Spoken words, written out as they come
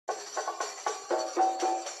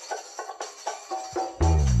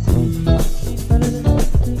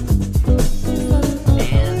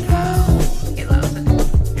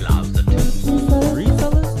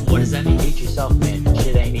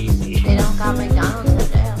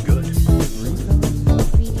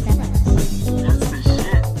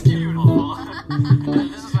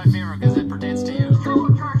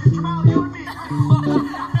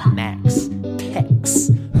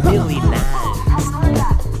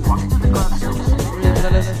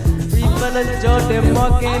Yes,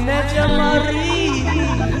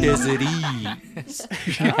 it is.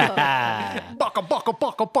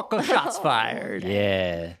 Bucka, shots fired.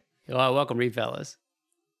 Yeah. Well, welcome, Reed fellas.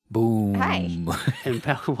 Boom. Hi. And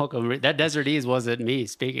welcome. That Desert Ease wasn't me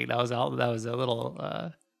speaking. That was a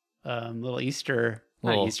little Easter,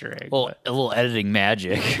 not Easter egg, A little editing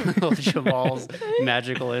magic. little Jamal's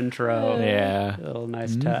magical intro. Yeah. A little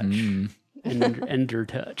nice touch. Ender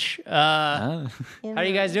touch. How are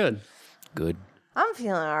you guys doing? Good. I'm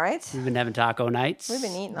feeling all right. We've been having taco nights. We've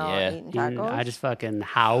been eating And tacos. I just fucking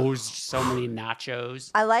housed so many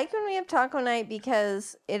nachos. I like when we have taco night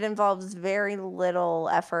because it involves very little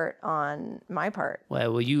effort on my part.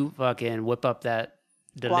 Well, will you fucking whip up that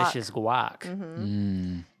delicious guac?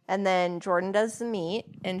 Mm-hmm. And then Jordan does the meat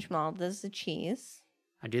and Jamal does the cheese.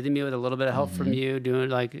 I do the meal with a little bit of help from you, doing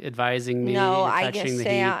like advising me. No, I touching just the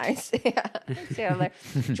stay heat. out. I stay out there.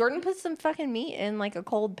 Jordan puts some fucking meat in like a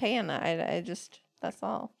cold pan. I just, that's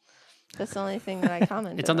all. That's the only thing that I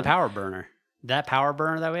comment. It's on the power burner. That power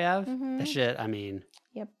burner that we have, that shit, I mean.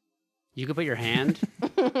 Yep. You could put your hand.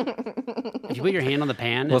 If you put your hand on the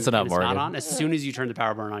pan and, Listen up, and it's not Morgan. on, as soon as you turn the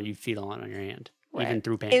power burner on, you feel it on your hand. Right. Even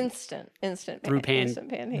through pan. Instant Through pan. Instant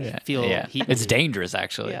pan heat. Yeah. Feel yeah. heat. It's dangerous,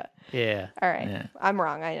 actually. Yeah. Yeah. All right. Yeah. I'm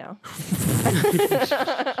wrong. I know.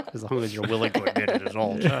 As long as you're willing to admit it at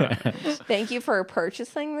all times. Thank you for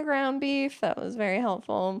purchasing the ground beef. That was very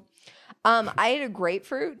helpful. I ate a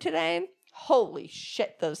grapefruit today. Holy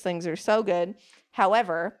shit, those things are so good.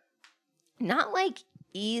 However, not like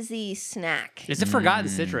easy snack. It's a forgotten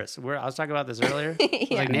citrus. I was talking about this earlier. I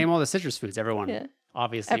was like, name all the citrus foods. Everyone. Yeah.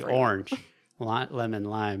 Obviously, Everyone. orange, lemon,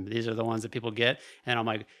 lime. These are the ones that people get. And I'm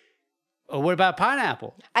like, oh, what about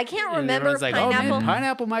pineapple? I can't And remember if everyone's like, pineapple. oh, man,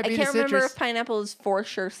 pineapple might I be can't the remember citrus. if pineapple is for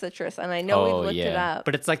sure citrus, and I know Oh, we've looked it yeah. up.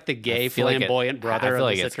 But it's like the gay, I feel like flamboyant brother I feel of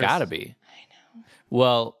like the it's citrus. got to be. I know.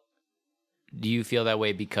 Well, do you feel that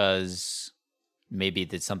way because maybe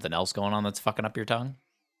there's something else going on that's fucking up your tongue?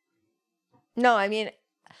 No, I mean,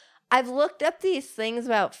 I've looked up these things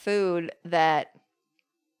about food that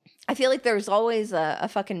I feel like there's always a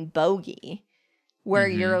fucking bogey where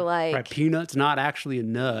you're like, Right, peanut's not actually a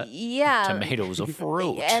nut. yeah, Tomatoes a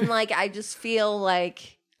fruit. and like I just feel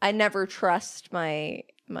like I never trust my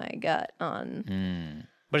gut on.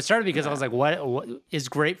 But it started because I was like, what is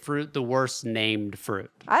grapefruit the worst named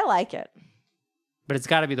fruit? I like it. But it's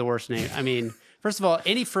got to be the worst name. I mean, first of all,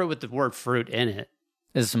 any fruit with the word fruit in it.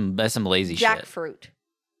 That's some lazy shit. Jackfruit.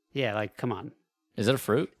 Yeah, like, come on. Is it a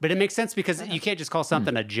fruit? But it makes sense because you can't just call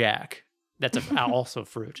something a jack. That's also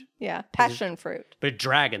fruit. Yeah, passion fruit. But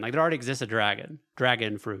dragon, like there already exists a dragon.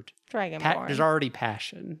 Dragon fruit. Dragonborn. There's already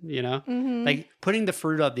passion, you know? Mm-hmm. Like putting the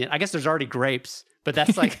fruit on the end. I guess there's already grapes, but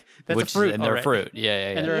that's like, that's Which a fruit. and they're already. fruit. Yeah, yeah,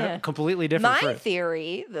 And yeah. they're Yeah. a completely different My fruit.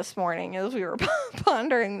 theory this morning, as we were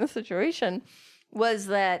pondering the situation, was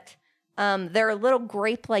that there are little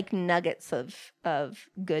grape-like nuggets of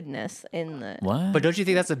goodness in the. What? But don't you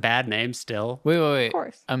think that's a bad name still? wait. Of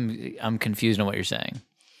course, I'm confused on what you're saying.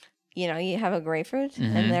 you know, you have a grapefruit,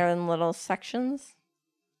 Mm-hmm. and they're in little sections,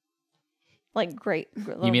 like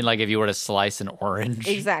You mean like if you were to slice an orange?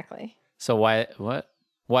 exactly So why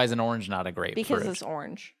is an orange not a grape? because fruit? it's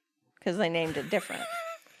orange because they named it different.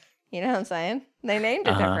 You know what I'm saying? They named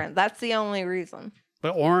it Uh-huh. different. That's the only reason.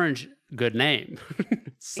 But orange, good name.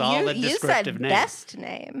 Solid you descriptive said name. best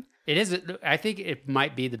name. It is. I think it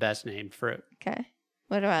might be the best named fruit. Okay.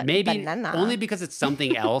 What about Maybe banana? only because it's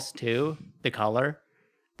something else too. The color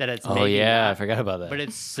that it's. Oh maybe yeah, I not, forgot about that. but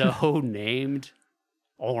it's so named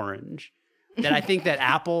orange that I think that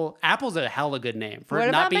apple's a hella good name for What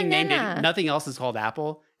it not about being banana? named. Nothing else is called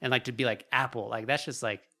apple, and like to be like apple, like that's just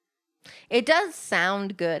like. It does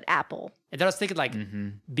sound good, apple. And then I was thinking like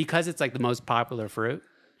because it's like the most popular fruit,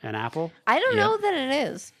 an apple. I don't Yeah. know that it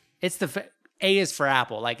is. It's A is for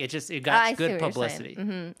apple. Like it I got see good what you're publicity. saying.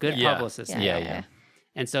 Mhm. Good Yeah. publicity. Yeah.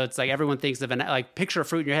 And so it's like everyone thinks of like picture a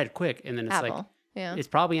fruit in your head quick, and then it's like Apple. Yeah. it's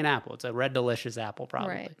probably an apple. It's a red delicious apple,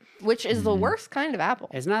 probably. Right. Which is the worst kind of apple.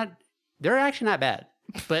 It's not. They're actually not bad,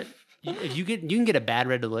 but if you can get a bad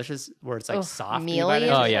red delicious where it's like Oh, soft. and you mealy bite it,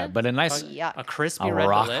 and Oh shit? yeah, but a nice, Yuck. a crispy a red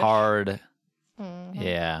rock delish. hard. Mhm.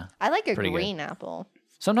 Yeah. I like a Pretty good. green apple.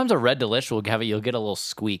 Sometimes a red delish will have it. You'll get a little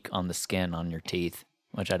squeak on the skin on your teeth,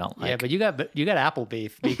 which I don't like. Yeah, but you got apple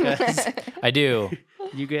beef because I do.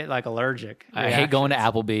 you get like allergic. I hate going to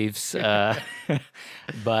Applebee's,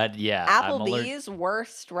 but yeah, I'm Applebee's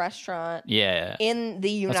worst restaurant Yeah, in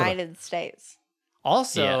the what I- United States.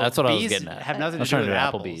 Also, yeah, that's what I was bees getting at. have I nothing was to do trying with to do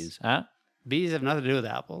apples. Applebee's, huh? Bees have nothing to do with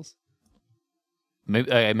apples.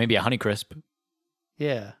 Maybe a Honeycrisp.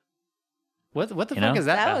 Yeah. What the You fuck know? is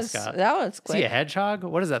that That was mascot? that was Is he quick. a hedgehog?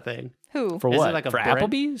 What is that thing? Who? For Is it what? like a For bread?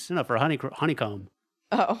 Applebee's? No, for honeycomb.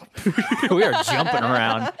 Oh, We are jumping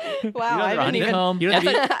around. wow! I didn't even, honeycomb. You know, I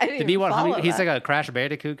didn't to be even what follow he's that. like a Crash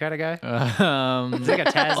Bandicoot kind of guy. He's like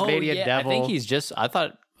a Tasmanian I devil. think he's just. I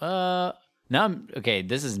thought. Now I'm okay.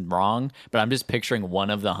 This is wrong, but I'm just picturing one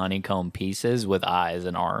of the honeycomb pieces with eyes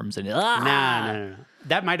and arms and. No.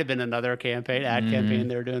 That might have been another campaign, ad campaign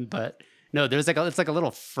they were doing, but no, there's like it's like a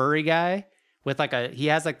little furry guy with like he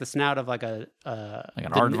has like the snout of like a Like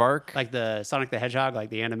an aardvark? like the Sonic the Hedgehog, like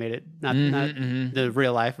the animated, not the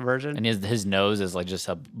real life version. And his nose is like just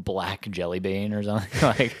a black jelly bean or something.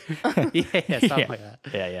 Like yeah, something like that.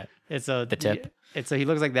 yeah. It's so The tip. It's so he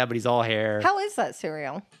looks like that, but he's all hair. How is that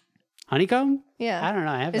cereal? Honeycomb? Yeah. I don't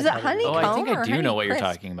know. I haven't Is it had honeycomb? Oh, I think I or do Honey know what you're Crisp?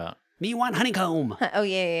 talking about. Me want honeycomb. Oh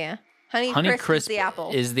yeah. Honey Crisp is the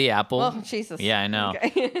apple. Is the apple. Oh Jesus. Yeah, I know.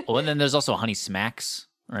 Okay. Well, and then there's also Honey Smacks,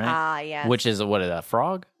 right? Ah, yes. Which is what is that,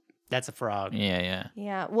 frog? That's a frog. Yeah.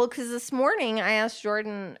 Yeah. Well, because this morning I asked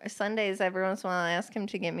Jordan Sundays every once in a while I ask him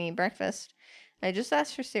to get me breakfast. I just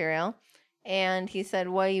asked for cereal, and he said,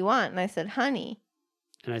 "What do you want?" And I said, "Honey."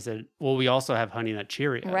 And I said, well, we also have Honey Nut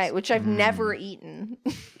Cheerios. Right, which I've never eaten.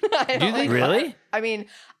 I don't they? like Really? that. I mean,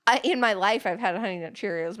 in my life I've had Honey Nut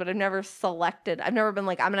Cheerios, but I've never selected. I've never been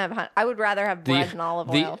like, I'm gonna have. I would rather have bread and olive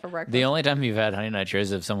oil for breakfast. The only time you've had Honey Nut Cheerios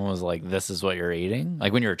is if someone was like, "This is what you're eating,"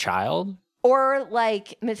 like when you're a child. Or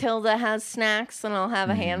like Matilda has snacks and I'll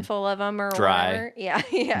have a handful of them or Dry. whatever.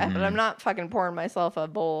 Yeah. But I'm not fucking pouring myself a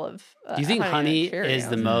bowl of. Do you think honey Nut is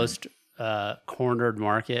the Cheerios. most cornered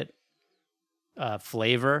market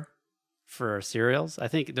flavor for cereals? I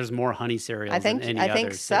think there's more honey cereals I think- than any I think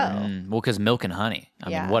other so. cereal. Well, because milk and honey. I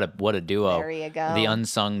Yeah. mean, what a duo. There you go. The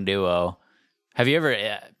unsung duo. Have you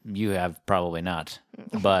ever? You have probably not,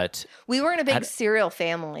 but We were in a big cereal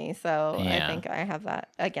family, so Yeah. I think I have that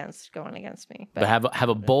going against me. but have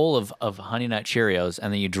a bowl of Honey Nut Cheerios,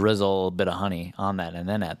 and then you drizzle a bit of honey on that, and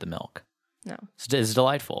then add the milk. No. It's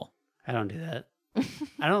delightful. I don't do that.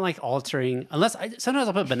 I don't like altering unless sometimes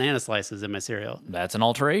I'll put banana slices in my cereal. That's an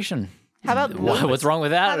alteration. How about What's wrong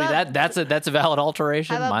with that? How about- that's a valid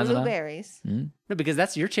alteration. How about Mine's not. blueberries? No,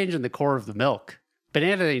 because you're changing the core of the milk.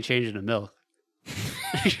 Banana ain't changing the milk.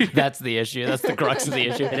 That's the issue. That's the crux of the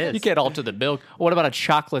issue. It is. You can't alter the milk. What about a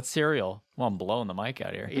chocolate cereal? Well, I'm blowing the mic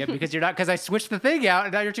out here. Yeah, because you're not. Because I switched the thing out,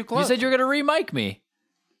 and now you're too close. You said you were going to re-mic me.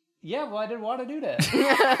 yeah. Well, I didn't want to do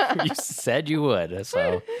that. You said you would.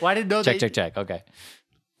 So Well, I didn't know that. check. Okay.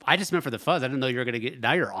 I just meant for the fuzz. I didn't know you were gonna get.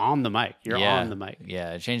 Now you're on the mic. You're yeah. on the mic.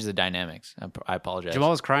 Yeah, it changed the dynamics. I apologize. Jamal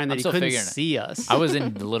was crying that I'm he still couldn't figuring it. see us I was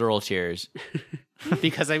in literal tears.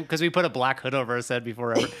 because we put a black hood over his head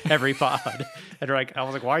before every pod. And I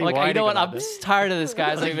was like, why are you? Like, you whining know what? about I'm this? just tired of this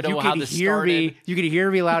guy. I don't even know how this hear started. me. You can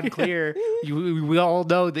hear me loud and clear. We all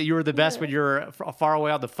know that you were the best when you're far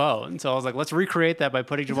away on the phone. So I was like, let's recreate that by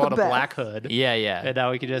putting Jamal in a best. black hood. Yeah. And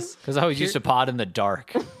now we can just Because I always used to pod in the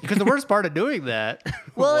dark. because the worst part of doing that.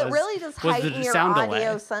 Well, it was- really does was the heighten your sound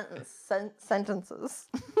audio delay. sentences.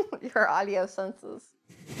 Your audio senses.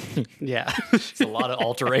 Yeah. It's a lot of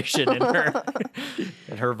alteration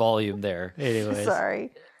in her volume there. Anyways,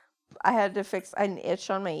 Sorry. I had to fix an itch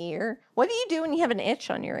on my ear. What do you do when you have an itch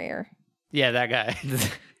on your ear? yeah, that guy.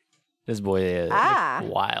 This boy is Ah.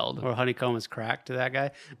 wild. Or honeycomb is cracked to that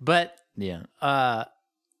guy. But Yeah. uh,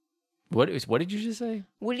 What did you just say?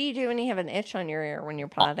 What do you do when you have an itch on your ear when you're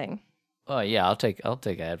potting? Oh yeah, I'll take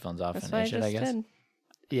the headphones off That's and what I itch it, just I guess. did.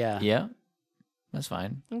 yeah, Yeah. That's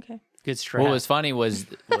fine. Okay. good strap. What was funny was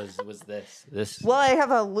this Well, I've got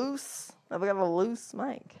a loose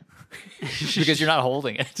mic. because you're not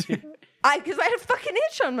holding it. Because I had a fucking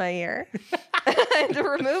itch on my ear. I had to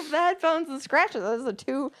remove the headphones and scratch it. That was a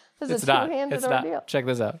two-handed It's ordeal. not. Check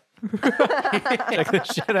this out. Check this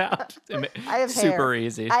shit out. I have Super hair.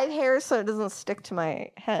 easy. I have hair so it doesn't stick to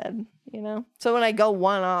my head, you know? So when I go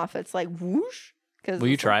one off, it's like whoosh. Will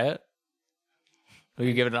you try it? Will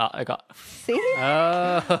you give it See?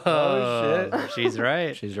 Oh, shit. She's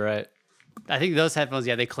right. She's right. I think those headphones,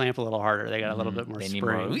 they clamp a little harder. They got a little bit more They need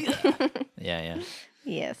spring. more. Yeah.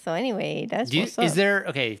 Yeah, so anyway, that's what's up. Is there,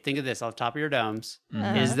 okay, think of this off the top of your domes.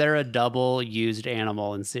 Mm-hmm. Is there a double used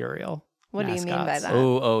animal in cereal? What do you mean by mascots? that?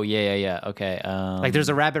 Oh, yeah. Okay. Like there's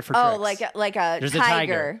a rabbit for Oh, tricks. like a There's tiger. a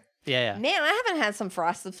tiger. Yeah. Man, I haven't had some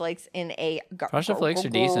Frosted Flakes in a Frosted Flakes are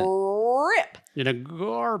decent. Rip. In a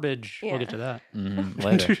garbage. Yeah. We'll get to that.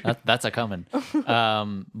 Later. That's a coming.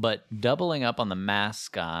 But doubling up on the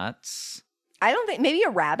mascots. I don't think maybe a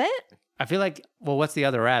rabbit, I feel like, well, what's the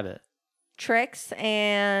other rabbit? Trix,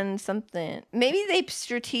 and something. Maybe they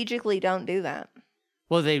strategically don't do that.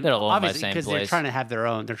 Well, they They're all owned by the obviously same because they're place. trying to have their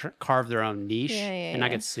own, carve their own niche Yeah, and not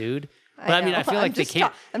get sued. But I mean, I feel like they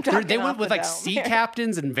can't. I'm They talking went off with the like dome sea here.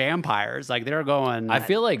 captains and vampires. Like they're going. I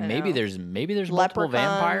feel like I maybe know. there's multiple Leprechauns.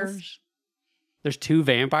 vampires. There's 2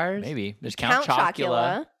 vampires. Maybe there's Count, Count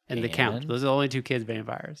Chocula. And the Count. Those are the only 2 kids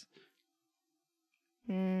vampires.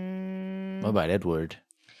 Mm. What about Edward?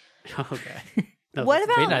 Okay. No, What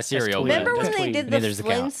that's- about- Not cereal. Tweety. Remember That's when they Tweety. did the Neither does the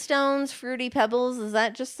Count. Flintstones Fruity Pebbles? Is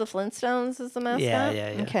that just the Flintstones as the mascot?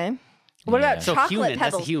 Yeah. Okay. What Yeah. about So chocolate human.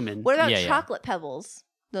 pebbles? That's a human. What about Yeah, yeah. chocolate pebbles?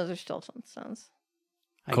 Those are still Flintstones.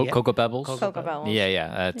 Yeah. Cocoa Pebbles. Cocoa Cocoa Pebbles. Yeah,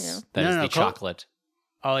 that's Yeah. that is No, the Co- chocolate.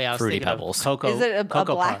 Oh yeah, I was Fruity thinking of Pebbles. Cocoa. Is it a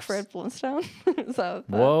Cocoa black Puffs. Fred Flintstone? So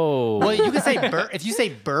Whoa. Well, you can say bird. If you say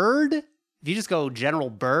bird, if you just go general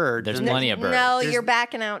bird, There's then plenty of birds. No, There's- you're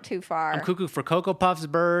backing out too far. I'm cuckoo for Cocoa Puffs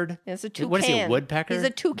bird. It's a toucan. What is he, a woodpecker? He's a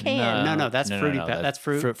toucan. No, that's Fruity Pe- that's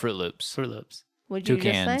Fruit- Fruit Loops. Fruit Loops. Would you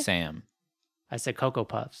Toucan just say? Sam. I said Cocoa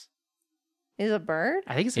Puffs. He's a bird?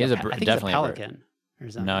 I think it's He is a, a pe- bird- I think definitely it's a a bird. pelican or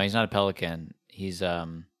something. No, he's not a pelican. He's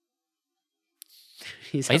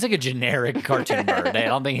he's like a generic cartoon bird. I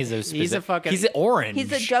don't think he's a specific. He's a fucking- He's orange.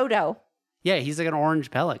 He's a dodo. yeah, he's like an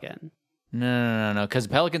orange pelican. No. Because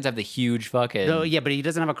pelicans have the huge fucking. No, yeah, but he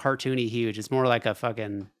doesn't have a cartoony huge. It's more like a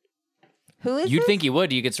fucking. Who is You'd this? think you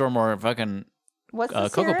would. You could store more fucking. What's the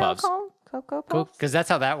Cocoa cereal Puffs. called? Cocoa Puffs? Because that's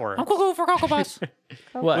how that works. I'm cuckoo for Cocoa Puffs.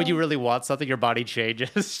 What? When you really want something, your body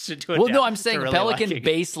changes to Well, no, adapt I'm to saying really pelican liking it.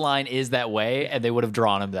 baseline is that way, and they would have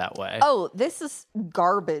drawn him that way. Oh, this is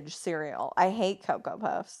garbage cereal. I hate Cocoa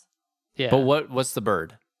Puffs. Yeah. But what's the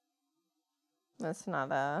bird? That's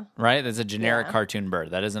not a. Right? That's a generic Yeah. cartoon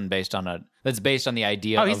bird. That isn't based on a. That's based on the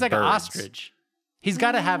idea. Oh, he's of like an birds. ostrich. He's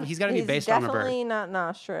got to have. He's got to be He's based on a bird. definitely not an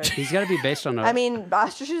ostrich. He's got to be based on a. I mean,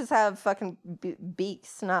 ostriches have fucking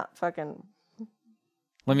beaks, not fucking.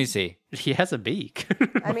 Let me see. he has a beak.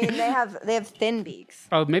 I mean, they have thin beaks.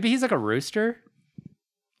 Oh, maybe he's like a rooster.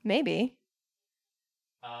 Maybe.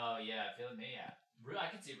 Oh yeah, I feel it. Yeah, I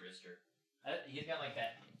can see rooster. He's got like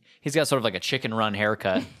that. He's got sort of like a chicken run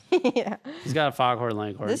haircut. Yeah. He's got a foghorn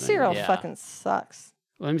leghorn. This thing. cereal Yeah. fucking sucks.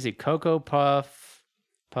 Let me see. Cocoa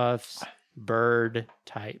Puffs, bird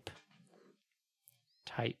type.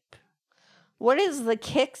 What is the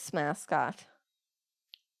Kix mascot?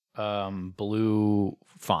 Blue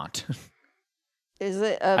font. Is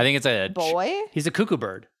it I a think it's a boy? He's a cuckoo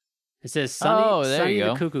bird. It says Sunny, Oh, there Sunny you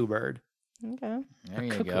the go. cuckoo bird. Okay. There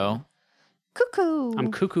you cuckoo. go. Cuckoo.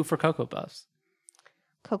 I'm cuckoo for Cocoa Puffs.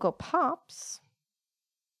 Cocoa Pops.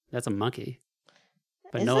 That's a monkey.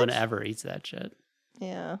 But Is no one it? ever eats that shit.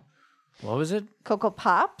 Yeah. What was it? Cocoa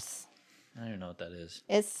Pops. I don't even know what that is.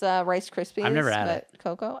 It's Rice Krispies. I've never had but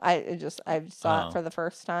Cocoa. I saw Oh. it for the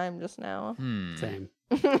first time just now. Same.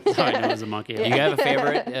 That's how I know it was a monkey. You have a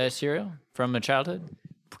favorite cereal from a childhood?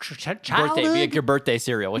 Birthday, like your birthday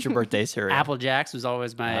cereal. What's your birthday cereal? Apple Jacks was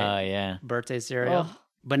always my Yeah. birthday cereal. Ugh.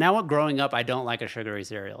 But now, growing up, I don't like a sugary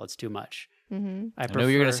cereal. It's too much. Mm-hmm. I I know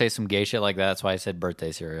you were gonna prefer- say some gay shit like that. That's why I said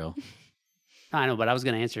birthday cereal. I know, but I was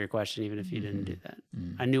going to answer your question even if you didn't do that.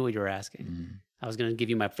 I knew what you were asking. Mm-hmm. I was going to give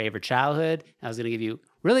you my favorite childhood. I was going to give you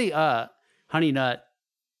really Honey Nut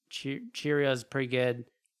Cheerios, pretty good.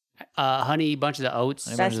 Honey Bunches of Oats.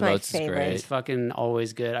 Honey That's Bunches of my Oats is favorite. great. It's fucking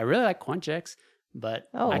always good. I really like Quanchex, but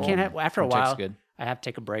I Oh. can't have after a Quanchex while. good. I have to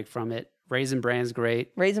take a break from it. Raisin Bran's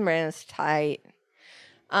great. Raisin Bran is tight.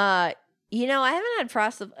 I haven't had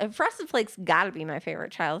Frosted Flakes got to be my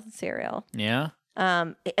favorite childhood cereal. Yeah.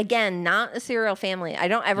 Again, not a cereal family. I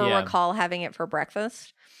don't ever Yeah. recall having it for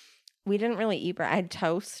breakfast. We didn't really eat I had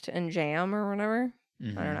toast and jam or whatever. I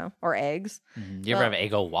don't know. Or eggs. Do you ever have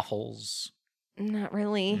Eggo waffles? Not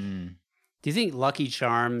really. Mm. Do you think Lucky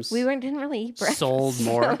Charms? Didn't really eat breakfast. Sold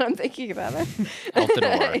more? Now that I'm thinking about it.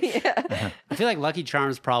 Elfenor. Yeah. I feel like Lucky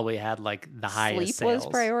Charms probably had like the highest Sleep was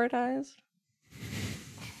sales. prioritized.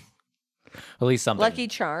 At least something. Lucky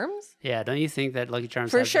Charms? Yeah, don't you think that Lucky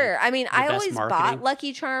Charms For has, sure. like, I mean, the I best always marketing? bought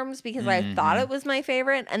Lucky Charms because I thought it was my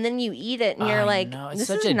favorite, and then you eat it and you're I like, know, it's this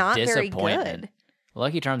such is a not very disappointment. good.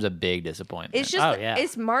 Lucky Charms a big disappointment. It's just, Oh, yeah.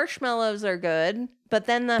 its marshmallows are good, but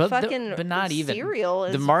then the fucking but not even cereal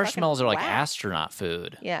is the marshmallows fucking are like whack. astronaut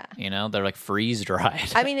food. Yeah. You know, they're like freeze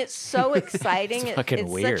dried. I mean, it's so exciting. It's fucking it's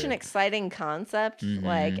such weird. an exciting concept.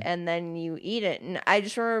 Like, Mhm. and then you eat it. And I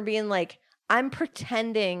just remember being like, I'm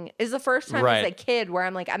pretending. Is the first time as Right. a kid where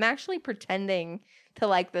I'm like, I'm actually pretending to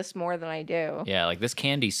like this more than I do. Yeah, like this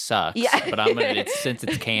candy sucks. Yeah. But I'm gonna since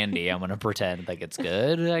it's candy, I'm gonna pretend like it's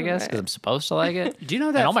good. I guess because I'm supposed to like it. Do you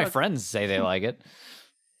know that? And all my fuck- friends say they like it.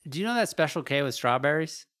 Do you know that Special K with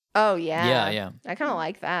strawberries? Oh, yeah. Yeah. I kind of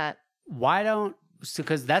like that. Why don't?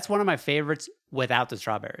 Because that's one of my favorites without the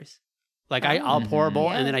strawberries. Like I'll pour a bowl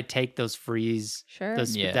Yeah. and then I take those freeze, Sure.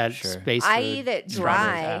 those Yeah, that sure. space. I food eat it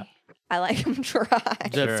strawberries dry. out. I like them dry.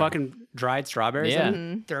 The Sure. fucking dried strawberries. Yeah. in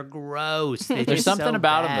them. They're gross. They There's taste something so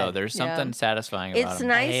about bad. them though. There's Yeah. something satisfying about It's them.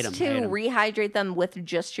 nice hate 'em, to hate 'em. rehydrate them with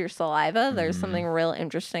just your saliva. There's something real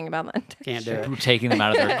interesting about that. Can't do it. Taking them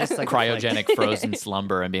out of their Just like the cryogenic frozen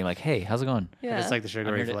slumber and being like, "Hey, how's it going? Yeah. Just like the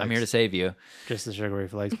sugary flakes. I'm here to save you." Just the sugary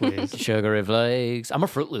flakes, please. Sugary flakes. I'm a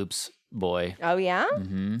Fruit Loops boy. Oh yeah.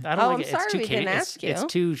 Hmm. I don't Oh, like I'm it. sorry It's too we didn't candy. ask It's you.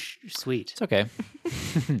 too sweet. It's okay.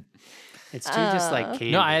 It's too just like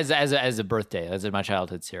candy. No, as a birthday, as my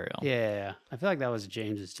childhood cereal. yeah. I feel like that was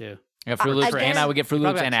James's too. I got Fruit Loops, again- and I would get Fruit You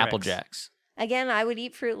Loops probably and got Apple Trix. Jacks. Again, I would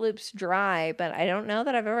eat Fruit Loops dry, but I don't know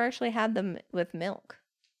that I've ever actually had them with milk.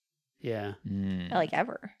 Yeah. Mm. Like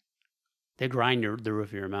ever. They grind the roof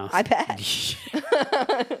of your mouth. I bet.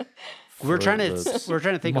 we're trying Fruit Loops.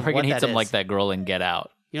 to think of Morgan what eats that them is. like that girl in Get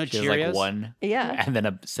Out. You know She has Cheerios? like one yeah. and then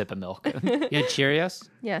a sip of milk. You know Cheerios?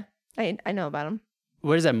 Yeah. I know about them.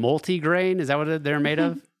 What is that? Multi-grain? Is that what they're made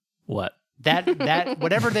of? What? that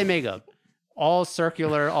whatever they make of, all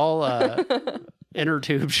circular, all inner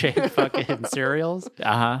tube shaped fucking cereals,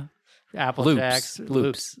 Uh huh. Apple Loops. Jacks,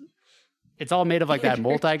 Loops. It's all made of like that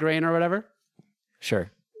multi-grain or whatever. Sure.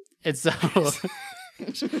 It's so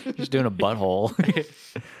Just doing a butthole.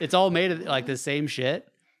 it's all made of like the same shit,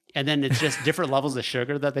 and then it's just different levels of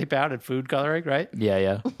sugar that they pound in food coloring, right? Yeah,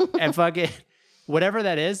 yeah. And fucking whatever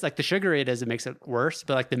that is, like the sugar it is, it makes it worse.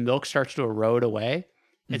 But like the milk starts to erode away,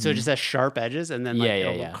 and so it just has sharp edges, and then like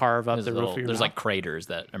it'll carve up There's the roof of your There's mouth. like craters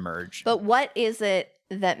that emerge. But what is it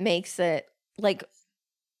that makes it like?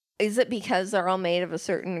 Is it because they're all made of a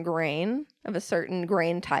certain grain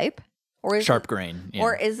type, or is Sharp it, grain. Yeah.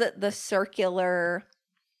 or is it the circular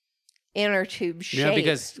inner tube shape? You know,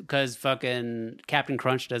 because fucking Captain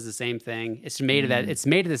Crunch does the same thing. It's made of that. It's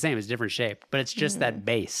made of the same. It's different shape, but it's just that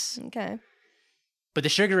base. Okay. But the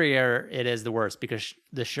sugarier it is the worst because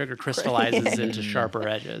the sugar crystallizes into sharper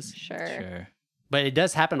edges. Sure. Sure. But it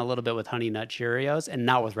does happen a little bit with Honey Nut Cheerios and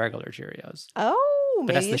not with regular Cheerios. Oh,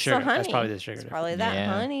 But maybe that's the it's sugar. the honey. That's probably the sugar It's probably that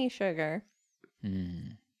Yeah. honey sugar.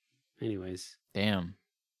 Mm. Anyways, Damn.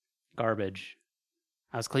 garbage.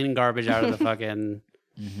 I was cleaning garbage out of the fucking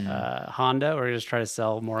Honda. We're just trying to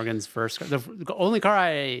sell Morgan's first car. The only car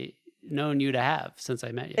I known you to have since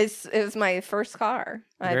I met you. It was my first car.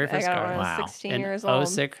 Very first I got it car. when I was Wow. 16 An years old.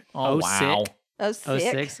 06, Oh, wow. Oh, sick.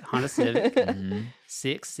 06 Honda Civic. Mhm.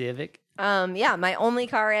 6 Civic. Yeah, my only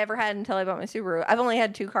car I ever had until I bought my Subaru. I've only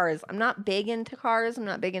had 2 cars. I'm not big into cars. I'm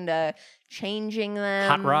not big into changing them.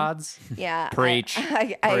 Hot rods. Yeah. Preach.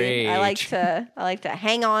 I like Preach. to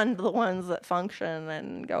hang on to the ones that function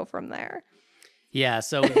and go from there. Yeah,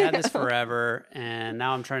 so we've had this forever, and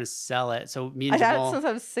now I'm trying to sell it. So me and I've had it Jamal, since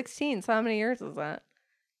I was 16. So how many years is that?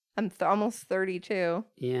 I'm almost 32.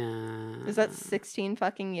 yeah, Is that 16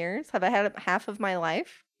 fucking years? Have I had it half of my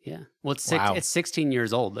life? yeah? Well, Wow. it's 16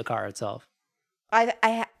 years old. The car itself. I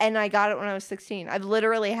got it when I was 16. I've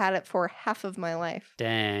literally had it for half of my life.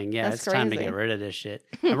 Dang, yeah, That's it's time to crazy. get rid of this shit.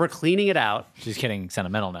 And we're cleaning it out. She's getting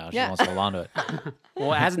sentimental now. She Yeah. wants to hold on to it.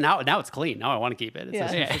 Well, as now it's clean. Now I want to keep it.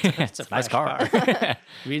 It's Yeah. it's a nice fresh car.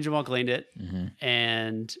 Me and Jamal cleaned it,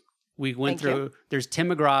 and we went Thank through. There's Tim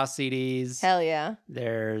McGraw CDs. Hell yeah.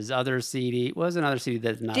 There's other CD. What was another CD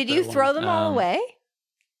that's not? Did the you one- throw them all away?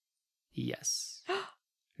 Yes,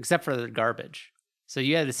 except for the garbage. So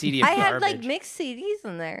you had a CD of I garbage. had like mixed CDs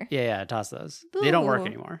in there. Yeah, toss those. They don't work Ooh.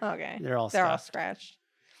 anymore. Okay. They're all They're all stuffed. scratched.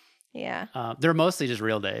 Yeah. They're mostly just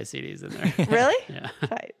Real Day CDs in there. Really? Yeah.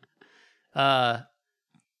 Tight.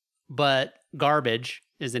 But Garbage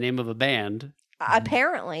is the name of a band.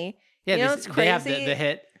 Apparently. Yeah, You know they, what's they have crazy? the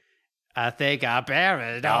hit. I think our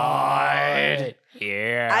parents died.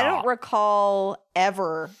 Yeah. I don't recall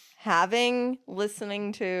ever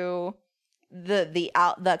listening to the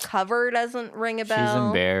cover doesn't ring a bell. She's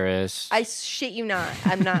embarrassed. I shit you not.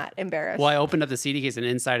 I'm not embarrassed. Well, I opened up the CD case and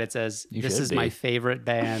inside it says, You "This should is be. my favorite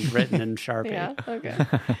band," written in Sharpie. Yeah.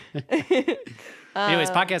 Okay. Anyways,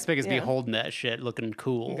 Podcast Pick is me yeah. holding that shit, looking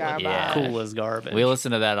cool, Garbage. Yeah. cool as garbage. We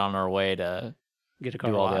listened to that on our way to Get a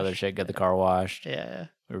car do all the washed. other shit, get the car washed. Yeah,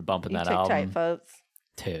 We were bumping You that took album. tight votes.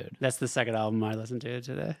 Dude. that's the second album I listened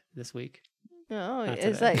to this week. Oh, Not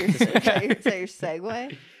is today. that is that your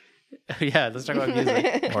segue? Yeah, let's talk about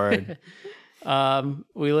music. Word.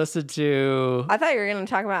 We listened to I thought you were going to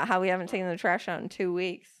talk about how we haven't taken the trash out in 2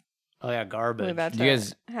 weeks. We're We're about You to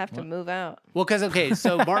guys- have to move out. Well, because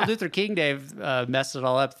so Martin Luther King Day messed it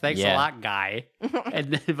all up. Thanks a Yeah. lot, guy.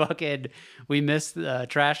 And then fucking we missed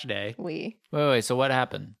Trash Day. We Wait. So what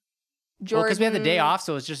happened? Well, because we had the day Jordan- off,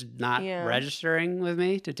 so it's just not Yeah. registering with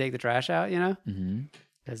me to take the trash out. You know, Mm-hmm.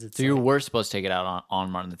 because it's So you were supposed to take it out on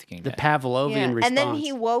Martin Luther King the Day. Pavlovian Yeah. response. And then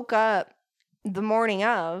he woke up the morning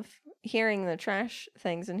of hearing the trash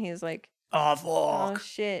things, and he's like, Oh, Oh fuck.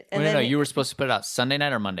 shit! Wait, no, you were supposed to put it out Sunday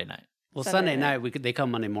night or Monday night, Well, Sunday Sunday night they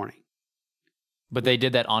come Monday morning. but they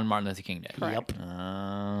did that on Martin Luther King Day. Correct.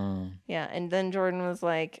 Oh. Yeah, and then Jordan was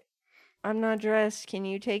like, "I'm not dressed. Can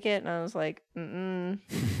you take it?" And I was like, And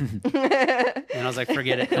I was like,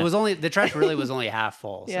 forget it. It was only, the trash really was only half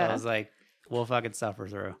full. So Yeah. I was like, we'll fucking suffer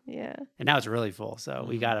through. Yeah, And now it's really full. So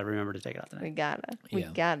we got to remember to take it out we tonight. gotta. Yeah.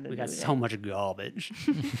 We got do so that. much garbage.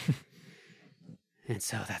 And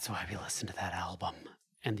so that's why we listened to that album.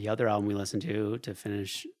 And the other album we listened to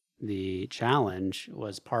finish the challenge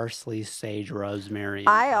was Parsley, Sage, Rosemary. and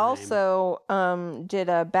I Thyme. also did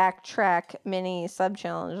a backtrack mini sub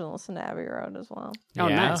challenge and listened to Abbey Road as well. Oh,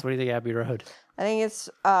 Yeah. nice. What do you think of Abbey Road? I think it's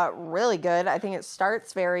really good. I think it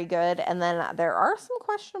starts very good, and then there are some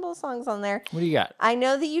questionable songs on there. What do you got? I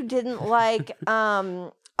know that you didn't like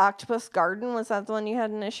Octopus Garden. Was that the one you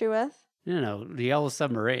had an issue with? No, the Yellow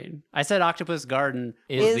Submarine. I said Octopus Garden.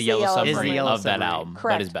 Is the Yellow Submarine Submarine. of that Submarine. album,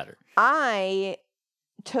 Correct. but is better. I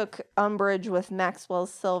took umbrage with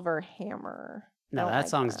Maxwell's Silver Hammer. No, Don't that like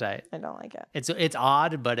song's tight. I don't like it. It's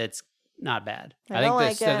odd, but it's not bad. I don't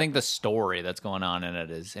like it. I think the story that's going on in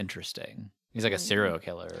it is interesting. He's like a serial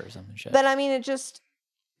killer or something shit. But I mean, it just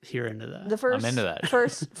You're into that. the first into that.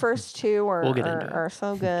 first two are We'll get into it. are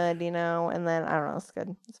so good, and then I don't know, it's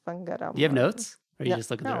good. It's a fucking good album. Do you have notes? Or are you No,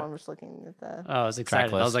 just looking no, through it? I'm just looking at the. Oh, I was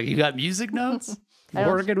excited. I list. was like, you got music notes? I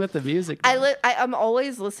don't- Working with the music I notes. I'm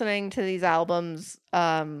always listening to these albums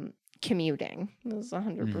commuting. This is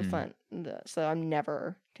 100%. So I'm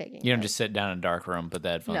never taking. You don't notes. just sit down in a dark room, put the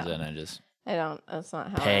headphones No. in, and just I don't. That's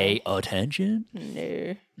not how. pay attention.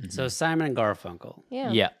 No. So Simon and Garfunkel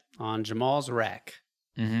Yeah. Yeah. on Jamal's Wreck.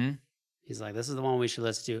 Mm-hmm. He's like, this is the one we should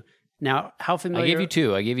listen to. Now, how familiar? I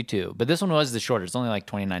gave you two, but this one was the shorter. It's only like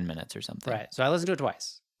 29 minutes or something. Right. So I listened to it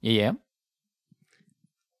twice. Yeah.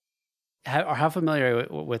 How familiar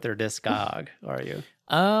with their discog are you?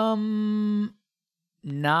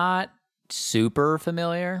 Not super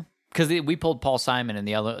familiar because we pulled Paul Simon, and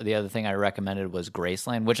the other thing I recommended was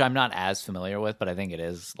Graceland, which I'm not as familiar with, but I think it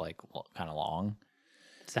is like kind of long.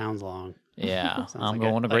 Sounds long. Yeah, Sounds I'm like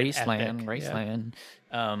going to like Graceland, epic, yeah.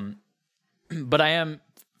 Graceland. But I am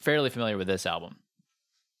fairly familiar with this album.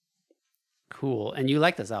 Cool. And you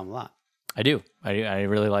like this album a lot. I do. I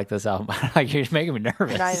really like this album. Like, you're making me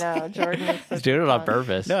nervous. I know Jordan. Is He's such doing a it on fun-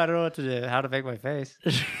 purpose. No, I don't know what to do. How to make my face.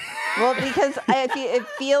 Well, because it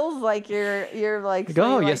feels like you're like. Like, so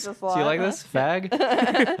oh you yes. Like this Do you like lot, this,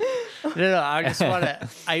 fag? No, I just want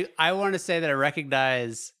to. I want to say that I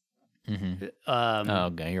recognize Oh,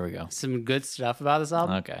 okay. Here we go. some good stuff about this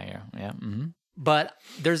album. Okay. Yeah. Mm-hmm. But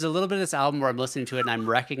there's a little bit of this album where I'm listening to it and I'm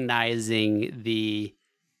recognizing the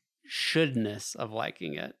shouldness of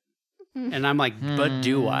liking it. And I'm like, but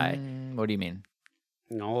do I? What do you mean?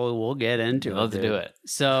 No, we'll get into it. Let's do dude. it.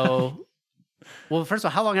 So, well, first of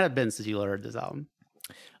all, how long had it been since you heard this album?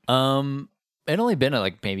 It only been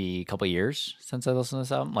like maybe a couple of years since I listened to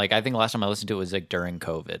this album. Like, I think the last time I listened to it was like during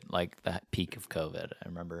COVID, like the peak of COVID. I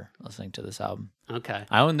remember listening to this album. Okay.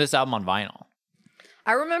 I own this album on vinyl.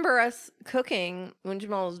 I remember us cooking when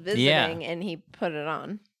Jamal was visiting, and he put it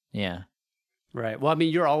on. Yeah. Right. Well, I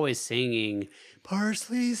mean, you're always singing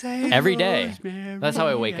Parsley, Sage, Every day. Rosemary, That's how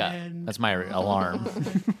I wake up. and-" That's my alarm.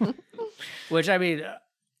 Which, I mean,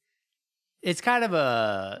 it's kind of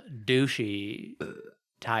a douchey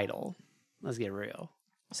title. Let's get real.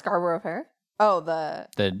 Scarborough Fair. Oh, the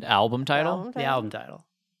The album title? album The album title.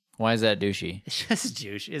 Why is that douchey? It's just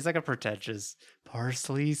douchey. It's like a pretentious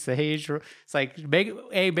parsley, sage. It's like make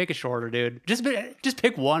it shorter, dude. Just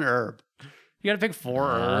pick one herb. You got to pick four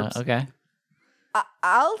herbs. Okay.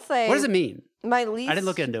 I'll say. What does it mean? My least. I didn't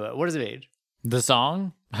look into it. What does it mean? The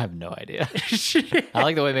song? I have no idea. I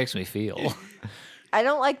like the way it makes me feel. I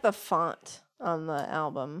don't like the font on the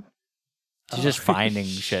album. She's just finding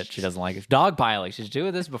shit she doesn't like. Dogpiling. She's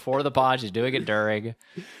doing this before the pod. She's doing it during.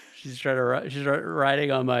 She's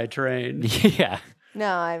riding on my train. Yeah. No,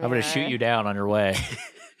 I mean, I'm going to shoot you down on your way.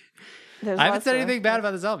 there's I haven't lots said of- anything bad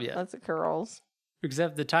about this album yet, Lots of curls.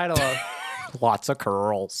 except the title of. Lots of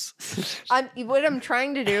curls. What I'm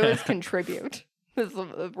trying to do is contribute. This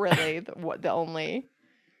is really the only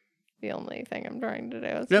thing I'm trying to do.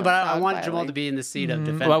 It's No, not but I want Jamal dogpiling. to be in the seat of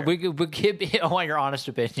defender. Well, we I want your honest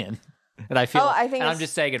opinion. And I feel. Oh, I think and I'm it's-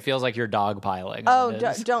 just saying it feels like you're dogpiling. Oh, on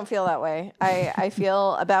this. don't feel that way. I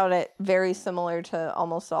feel about it very similar to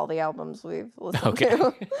almost all the albums we've listened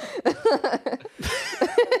to.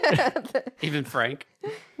 Even Frank.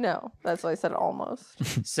 No, that's why I said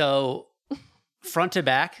almost. So, front to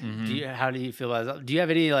back, Mm-hmm. how do you feel about it? Do you have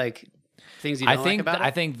any like things you don't like about it?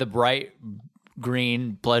 I think the bright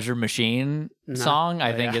Green Pleasure Machine No. song,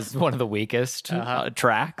 I Oh, think yeah. is one of the weakest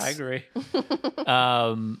tracks. I agree.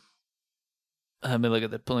 Let me look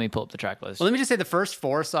at let me pull up the track list. Well, let me just say the first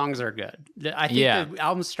 4 songs are good. I think Yeah. the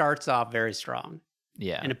album starts off very strong,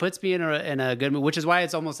 Yeah. and it puts me in a good mood, which is why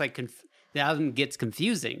it's almost like the album gets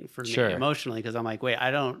confusing for me Sure. emotionally, because I'm like, wait, I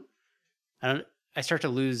start to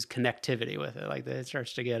lose connectivity with it. Like it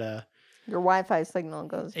starts to get Your Wi-Fi signal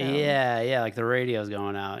goes down. yeah, like the radio's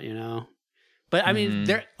going out, you know. But I mean,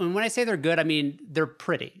 when I say they're good, I mean they're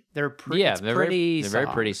pretty. They're pretty. Yeah, it's they're pretty. very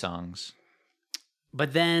pretty songs. songs.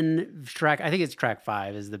 But then I think it's track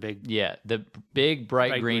 5 is the big Yeah, the big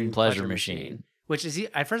bright green pleasure machine. Which is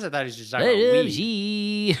at first I thought he was just talking about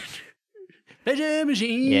weed. Pleasure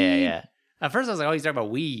machine. Yeah. At first I was like, oh, he's talking about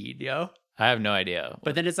weed, yo. I have no idea.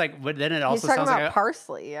 But then it's like, but then it He's also talking sounds about like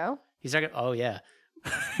parsley, yo. he's talking. Oh yeah.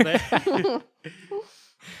 But,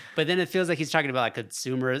 but then it feels like he's talking about like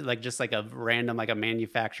consumer, like just like a random, like a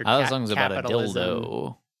manufactured. Other songs about a capitalism.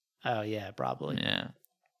 dildo. Oh yeah, probably. Yeah.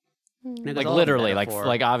 It Like goes all literally, metaphor.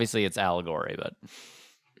 like obviously it's allegory, but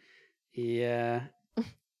Yeah.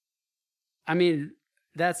 I mean,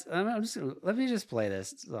 I'm just let me just play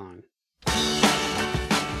this song.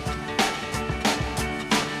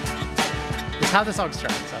 It's how the song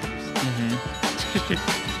starts. People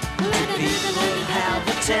have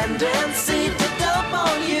a tendency to dump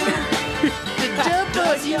on you.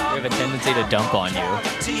 we have a tendency to dump on you.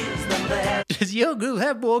 Does your group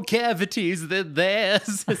have more cavities than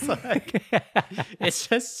theirs? It's like, it's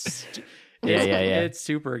just, Yeah. It's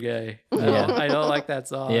super gay. Yeah. I don't like that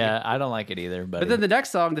song. Yeah, I don't like it either. But then the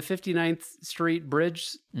next song, the 59th Street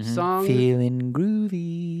Bridge song. feeling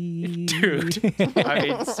groovy, Dude, I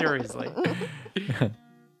mean, seriously.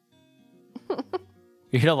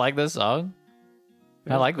 You don't like this song?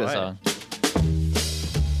 I like this quiet. song.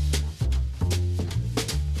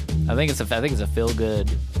 I think it's a feel good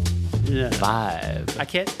Yeah. vibe. I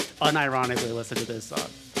can't unironically listen to this song.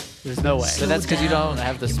 There's no way. But that's because you don't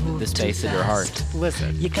have the space in your heart.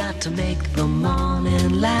 Listen. You got to make the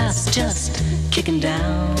morning last, just kicking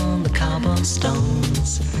down the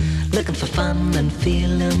cobblestones, looking for fun and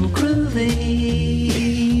feeling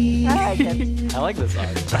groovy. I like it. I like this song.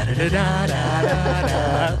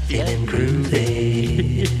 Feeling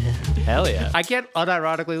groovy. Hell yeah. I can't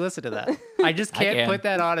unironically listen to that. I just I can't can. put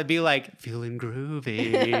that on and be like, feeling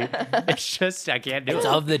groovy. It's just, I can't do It's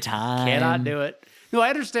it. of the time. Cannot do it. No, I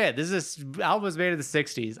understand. This album was made in the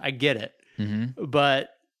 60s. I get it. Mm-hmm. But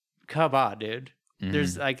come on, dude.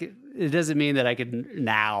 There's like, it doesn't mean that I can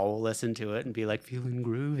now listen to it and be like feeling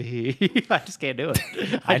groovy. I just can't do it.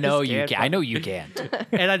 I know just you can't. can. I know you can't.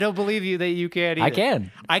 And I don't believe you that you can either. I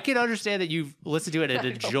can. I can understand that you've listened to it and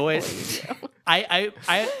enjoy it.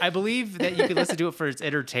 I believe that you can listen to it for its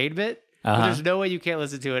entertainment. But Uh-huh. there's no way you can't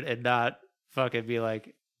listen to it and not fucking be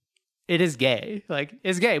like, it is gay. Like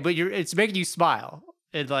it's gay, but it's making you smile.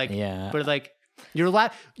 And like, Yeah. but like you're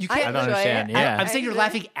laughing. You I can't. I don't enjoy understand. it. Yeah. I'm saying you're enjoy it.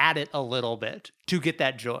 laughing at it a little bit to get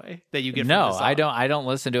that joy that you get. No, from the song. I don't. I don't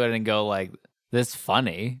listen to it and go like, "This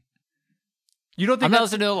funny." You don't think I'm not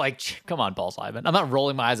that's listening to it like, "Come on, Paul Simon." I'm not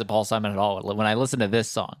rolling my eyes at Paul Simon at all when I listen to this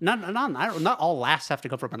song. not all laughs have to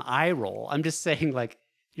come from an eye roll. I'm just saying like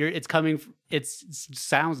it's coming. It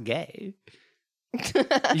sounds gay.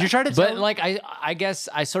 You're trying to. But tell, like, I guess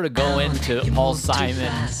I sort of go into Paul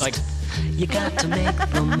Simon like. You got to make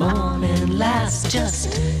the morning last,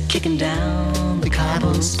 just kicking down the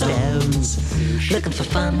cobblestones, looking for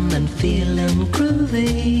fun and feeling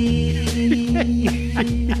groovy.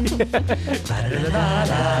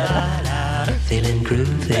 Feeling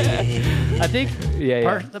groovy. I think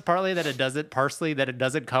Yeah, partly that it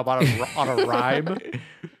doesn't come on a rhyme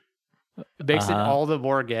makes it all the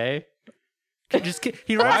more gay.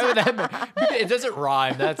 He Why writes would that? It doesn't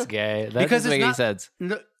rhyme. That's gay. That Because doesn't it's make any not- sense.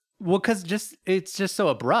 well because it's just so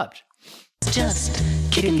abrupt. Just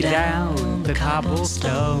kicking down the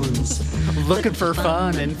cobblestones, Looking for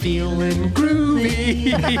fun and feeling groovy.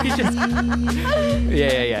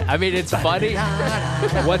 Yeah. I mean, it's funny.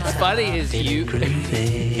 What's funny is you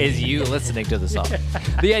listening to the song.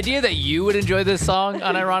 The idea that you would enjoy this song,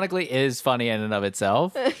 unironically, is funny in and of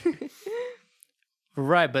itself.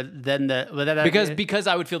 Right, but then Because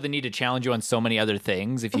I would feel the need to challenge you on so many other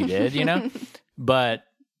things if you did, you know. But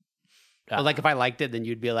like if I liked it, then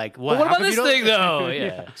you'd be like, what How about come this you don't-" thing though?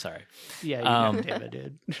 Yeah, sorry. Yeah, you damn it,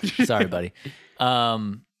 dude. Sorry, buddy.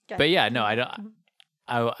 But yeah, no, I don't.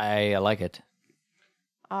 I like it.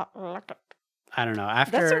 I don't know.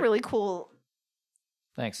 After That's a really cool.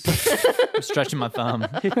 Thanks. I'm stretching my thumb.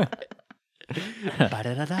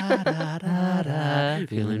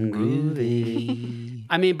 feeling groovy.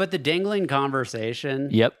 I mean, but the dangling conversation.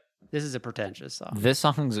 Yep. This is a pretentious song. This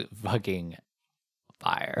song's fucking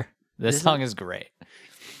fire. This song is great.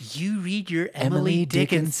 You read your Emily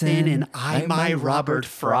Dickinson and I'm my Robert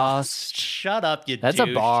Frost. Shut up, you That's douche.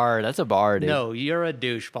 a bar. That's a bar, dude. No, you're a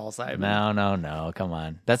douche, Paul Simon. No. Come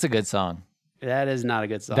on. That's a good song. That is not a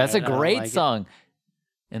good song. That's a I don't great like it. song.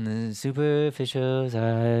 In the superficial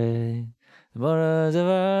side, the borders of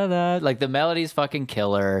our life. Like the melody's fucking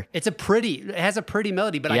killer. It has a pretty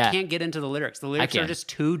melody, but Yeah. I can't get into the lyrics. The lyrics are can. just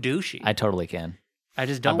too douchey. I totally can. I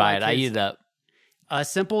just I don't buy like it. I his- eat it up. A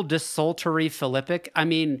simple desultory Philippic. I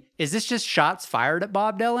mean, is this just shots fired at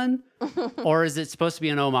Bob Dylan? Or is it supposed to be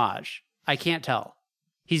an homage? I can't tell.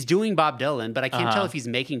 He's doing Bob Dylan, but I can't tell if he's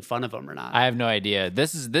making fun of him or not. I have no idea.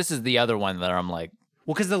 This is the other one that I'm like,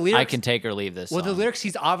 Well, because the lyrics, I can take or leave this. well, the song. lyrics,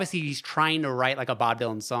 he's trying to write like a Bob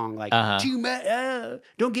Dylan song, like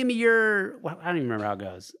don't give me your. Well, I don't even remember how it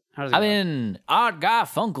goes. How does it I've go? been Odd Guy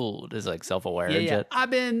Funkled is like self-aware. Yeah, and yeah. shit. I've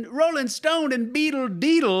been Rolling Stone and Beetle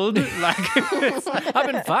Deedled. Like, it's like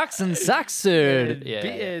I've been Fox and Saxerd. Yeah.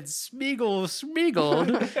 it's Smeagol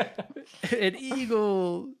Smeagoled and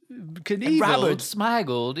Eagle Knieveled. Robert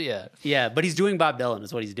Smiggled. Yeah. Yeah, but he's doing Bob Dylan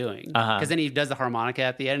is what he's doing. Because then he does the harmonica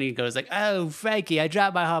at the end and he goes like, oh, fakey, I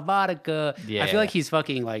dropped my harmonica. Yeah. I feel like he's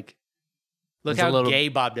fucking like, look He's a how little- gay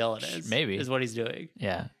Bob Dylan is. Maybe. Is what he's doing.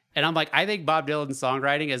 Yeah. And I'm like, I think Bob Dylan's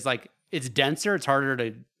songwriting is like, it's denser, it's harder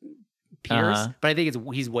to pierce, but I think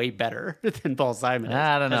he's way better than Paul Simon is.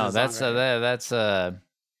 I don't know. as a songwriter. That's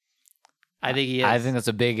I think he is. I think that's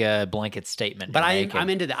a big blanket statement. But you're I'm making.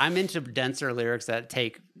 into that. I'm into denser lyrics that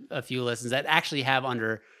take a few listens that actually have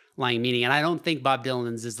underlying meaning. And I don't think Bob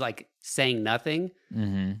Dylan's is like saying nothing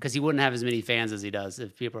because he wouldn't have as many fans as he does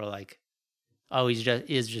if people are like, oh, he's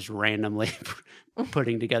just randomly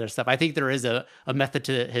putting together stuff. I think there is a method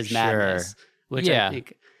to his madness, which Yeah. I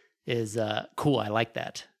think is cool. I like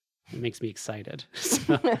that. It makes me excited.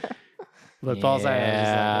 So, but Paul Simon, is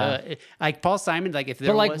just like Paul Simon, like if there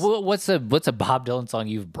But like, was, what's a Bob Dylan song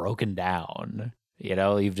you've broken down? You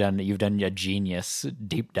know, you've done a genius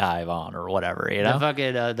deep dive on or whatever. You know, the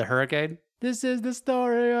fucking the hurricane. This is the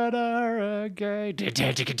story of the hurricane.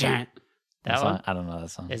 That song, one I don't know that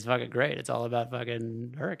song. is fucking great. It's all about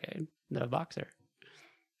fucking Hurricane, the boxer.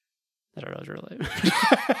 I don't know. It's really.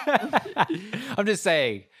 I'm just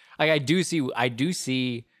saying. Like, I do see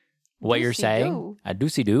what you're Do-see-do. saying. I do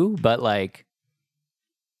see do, but like,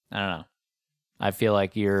 I don't know. I feel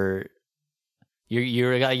like you're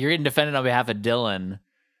getting defended on behalf of Dylan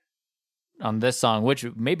on this song, which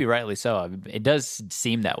maybe rightly so. It does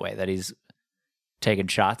seem that way, that he's taking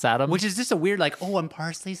shots at him. Which is just a weird, like, oh, I'm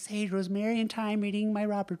parsley, sage, rosemary, and thyme reading my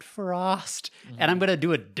Robert Frost, and I'm gonna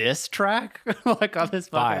do a diss track like on this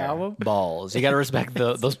fucking fire album. balls. You got to respect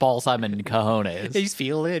those Paul Simon cojones. He's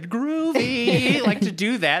feeling groovy, like to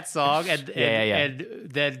do that song and Yeah. and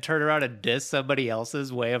then turn around and diss somebody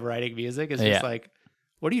else's way of writing music. It's just Yeah. like,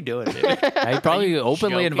 what are you doing, dude? He probably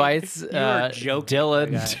openly joking? invites You are joking, my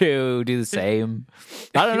Dylan guy. to do the same.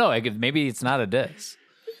 I don't know. Like, maybe it's not a diss.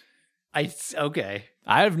 Okay.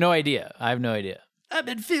 I have no idea. I've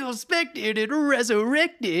been expected and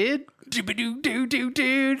resurrected.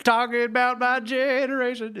 Do-ba-do-do-do-do. Talking about my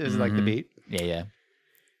generation. This is like the beat. Yeah.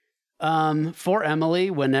 For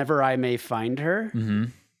Emily, whenever I may find her.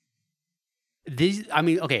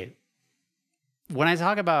 Okay. When I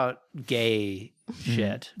talk about gay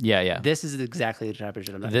shit, Yeah. this is exactly the type of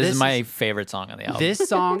shit I'm talking This about. is my favorite song on the album. This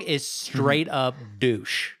song is straight up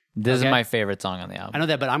douche. This is okay? my favorite song on the album. I know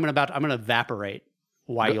that, but I'm gonna evaporate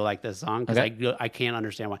why you like this song because Okay. I can't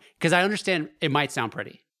understand why. Because I understand it might sound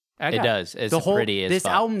pretty. It does. It's the whole, pretty as this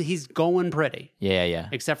fuck. album, he's going pretty, Yeah.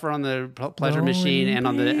 except for on the Pleasure Machine and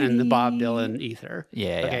on the Bob Dylan Ether.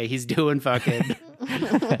 Yeah. Okay, he's doing fucking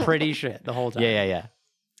pretty shit the whole time. Yeah.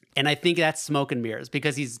 And I think that's smoke and mirrors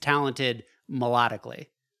because he's talented melodically.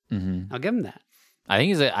 I'll give him that. I think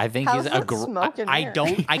he's a How's that great. smoke and I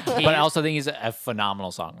mirrors? I can't. But I also think he's a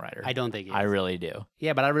phenomenal songwriter. I don't think he is. I really do.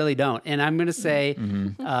 Yeah, but I really don't. And I'm going to say,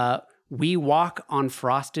 we walk on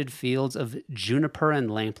frosted fields of juniper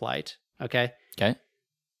and lamplight. Okay? Okay.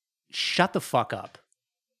 Shut the fuck up.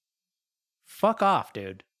 Fuck off,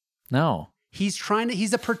 dude. No. He's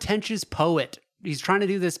a pretentious poet. He's trying to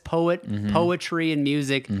do this poetry and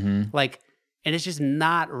music. Like, and it's just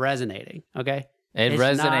not resonating. Okay? It It's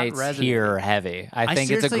not resonates resonating. here heavy. I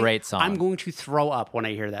think it's a seriously- great song. I'm going to throw up when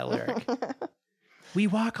I hear that lyric. We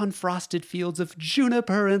walk on frosted fields of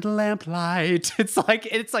juniper and lamplight. It's like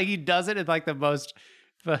he does it in like the most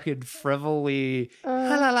fucking frivolly la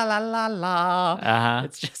la la la la la. Uh-huh.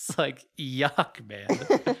 It's just like yuck,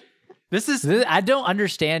 man. I don't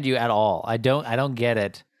understand you at all. I don't get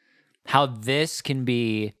it. How this can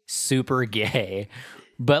be super gay,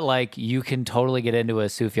 But like, you can totally get into a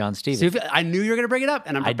Sufjan Stevens. I knew you were going to bring it up,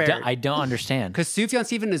 and I'm prepared. I don't understand. Because Sufjan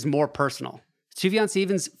Stevens is more personal. Sufjan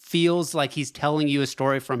Stevens feels like he's telling you a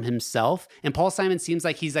story from himself, and Paul Simon seems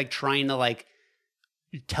like he's like trying to like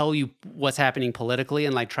tell you what's happening politically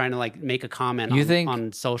and like trying to like make a comment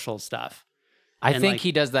on social stuff. I think like,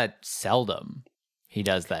 he does that seldom. He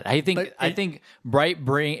does that. I think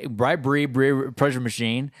Bribery, Pressure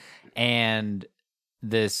Machine, and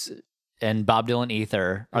Bob Dylan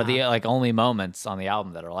Ether are the like only moments on the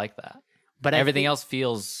album that are like that. But everything else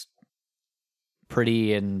feels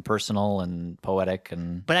pretty and personal and poetic,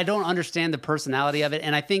 but I don't understand the personality of it.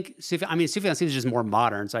 And I think Sufjan Stevens is just more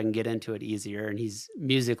modern, so I can get into it easier. And he's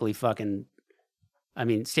musically fucking,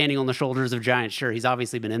 standing on the shoulders of giants. Sure, he's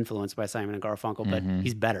obviously been influenced by Simon and Garfunkel, but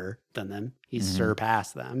he's better than them. He's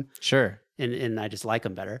surpassed them. Sure, and I just like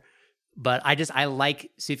him better. But I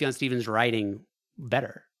like Sufjan Stevens' writing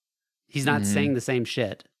better. He's not saying the same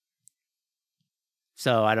shit.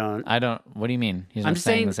 So I don't. What do you mean? He's not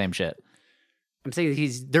saying the same shit. I'm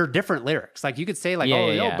saying they're different lyrics. Like you could say but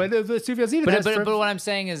Sufjan Stevens. But what I'm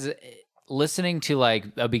saying is listening to like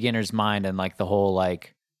A Beginner's Mind and like the whole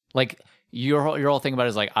like your whole thing about it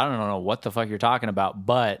is like, I don't know what the fuck you're talking about,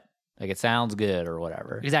 but like it sounds good or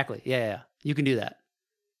whatever. Exactly. Yeah. You can do that.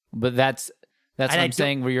 But that's what I'm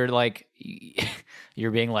saying, where you're like, you're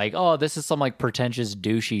being like, oh, this is some like pretentious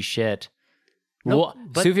douchey shit. Well,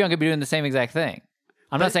 Sufjan could be doing the same exact thing.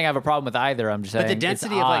 I'm not saying I have a problem with either. I'm just saying, but the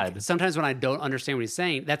density of like sometimes when I don't understand what he's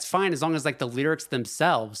saying, that's fine as long as like the lyrics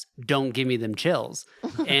themselves don't give me them chills.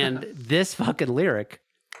 And this fucking lyric,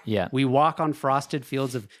 we walk on frosted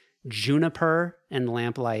fields of juniper and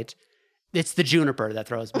lamplight. It's the juniper that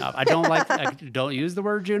throws me off. I don't like. Don't use the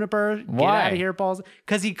word juniper. Why? Get out of here, Paul.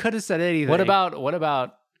 Because he could have said anything. What about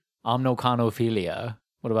omnoconophilia?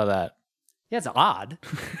 What about that? Yeah, it's odd,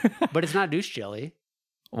 but it's not douche chili.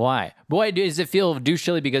 Why? But why does it feel douche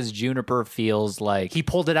chili? Because juniper feels like he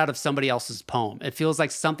pulled it out of somebody else's poem. It feels like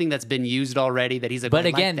something that's been used already. That he's like. But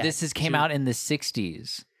again, this came out in the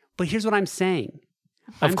 '60s. But here's what I'm saying.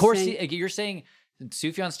 Of course, you're saying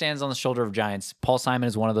Sufjan stands on the shoulder of giants. Paul Simon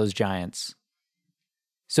is one of those giants.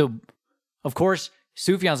 So, of course,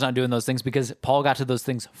 Sufjan's not doing those things because Paul got to those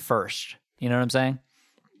things first. You know what I'm saying?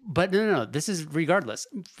 But no. This is regardless.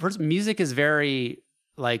 First, music is very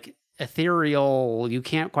like ethereal. You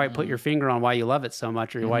can't quite put your finger on why you love it so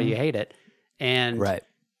much or why you hate it. And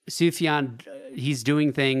Sufjan, he's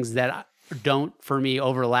doing things that don't, for me,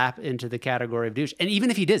 overlap into the category of douche. And even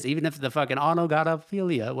if he does, even if the fucking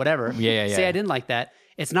onogotophilia, whatever, say I didn't like that,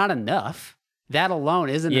 it's not enough. That alone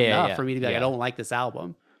isn't enough for me to be like, I don't like this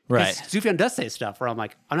album. Right. Sufjan does say stuff where I'm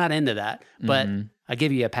like, I'm not into that, but I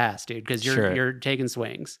give you a pass, dude, because you're taking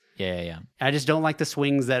swings. Yeah. I just don't like the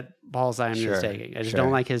swings that Paul Simon is taking. I just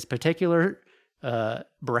don't like his particular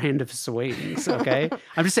brand of swings. Okay,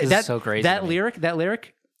 I'm just saying that's so crazy. That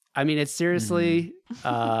lyric. I mean, it's seriously,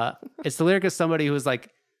 it's the lyric of somebody who's like,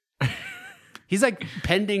 he's like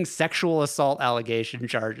pending sexual assault allegation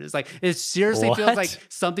charges. Like it seriously feels like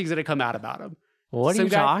something's gonna come out about him. What are you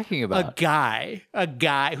talking about? A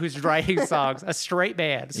guy who's writing songs, a straight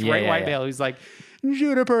man, white male who's like,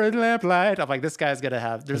 juniper and lamplight. I'm like, this guy's gonna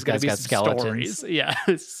have, there's gonna be some skeletons. Stories. Yeah,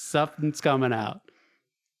 something's coming out.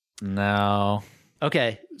 No.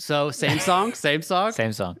 Okay, so same song.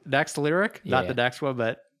 Next lyric, not the next one,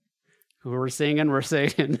 but who we're singing.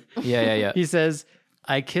 Yeah. He says,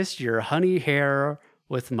 I kissed your honey hair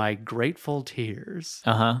with my grateful tears.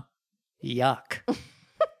 Yuck.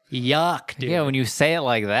 Yuck, dude. Yeah, when you say it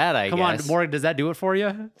like that, I guess. Come on, Morgan, does that do it for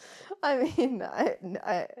you? I mean,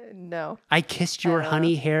 no. I kissed your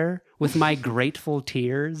honey hair with my grateful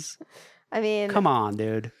tears. I mean, come on,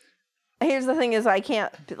 dude. Here's the thing: is I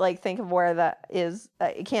can't like think of where that is.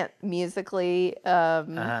 I can't musically.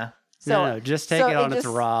 No, just take it on its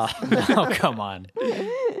raw. Oh, come on.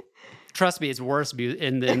 Trust me, it's worse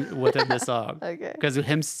within the song. Okay. Because of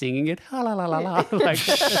him singing it, la la la la, like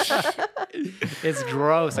it's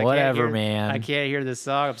gross. Whatever, man. I can't hear this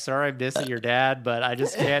song. I'm sorry I'm dissing your dad, but I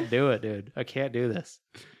just can't do it, dude. I can't do this.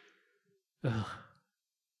 Ugh.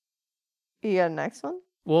 You got a next one?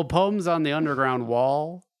 Well, Poems on the Underground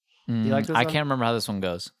Wall. Do you like this I one? can't remember how this one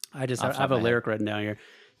goes. I have a lyric written down here.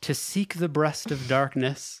 To seek the breast of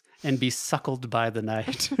darkness and be suckled by the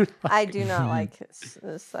night. I do not like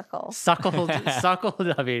suckle. Suckled.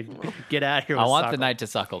 I mean, get out of here. I want the night to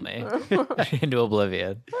suckle me into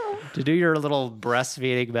oblivion. To do your little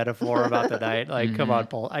breastfeeding metaphor about the night. Like, come on,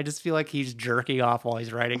 Paul. I just feel like he's jerking off while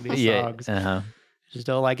he's writing these songs. Just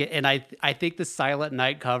don't like it. And I think the Silent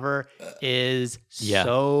Night cover is Yeah.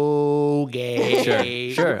 so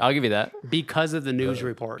gay. Sure, I'll give you that. Because of the news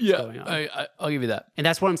reports going on. I'll give you that. And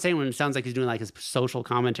that's what I'm saying when it sounds like he's doing like his social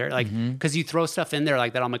commentary. Like, because you throw stuff in there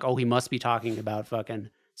like that, I'm like, oh, he must be talking about fucking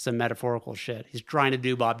some metaphorical shit. He's trying to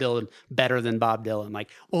do Bob Dylan better than Bob Dylan. Like,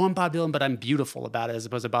 oh, I'm Bob Dylan, but I'm beautiful about it, as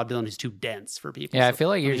opposed to Bob Dylan who's too dense for people. Yeah, I So feel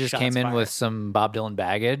like you many just shots came in fired. with some Bob Dylan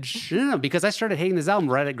baggage. No, because I started hating this album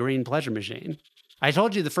right at Green Pleasure Machine. I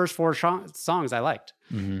told you the first 4 songs I liked.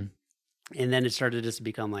 Mm-hmm. And then it started to just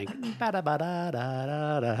become like,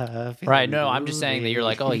 ba-da-ba-da-da-da-da, Right. No, I'm just saying that you're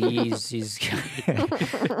like, oh, he's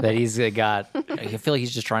that he's got. I feel like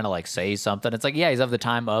he's just trying to like say something. It's like, yeah, he's of the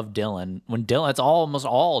time of Dylan. When Dylan, it's almost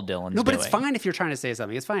all Dylan's No, but it's doing. fine if you're trying to say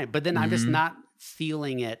something. It's fine. But then I'm just not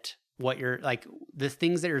feeling it. What you're like, the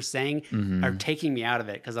things that you're saying are taking me out of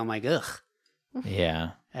it because I'm like, ugh,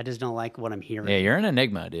 Yeah. I just don't like what I'm hearing. Yeah, you're an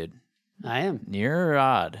enigma, dude. I am. You're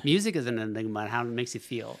odd. Music is an enigma and how it makes you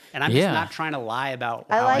feel. And I'm just Yeah. not trying to lie about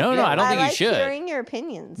I how like. No, feel. I don't think you like should. hearing your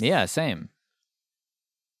opinions. Yeah, same.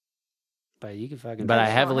 But you can fucking. But I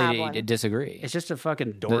just don't have heavily one. disagree. It's just a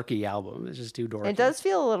fucking dorky album. It's just too dorky. It does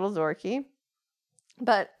feel a little dorky,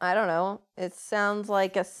 but I don't know. It sounds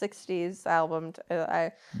like a '60s album.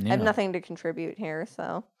 I Yeah. have nothing to contribute here,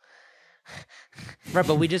 so Right,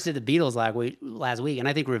 but we just did the Beatles last week, and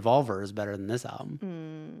I think Revolver is better than this album.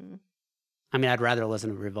 mm. I mean, I'd rather listen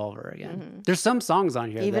to Revolver again. There's some songs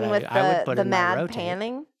on here even that with I would put the in my mad rotate.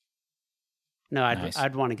 panning. No, Nice.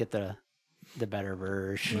 I'd want to get the better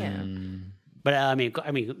version. Yeah. Mm. But I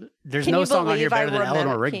mean, there's Can no you song on here believe I better than remember-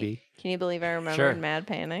 Eleanor can- Rigby. Can you believe I remembered Sure. mad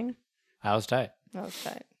panning? I was tight. That was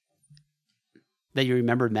tight. That you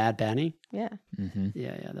remembered Mad Panning? Yeah. Mm-hmm.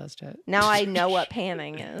 Yeah, that's tight. Now I know what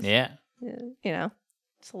panning is. Yeah. You know,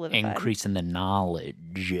 solidified. Increasing the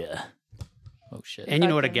knowledge. Oh, shit. And you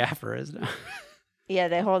know what a Fucking- gaffer is now. Yeah,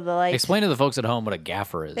 they hold the lights. Explain to the folks at home what a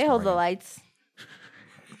gaffer is. They hold the Morgan. lights.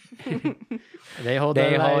 They hold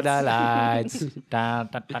They the hold the lights. lights. Dun,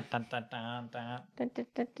 dun, dun, dun, dun, dun, dun. Dun, dun,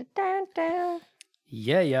 dun, dun, dun, dun.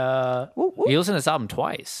 Yeah. Woo, woo. You listen to this album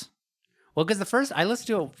twice. Well, because I listened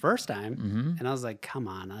to it first time, Mm-hmm. and I was like, come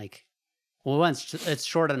on, like, well, once it's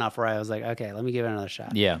short enough where I was like, okay, let me give it another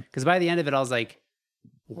shot. Yeah. Because by the end of it, I was like,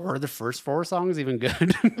 were the first 4 songs even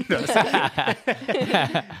good? No,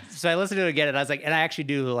 so I listened to it again, and I was like, and I actually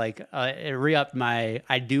do like it re-upped my.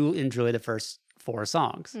 I do enjoy the first 4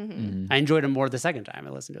 songs. Mhm. I enjoyed them more the second time I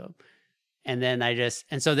listened to them. And then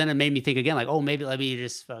so then it made me think again, like, oh, maybe let me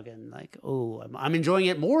just fucking like, oh, I'm enjoying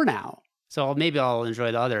it more now. So maybe I'll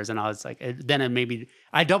enjoy the others. And I was like, then it maybe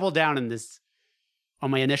I doubled down on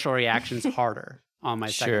my initial reactions harder on my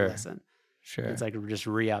second Sure. listen. Sure. It's like just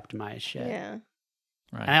re-upped my shit. Yeah.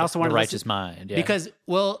 Right. And I also the wanted to righteous listen- mind. Yeah. Because,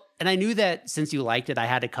 and I knew that since you liked it, I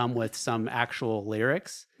had to come with some actual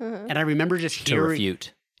lyrics. Mhm. And I remember just to hearing,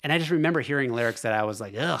 refute. and I just remember hearing lyrics that I was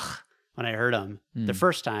like, ugh, when I heard them the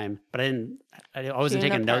first time, but I wasn't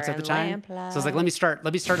taking notes at the time. So I was like, let me start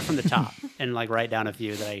it from the top and like write down a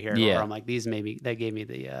few that I hear. Yeah. Where I'm like, that gave me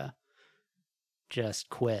the just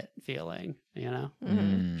quit feeling, you know?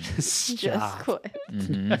 Mhm. Just Just stop. quit.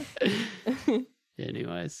 Mhm.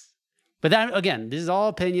 Anyways. But that, again, this is all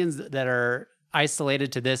opinions that are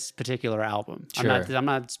isolated to this particular album. Sure. I'm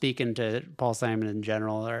not speaking to Paul Simon in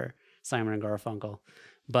general or Simon and Garfunkel,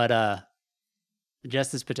 but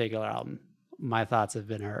just this particular album, my thoughts have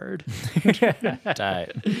been heard.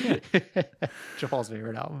 Tight. Joel's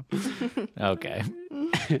favorite album. Okay.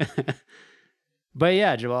 But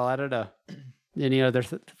yeah, Joel, I don't know. Any other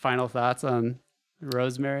final thoughts on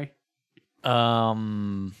Rosemary?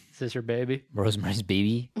 Is this your baby? Rosemary's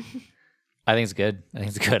Baby. I think it's good. I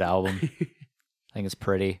think it's a good album. I think it's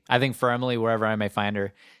pretty. I think For Emily, Wherever I May Find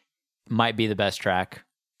Her, might be the best track.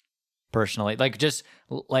 Personally, like just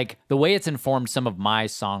like the way it's informed some of my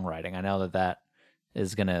songwriting. I know that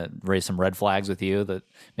is gonna raise some red flags with you. That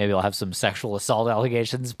maybe I'll have some sexual assault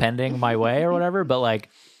allegations pending my way or whatever. But like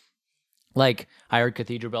I heard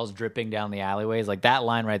cathedral bells dripping down the alleyways. Like that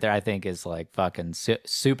line right there, I think is like fucking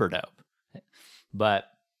super dope. But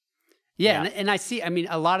Yeah, and I see, I mean,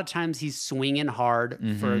 a lot of times he's swinging hard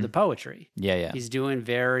for the poetry. yeah. He's doing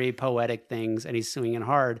very poetic things and he's swinging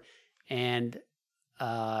hard. And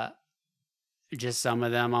just some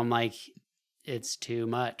of them, I'm like, it's too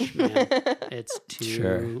much, man. It's too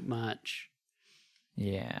Sure. much.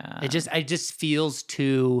 Yeah. It just feels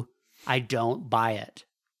too, I don't buy it.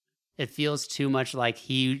 It feels too much like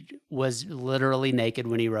he was literally naked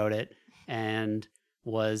when he wrote it and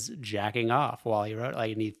was jacking off while he wrote it.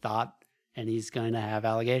 Like, and he thought, and he's going to have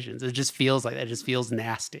allegations. It just feels like that. It just feels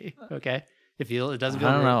nasty. Okay. It doesn't I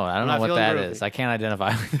feel. don't know. I I'm don't know not what feeling that groovy. is. I can't identify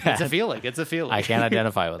with that. It's a feeling. It's a feeling. I can't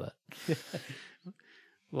identify with it.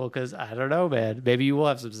 Well, because I don't know, man. Maybe you will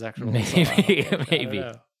have some sexual. Maybe, assault. I don't maybe.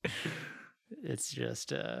 know. It's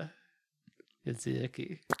just it's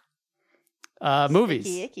icky. Movies.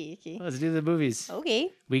 Icky. Let's do the movies.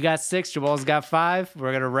 Okay. We got 6. Jamal's got 5.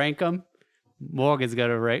 We're gonna rank them. Morgan's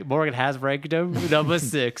gonna rank. Morgan has ranked them. Number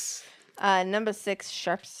 6. Number 6,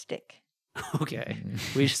 Sharp Stick. Okay.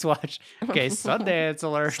 We just watched. Okay, Sundance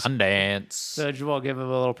alert. Sundance. So Jamal, give him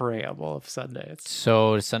a little preamble of Sundance.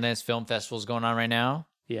 So the Sundance Film Festival is going on right now.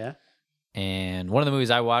 Yeah. And one of the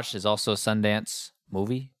movies I watched is also a Sundance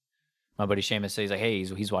movie. My buddy Seamus says, he's like, hey,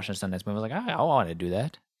 he's watching a Sundance movie. I was like, I want to do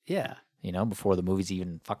that, Yeah. before the movies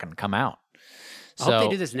even fucking come out. I hope they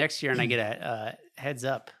do this next year and I get a heads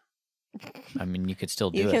up. I mean, you could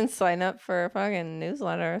still do You it. can sign up for a fucking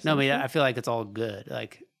newsletter or No, something. but I feel like it's all good.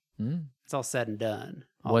 Like, Hmm? it's all said and done.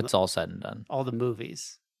 What's all said and done? all the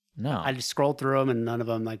movies? No. I just scrolled through them and none of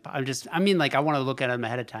them, like, I want to look at them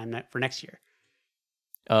ahead of time for next year.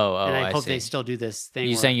 Oh, And I hope see. they still do this thing.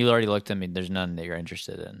 You where- saying you already looked at me? There's none that you're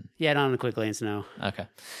interested in. Yeah, not on a quick glance, no. Okay.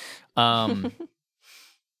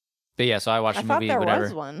 But yeah, so I watched I the thought movie, there whatever.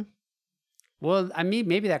 was one. Well, I mean,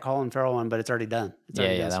 maybe that Colin Farrell one, but it's already done. It's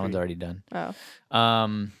already Yeah, on that one's screen. already done.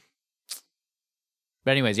 Oh.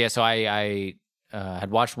 But anyways, yeah, so I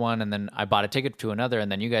had watched one, and then I bought a ticket to another,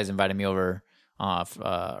 and then you guys invited me over a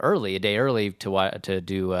day early to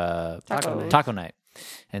do taco night.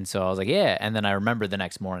 And so I was like, yeah. And then I remembered the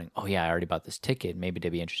next morning, oh yeah, I already bought this ticket. Maybe they'd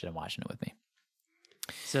be interested in watching it with me.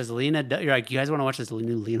 Says Lena, you're like, you guys want to watch this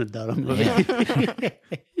new Lena Dunham movie?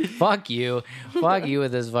 Fuck you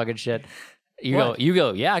with this fucking shit. You What?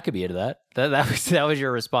 go, yeah, I could be into that. That was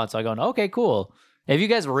your response. So I go, okay, cool. If you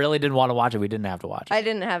guys really didn't want to watch it, we didn't have to watch it. I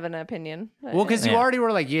didn't have an opinion. Well, because you Yeah. already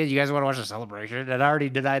were like, yeah, you guys want to watch the celebration? And I already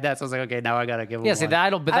denied that. So I was like, okay, now I got to give them Yeah, see, one. that I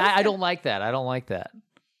don't like that. I don't like that.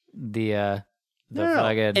 The No.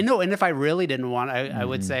 fucking And if I really didn't want, I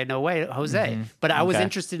would say no way, Jose. But I was Okay.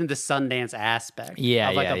 interested in the Sundance aspect. Yeah,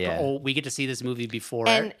 of like yeah. Oh, we get to see this movie before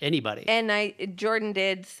And- anybody. And Jordan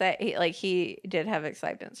did say he did have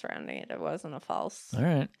excitement surrounding it. It wasn't a false. all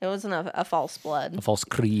right, It wasn't a false blood. a false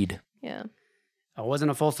creed. Yeah. I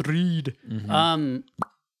wasn't a false read. Mm-hmm.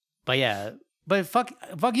 But yeah. But fuck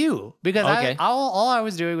you, because Okay. all I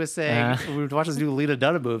was doing was saying we would watch this new Lena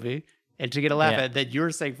Dunham movie, and to get a laugh Yeah. at that, you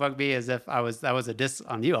were saying fuck me as if that was a diss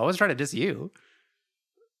on you. I was trying to diss you,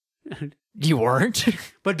 You weren't.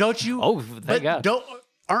 but don't you? Oh, thank God.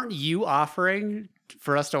 Aren't you offering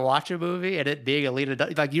for us to watch a movie and it being a Lena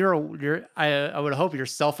Dunham? Like I would hope you're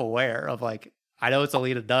self aware of like I know it's a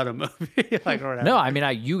Lena Dunham movie, like or whatever. No, I mean,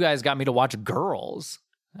 you guys got me to watch Girls.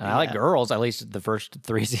 And I like Yeah. Girls, at least the first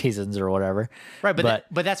 3 seasons or whatever. Right, but-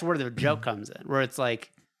 but that's where the joke comes in, where it's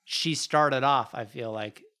like she started off, I feel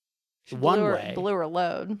like, one way, blew her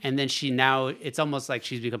load. and then it's almost like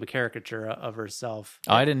she's become a caricature of herself.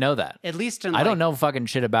 Oh, I didn't know that. At least in I don't like- know fucking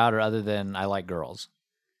shit about her other than I like girls.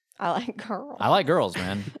 I like girls. I like girls,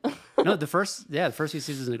 man. No, the first few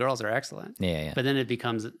seasons of the Girls are excellent, Yeah. but then it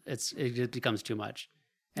just becomes too much,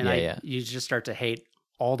 and Yeah. you just start to hate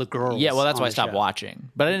all the girls. Yeah, well, that's on why I the stopped show. watching.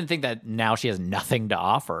 But I didn't think that now she has nothing to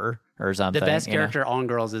offer or something. The best you know? character on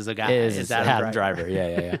Girls is a guy. is Adam Adam Driver. Driver.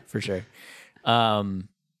 Yeah, for sure. But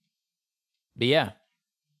yeah,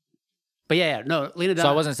 But yeah, no, Lena Dunham.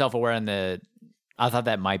 so I wasn't self-aware I thought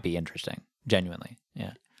that might be interesting, genuinely.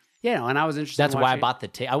 Yeah. Yeah, no, and I was interested. That's in why I watching- bought the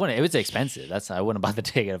ticket. It was expensive. I wouldn't have bought the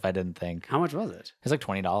ticket if I didn't think. How much was it? It's like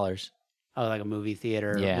 $20. Oh, like a movie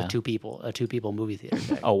theater Yeah. with two people movie theater.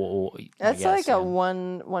 Thing. Oh, I That's guess, like yeah. a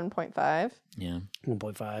 1.5. Yeah.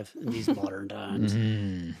 1.5 in these modern times.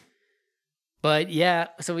 Mm. But yeah,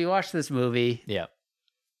 so we watched this movie. Yeah.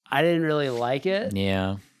 I didn't really like it.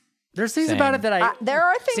 Yeah. There's things Same. about it that There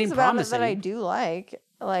are things seem about it that I promising. do like.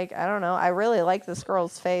 Like, I don't know. I really like this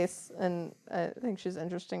girl's face, and I think she's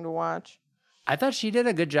interesting to watch. I thought she did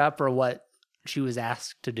a good job for what she was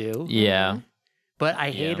asked to do. Yeah. But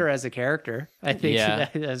I hate Yeah. her as a character. I think Yeah.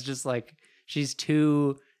 that's just like she's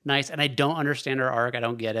too nice, and I don't understand her arc. I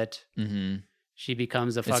don't get it. Mm-hmm. She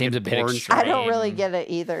becomes a fucking seems a bit porn extreme. I don't star. really get it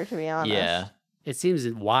either, to be honest. Yeah. It seems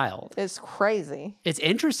wild. It's crazy. It's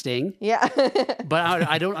interesting, Yeah. but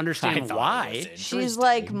I don't understand thought it why. was She's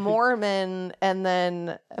like Mormon and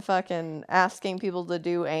then fucking asking people to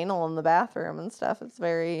do anal in the bathroom and stuff. It's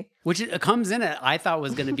very. Which it comes in at I thought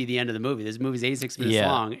was going to be the end of the movie. This movie's 86 minutes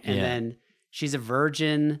Yeah, long, and yeah. then she's a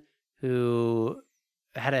virgin who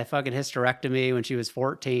had a fucking hysterectomy when she was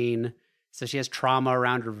 14, so she has trauma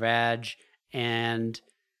around her vag, and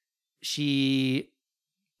she,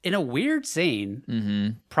 in a weird scene, Mm-hmm.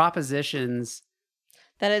 propositions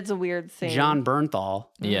That is a weird scene. John Bernthal.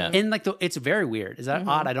 Yeah. And like it's very weird. Is that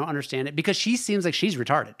odd? I don't understand it because she seems like she's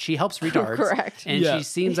retarded. She helps retards. Correct. And Yeah. she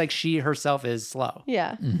seems like she herself is slow.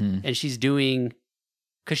 Yeah. And she's doing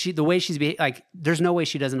because the way she's like, there's no way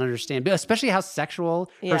she doesn't understand, but especially how sexual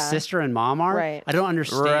Yeah. her sister and mom are. Right. I don't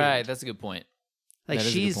understand. Right. That's a good point. Like That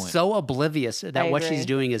is a good she's point. so oblivious that I what agree. she's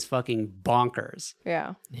doing is fucking bonkers.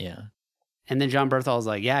 Yeah. Yeah. And then John Berthal's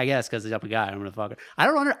like, yeah, I guess because he's up a guy, I'm gonna fuck her. I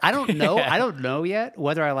don't know. I don't know yet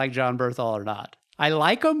whether I like John Berthal or not. I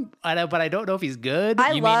like him, but I don't know if he's good. I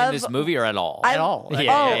You mean love in this movie or at all? I- at all. yeah, Like,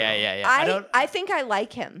 yeah. I think I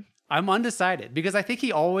like him. I'm undecided because I think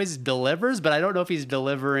he always delivers, but I don't know if he's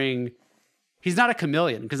delivering. He's not a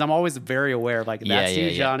chameleon because I'm always very aware of like that's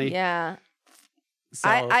you, Johnny. Yeah. So,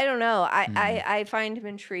 I don't know. I find him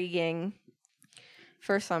intriguing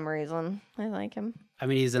for some reason. I like him. I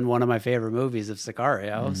mean, he's in one of my favorite movies of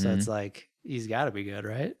Sicario, so it's like he's got to be good,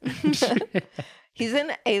 right? He's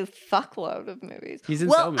in a fuckload of movies. He's in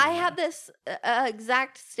so well, many. I had this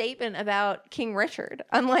exact statement about King Richard.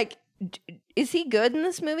 I'm like, is he good in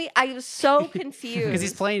this movie? I was so confused. Because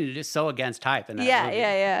he's playing just so against type in that yeah, movie.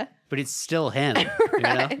 yeah. But it's still him, you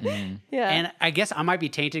know? Mm-hmm. Yeah. And I guess I might be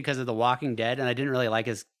tainted because of The Walking Dead, and I didn't really like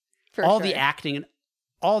his For all sure. the acting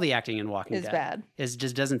in Walking Is Dead bad.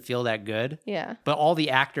 just doesn't feel that good. Yeah. But all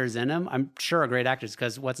the actors in him, I'm sure are great actors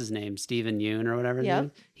because what's his name? Stephen Yeun or whatever his Yep.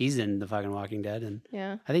 name is? He's in the fucking Walking Dead, and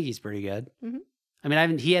Yeah. I think he's pretty good. Mhm. I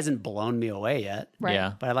mean, he hasn't blown me away yet, Right.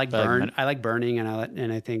 Yeah. but I like But I like Burning, and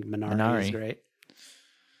I think Minari is Minari. great.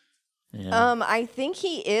 Yeah. I think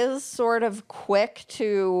he is sort of quick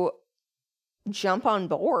to jump on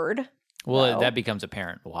board. Well, No. that becomes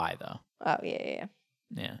apparent why, though. Oh, yeah.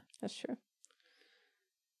 Yeah. That's true.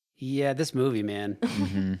 Yeah, this movie, man.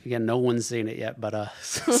 Mm-hmm. Again, no one's seen it yet, but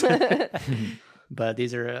us. But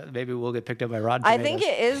these are maybe we'll get picked up by Rotten I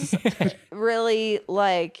Tomatoes. think it is really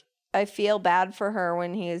like, I feel bad for her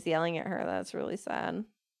when he is yelling at her. That's really sad.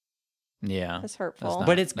 Yeah. It's hurtful. not-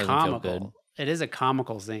 But it's Doesn't feel good. comical. It is a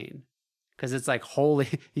comical scene because it's like, holy,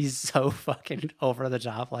 he's so fucking over the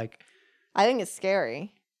top. Like, I think it's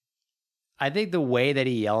scary. I think the way that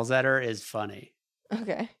he yells at her is funny.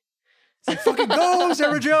 Okay. It's like, fucking go,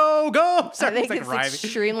 Sarah Joe, go. I think like it's rhyming,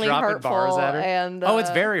 extremely dropping bars hurtful. at her. And Oh,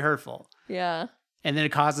 it's very hurtful. yeah. And then it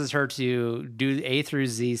causes her to do A through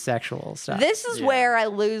Z sexual stuff. This is Yeah. where I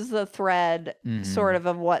lose the thread, Mhm. sort of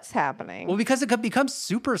what's happening. Well, because it could become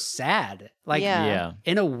super sad. Like, Yeah. Yeah.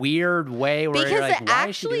 in a weird way where because you're like, it why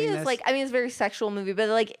is she actually doing is this? like, I mean, it's a very sexual movie, but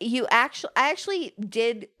like I actually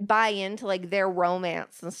did buy into like their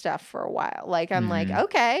romance and stuff for a while. Like I'm like, Mhm.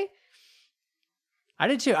 okay, I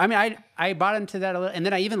did too. I mean, I bought into that a little, and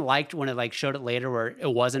then I even liked when it like showed it later where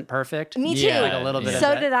it wasn't perfect. me too. Yeah, like a little bit. yeah. Of So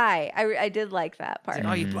that. did I. I did like that part It's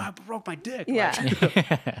like, oh, you Mhm. broke my dick. Yeah.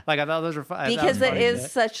 Like I thought those were fun. because it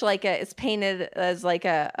is such like it's painted as like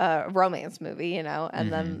a romance movie, you know,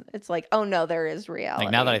 and then it's like, oh no, there is reality.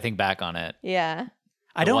 Like now that I think back on it, yeah.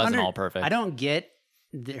 I it don't wasn't all perfect. I don't get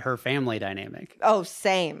her family dynamic. Oh,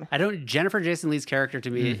 same. I don't. Jennifer Jason Leigh's character to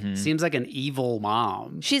me Mhm. seems like an evil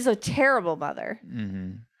mom, She's a terrible mother.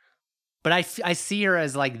 hmm but I see her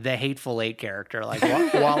as like the Hateful Eight character. Like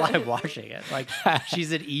while I'm watching it, like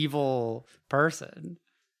she's an evil person.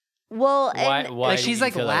 Well, Why? and Why Like do she's you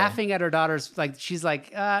like feel that way? laughing at her daughter's. Like she's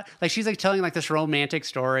like telling like this romantic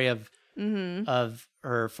story of mhm. of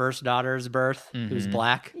her first daughter's birth, who's Mhm.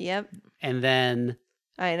 black, Yep, and then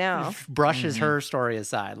I know. brushes her story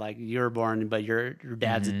aside. Like you were born, but your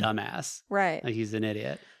dad's a dumbass. Right. Like he's an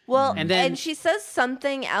idiot. Well, And then- and she says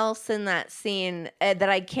something else in that scene that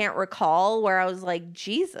I can't recall where I was like,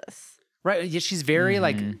 Jesus. Right? Yeah, she's very Mhm.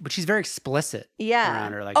 like, but she's very explicit. Yeah.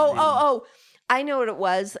 Around her, like, oh, I know what it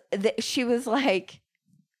was. She was like,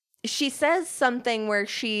 she says something where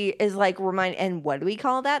she is like, and what do we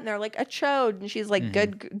call that? And they're like, a chode. And she's like,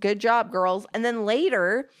 good job, girls. And then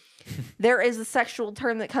later, there is a sexual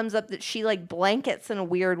term that comes up that she like blankets in a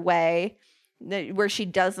weird way where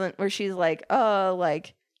she's like, oh,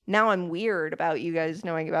 like, now I'm weird about you guys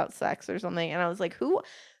knowing about sex or something. And I was like, who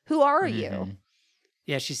are you? Mhm.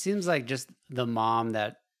 Yeah, she seems like just the mom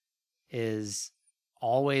that is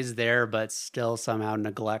always there, but still somehow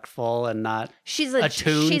neglectful and not She's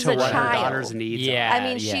attuned to a what her child. daughter's needs. Yeah. are.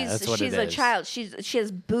 I mean, that's what she's it a is. child. She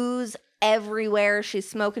has booze everywhere. She's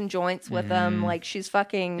smoking joints with them. Mhm. Like she's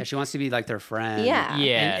fucking Yeah, she wants to be like their friend. Yeah.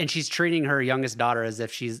 Yeah. and she's treating her youngest daughter as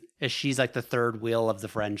if she's like the third wheel of the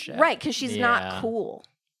friendship. right because she's not Yeah. cool.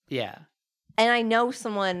 Yeah. And I know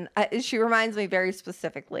someone. She reminds me very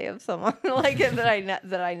specifically of someone like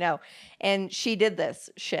that I know, and she did this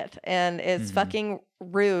shit, and it's Mhm. fucking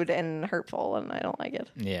rude and hurtful, and I don't like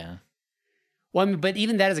it. Yeah. Well, I mean, but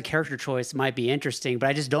even that as a character choice might be interesting, but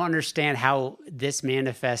I just don't understand how this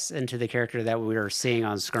manifests into the character that we are seeing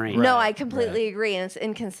on screen. No, I completely agree, and it's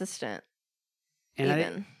inconsistent.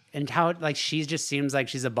 And and how like she just seems like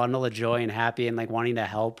she's a bundle of joy and happy and like wanting to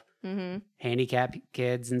help handicapped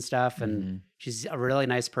kids and stuff. And she's a really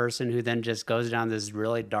nice person who then just goes down this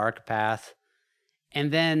really dark path.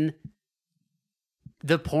 And then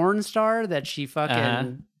the porn star that she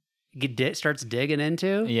fucking starts digging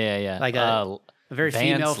into. Yeah. Like a very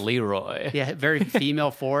Vance female Leroy. Yeah, very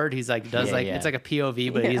female forward. He's like it's like a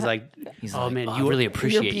POV, but he's like, oh like, man, I really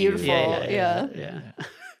appreciate you're beautiful. you. Yeah.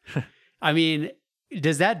 I mean,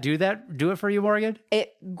 does that do it for you, Morgan?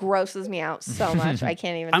 It grosses me out so much. I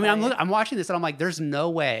can't even. I mean, tell you. I'm watching this and I'm like, there's no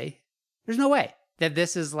way that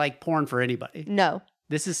this is like porn for anybody. No.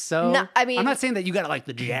 This is so. No, I mean, I'm not saying that you got to like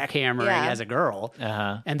the jackhammering as a girl.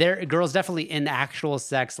 And girls definitely in actual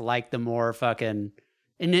sex like the more fucking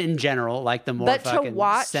in general like the more but fucking to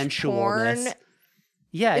watch sensualness. porn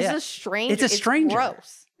It's a stranger. It's a stranger.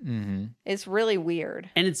 Gross. Mm-hmm. It's really weird.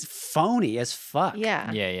 And it's phony as fuck.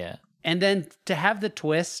 Yeah. Yeah. And then to have the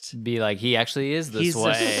twist, Be like, he actually is this he's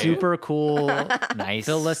way. a super cool, nice,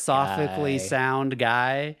 philosophically guy. sound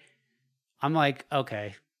guy. I'm like,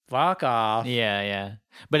 okay, fuck off. Yeah.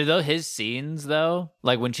 But though his scenes, though,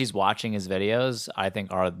 like when she's watching his videos, I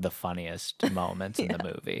think are the funniest moments in the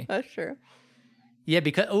movie. That's true. Yeah,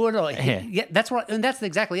 because that's what, and that's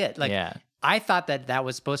exactly it. Like, I thought that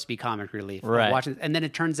was supposed to be comic relief, right? Watching, and then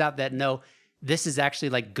it turns out that no, this is actually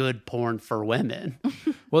like good porn for women.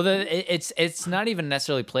 Well, it's not even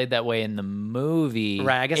necessarily played that way in the movie,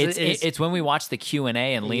 right? I guess it's when we watch the Q&A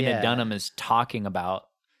and Lena Dunham is talking about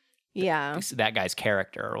that guy's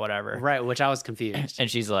character or whatever, right? Which I was confused, and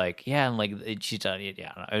she's like, and like she's done it.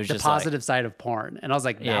 Yeah, it was the just positive side of porn, and I was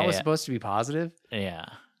like, that was supposed to be positive. Yeah.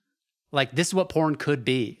 Like, this is what porn could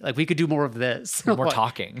be. Like, we could do more of this. More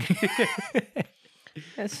talking.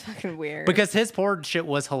 That's fucking weird. Because his porn shit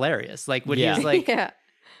was hilarious. Like, when he was like, I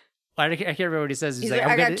can't remember what he says. He's like,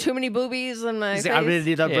 I got too many boobies in my face. Like, I'm going to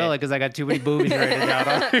need an umbrella because I got too many boobies writing down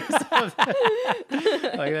on her.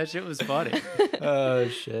 Like, that shit was funny. Oh,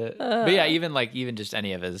 shit. But yeah, even just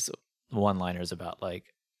any of his one-liners about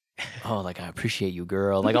like, oh, like, I appreciate you,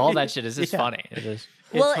 girl. Like, all that shit is just funny.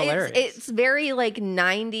 It's very like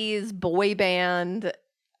 90s boy band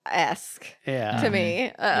esque to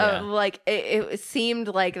me. Like it seemed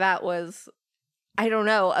like that was, I don't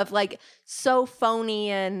know, of like so phony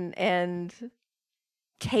and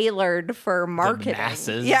tailored for marketing. The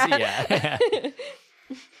masses. Yeah.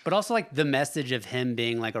 But also like the message of him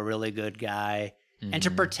being like a really good guy and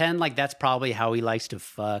to pretend like that's probably how he likes to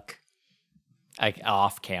fuck. Like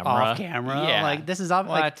off camera. Yeah. Like this is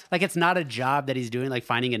like it's not a job that he's doing, like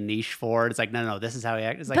finding a niche for it. It's like, no, this is how he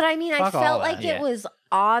acts. Like, but I mean, I felt like it was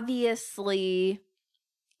obviously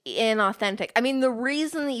inauthentic. I mean, the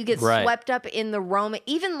reason that you get swept up in the romance,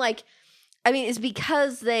 even like, I mean, is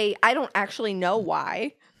because I don't actually know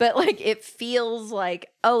why, but like it feels like,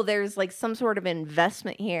 oh, there's like some sort of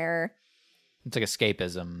investment here. It's like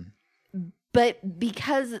escapism. But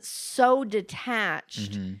because it's so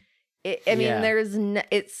detached, there's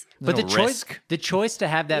it's. But the choice to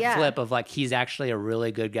have that flip of like he's actually a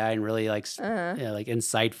really good guy and really like like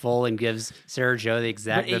insightful and gives Sarah Jo the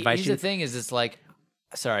exact advice. Here's the thing: is it's like,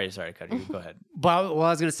 sorry, Cody, go ahead. But what I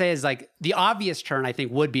was gonna say is like the obvious turn I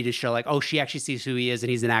think would be to show like, oh, she actually sees who he is and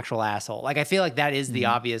he's an actual asshole. Like I feel like that is the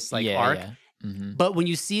obvious like arc. Yeah. Mm-hmm. But when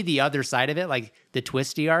you see the other side of it, like the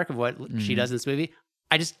twisty arc of what she does in this movie,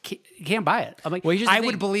 I just can't buy it. I'm like, I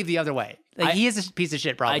would believe the other way. Like he is a piece of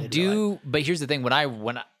shit. Probably I do, but here's the thing: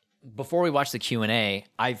 before we watched the Q&A,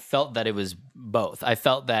 I felt that it was both. I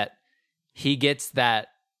felt that he gets that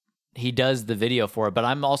he does the video for it, but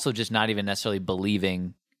I'm also just not even necessarily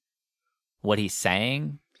believing what he's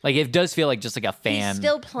saying. Like it does feel like just like a fan, he's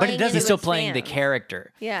still playing, but he's still playing the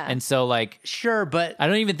character. Yeah, and so like sure, but I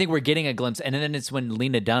don't even think we're getting a glimpse. And then it's when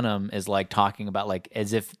Lena Dunham is like talking about like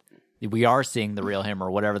as if we are seeing the real him or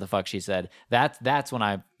whatever the fuck she said. That's when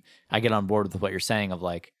I get on board with what you're saying of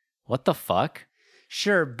like, what the fuck?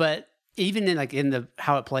 Sure, but even in like in the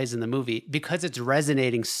how it plays in the movie, because it's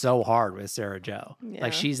resonating so hard with Sarah Jo. Yeah.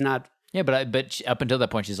 Like she's not. Yeah, but up until that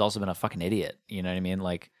point, she's also been a fucking idiot. You know what I mean?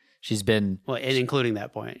 Like she's been and including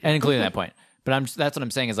that point. But that's what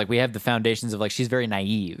I'm saying is like we have the foundations of like she's very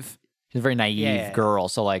naive. She's a very naive girl.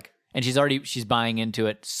 So like. And she's buying into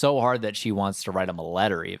it so hard that she wants to write him a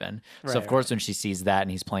letter even. So of course when she sees that and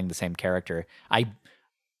he's playing the same character,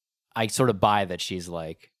 I sort of buy that she's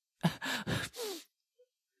like,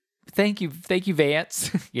 thank you,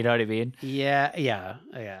 Vance. You know what I mean? Yeah,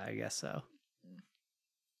 I guess so.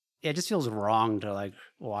 it just feels wrong to like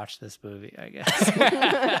watch this movie, I guess.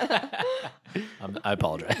 I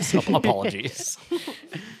apologize. Apologies.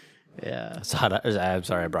 Yeah. I'm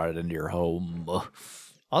sorry I brought it into your home.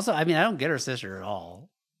 Also, I mean, I don't get her sister at all.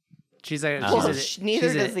 She's like, Well,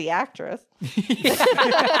 neither does the actress. In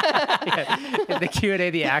the Q&A,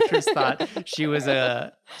 the actress thought she was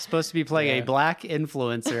supposed to be playing a black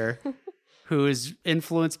influencer who is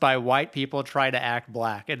influenced by white people trying to act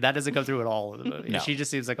black, and that doesn't come through at all in the movie. No. She just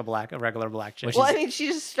seems like a regular black chick. Well, I mean, she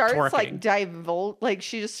just starts twerking. like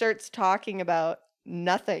she just starts talking about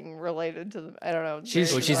nothing related to the. I don't know.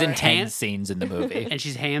 She's in 10 scenes in the movie. and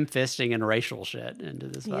she's ham-fisting and racial shit into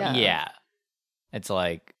this movie. Yeah. Yeah. It's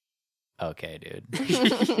like, okay,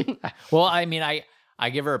 dude. Well, I mean, I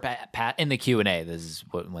give her a pat in the Q&A. This is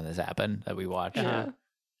when this happened that we watched,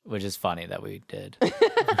 which is funny that we did.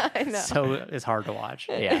 I know. So it's hard to watch.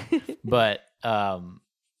 Yeah. But I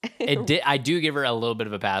do give her a little bit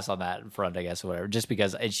of a pass on that front, I guess, or whatever, just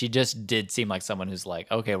because she just did seem like someone who's like,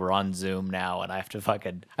 okay, we're on Zoom now and I have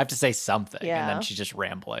to say something. Yeah. And then she's just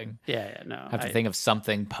rambling. Yeah, no. I have to think of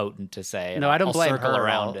something potent to say. No, I don't I'll blame circle her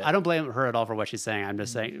around it. I don't blame her at all for what she's saying. I'm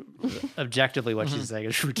just saying, objectively, what she's saying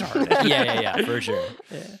is retarded. Yeah, for sure.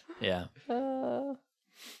 Yeah.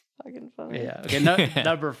 Fucking funny. Yeah. Okay.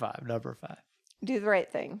 Number five. Do the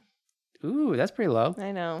right thing. Ooh, that's pretty low.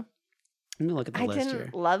 I know. Let me look at the I list didn't here.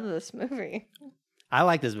 love this movie. I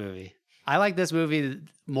like this movie. I like this movie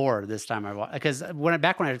more this time I watched, because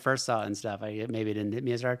back when I first saw it and stuff, maybe it didn't hit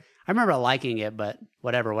me as hard. I remember liking it, but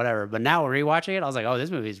whatever. But now rewatching it, I was like, oh,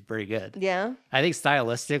 this movie is pretty good. Yeah. I think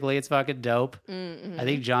stylistically, it's fucking dope. Mm-hmm. I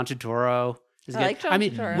think John Turturro is good. I like John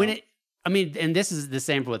Turturro. And this is the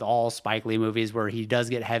same with all Spike Lee movies where he does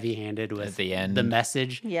get heavy-handed with At the end. the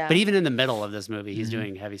message. Yeah. But even in the middle of this movie, he's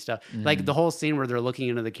doing heavy stuff. Like the whole scene where they're looking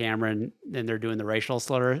into the camera and they're doing the racial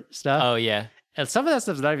slur stuff. Oh, yeah. And some of that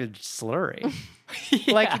stuff's not even slurry.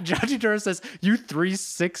 Like John Turturro says, "You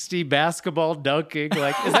 360 basketball dunking."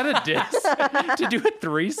 Like, is that a diss to do a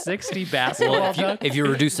 360 basketball Well, dunk? if you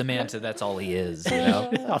reduce a man to that's all he is, you know?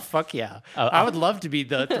 Oh fuck yeah! I would love to be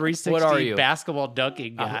the 360 What are you? basketball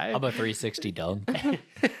dunking guy. I'm a 360 dunk. If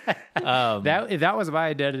that was my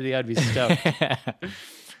identity, I'd be stoked.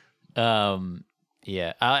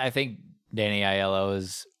 Yeah. I think Danny Aiello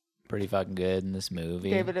is pretty fucking good in this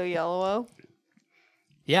movie. David Oyelowo.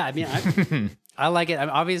 Yeah, I mean, I like it.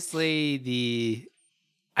 Obviously,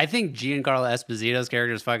 I think Giancarlo Esposito's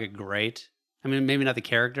character is fucking great. I mean, maybe not the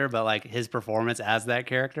character, but like his performance as that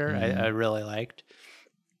character, I really liked.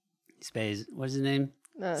 Spaz, what's his name?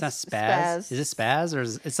 It's not Spaz. Is it Spaz or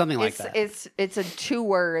it's something like that? It's a 2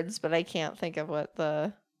 words, but I can't think of what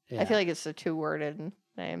the. Yeah. I feel like it's a 2-worded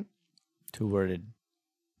name. 2-worded.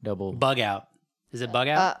 Double. Bug out. Is it bug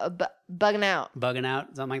out? Bugging out. Bugging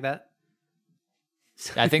out, something like that.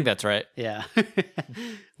 I think that's right. Yeah.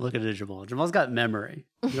 Look at it, Jamal. Jamal's got memory.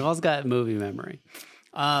 Jamal's got movie memory.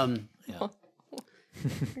 Okay.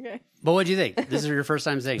 But what'd you think? This is your first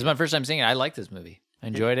time seeing It's it. my first time seeing it. I like this movie. I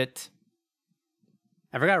enjoyed it.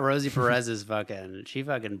 I forgot Rosie Perez's she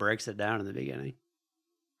fucking breaks it down in the beginning.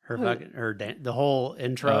 The whole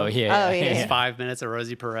intro. Oh, yeah. It's 5 minutes of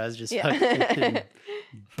Rosie Perez just fucking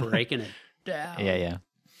breaking it down. Yeah.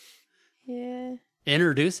 Yeah.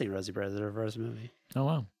 Introducing Rosie Perez in her first movie. Oh,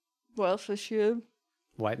 wow. What else was she in?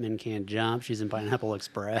 White Men Can't Jump. She's in Pineapple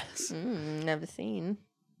Express. Never seen.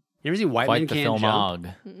 You ever seen White Men Fight the Can't film Jump? Og.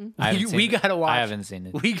 I haven't seen We it. gotta watch. I haven't seen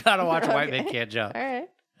it. We gotta watch White Men Okay. Can't Jump. All right.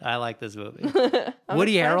 I like this movie. I'm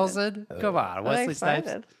Woody excited. Harrelson? Come on. I'm Wesley Snipes?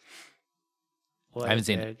 excited. I haven't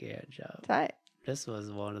seen White Men Can't Jump. Tight. This was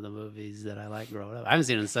one of the movies that I liked growing up. I haven't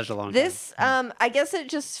seen it in such a long time. This, I guess it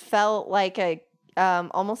just felt like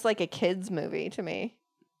almost like a kid's movie to me.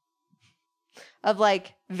 Of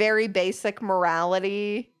like very basic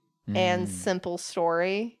morality and simple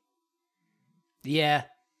story. Yeah.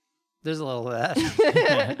 There's a little of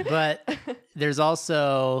that. But there's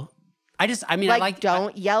also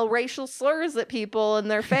Don't yell racial slurs at people in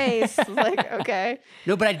their face. It's like, okay.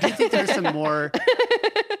 No, but I do think there's some more.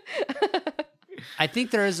 I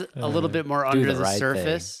think there's a little bit more under the right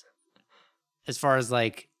surface as far as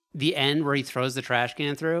like the end where he throws the trash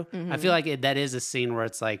can through. I feel like that is a scene where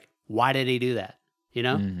it's like, why did he do that? You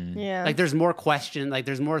know? Yeah. Like there's more question, like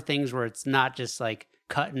there's more things where it's not just like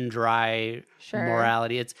cut and dry Sure.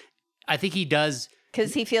 morality. I think he does.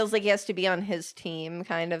 Because he feels like he has to be on his team,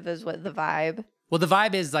 kind of, is what the vibe. Well, the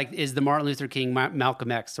vibe is the Martin Luther King,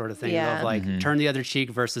 Malcolm X sort of thing Yeah. of like turn the other cheek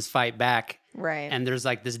versus fight back. Right. And there's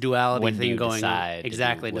like this duality When do thing you going on. decide to do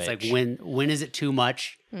Exactly. And it's like which? when is it too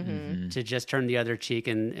much Mm-hmm. to just turn the other cheek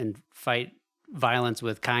and fight violence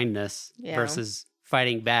with kindness Yeah. versus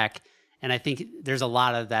fighting back? And I think there's a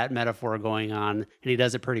lot of that metaphor going on, and he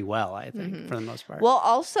does it pretty well, I think, for the most part. Well,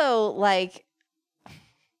 also, like,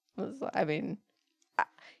 I mean,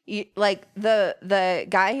 like the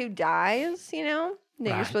guy who dies, you know, that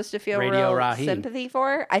you're Right. supposed to feel Radio real Raheem. sympathy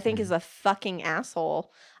for, I think is a fucking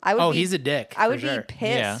asshole. I would Oh, be, he's a dick. I for would sure. be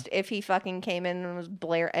pissed if he fucking came in and was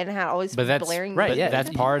and had always But that's blaring. right, music. yeah. That's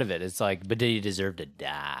part of it. It's like, but did he deserve to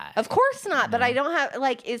die? Of course not, but I don't have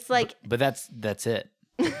like it's like But that's it.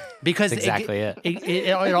 Because That's exactly it.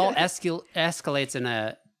 It all escalates in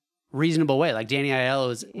a reasonable way. Like Danny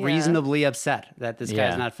Aiello is reasonably upset that this Yeah.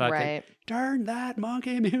 guy's not fucking Right. turn that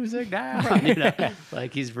monkey music down. You know?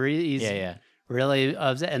 Like he's really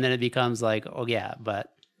upset, and then it becomes like, oh yeah,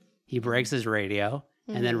 but he breaks his radio,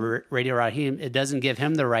 and then Radio Raheem, it doesn't give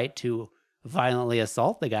him the right to violently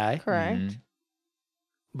assault the guy. correct. Mhm.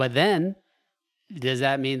 But then, does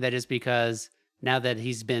that mean that just because now that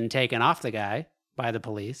he's been taken off the guy by the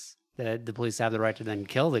police, that the police have the right to then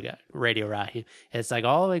kill the guy, Radio Raheem? It's like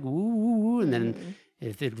all like woo, woo, woo, and then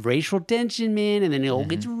if it racial tension, man, and then it all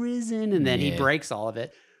gets risen, and then he Yeah. breaks all of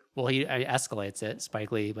it. Well, he escalates it,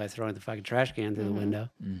 Spike Lee, by throwing the fucking trash can through the window,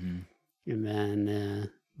 and then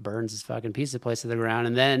burns his fucking pizza place to the ground,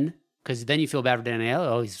 and then because then you feel bad for Danny Aiello,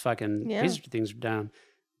 oh, he's fucking pizza things down.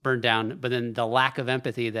 Burned down, but then the lack of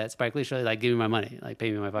empathy that Spike Lee showed, like, give me my money, like, pay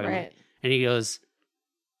me my fucking money. Right. And he goes,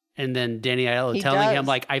 and then Danny Aiello He telling him, does.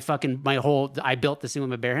 like, I built this thing with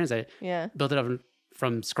my bare hands. I Yeah. built it up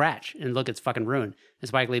from scratch, and look, it's fucking ruined. And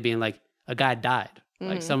Spike Lee being like, a guy died.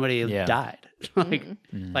 Like, somebody Yeah. died. like,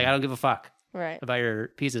 like, I don't give a fuck Right. about your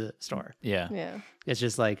pizza store. Yeah. Yeah. It's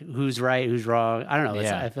just like, who's right, who's wrong. I don't know.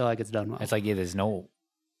 Yeah. I feel like it's done well. It's like there's no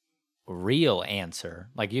real answer.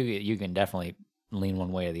 Like you can definitely lean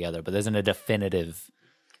one way or the other, but there isn't a definitive.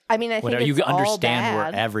 I mean, I think Whatever, it's you all understand bad.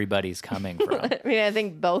 where everybody's coming from. I mean, I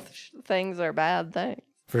think both things are bad things.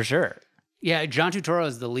 For sure. Yeah, John Turturro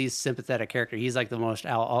is the least sympathetic character. He's like the most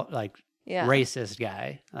Yeah. racist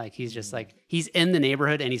guy. Like he's just like he's in the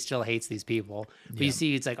neighborhood and he still hates these people. But you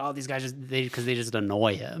see, it's like, oh, these guys because they just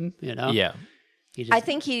annoy him. You know? Yeah. He just, I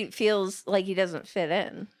think he feels like he doesn't fit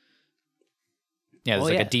in. Yeah, there's Oh,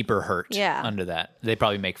 like yeah. a deeper hurt Yeah. under that. They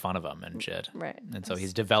probably make fun of him and shit. Right. And so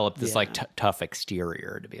he's developed this like Yeah. tough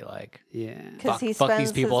exterior to be like, yeah. Because he fuck these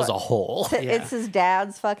spends people his, as a whole. It's his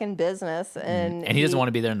dad's fucking business, and And he doesn't want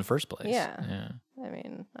to be there in the first place. Yeah. Yeah. I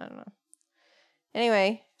mean, I don't know.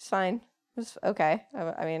 Anyway, it's fine. It was okay.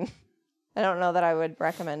 I mean, I don't know that I would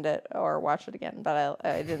recommend it or watch it again, but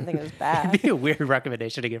I didn't think it was It'd bad. be a weird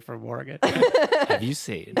recommendation to get from Morgan. Have you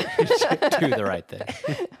seen Do the Right Thing?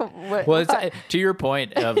 What- Well, it's, to your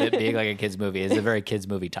point of it being like a kids movie, it's a very kids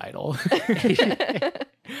movie title.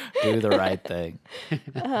 Do the Right Thing.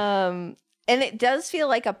 and it does feel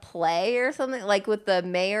like a play or something, like with the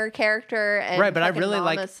mayor character and Right, but I fucking really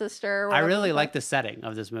like- Mama's sister. or I whatever really the like fuck. the setting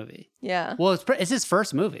of this movie. Yeah. Well, it's his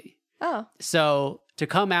first movie. Oh. So to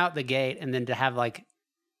come out the gate and then to have like,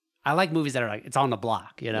 I like movies that are like, it's on the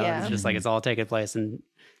block, you know, Yeah. it's just like, it's all taking place and,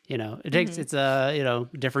 you know, it takes, it's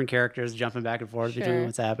different characters jumping back and forth between Sure.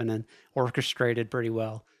 what's happening, orchestrated pretty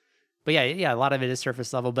well. But yeah, a lot of it is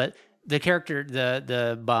surface level, but the character,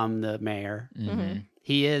 the bum, the mayor,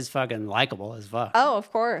 he is fucking likable as fuck. Oh,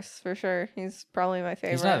 of course, for sure. He's probably my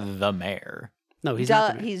favorite. He's not the mayor. No, he's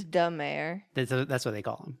not the mayor. He's dumb mayor. That's what they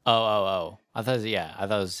call him. Oh. I thought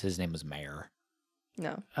his name was Mayor.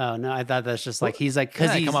 No. Oh no, I thought that's just like he's like because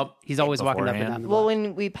Doesn't that come up he's always walking up and beforehand? down the Well, block.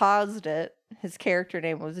 when we paused it, his character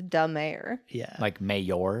name was Dumb Mayor. Yeah, Like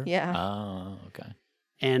Mayor? Yeah. Oh, okay.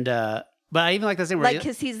 and but I even like the same where Like,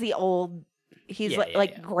 because he's the old. He's Yeah, yeah.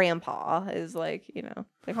 grandpa is like, you know,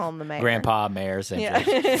 they call him the mayor. Grandpa, Mayor, same Yeah.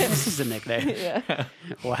 thing. this is a nickname. yeah.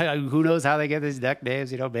 Well, who knows how they get these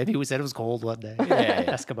nicknames? You know, maybe we said it was cold one day. Yeah.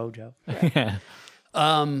 Eskimo Joe. Yeah.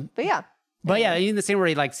 But yeah. But yeah, even the scene where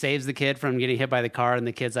he like saves the kid from getting hit by the car, and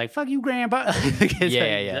the kid's like, "Fuck you, grandpa." The kid's Yeah,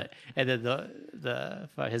 like, yeah. And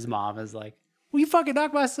then his mom is like, "Will you fucking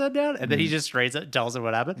knock my son down?" And then he just straight up tells her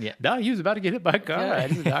what happened. Yeah. No, he was about to get hit by a car. Yeah. I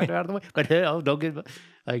just knocked him out of the way. But hell,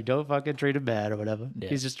 don't fucking treat him bad or whatever. Yeah.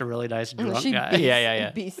 He's just a really nice drunk She guy. beats, Yeah.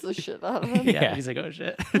 beats the shit out of him. yeah, Yeah. he's like, "Oh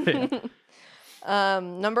shit."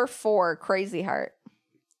 Number 4, Crazy Heart.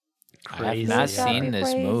 I have Crazy. not Got seen me this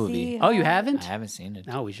crazy movie. Oh, you I haven't? haven't seen it.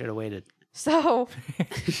 No, we should have waited. So,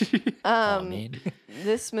 Oh, man.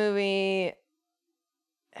 this movie.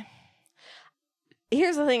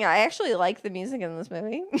 Here's the thing. I actually like the music in this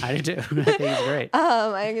movie. I do too. I think it's great.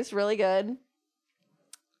 I think it's really good.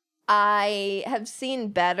 I have seen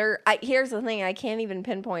better. Here's the thing: I can't even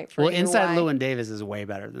pinpoint for Well, you Inside why. Llewyn Davis is way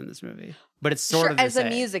better than this movie, but it's sort Sure, of the as a same.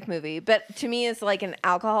 music movie, but to me, it's like an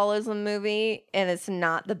alcoholism movie, and it's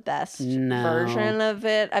not the best No. version of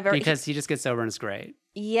it I've ever. because he just gets sober and it's great.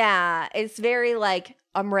 Yeah, it's very like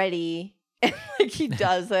I'm ready, and like he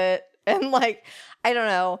does it, and like I don't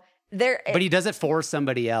know. But he does it for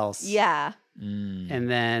somebody else. yeah. And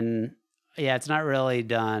then, yeah, it's not really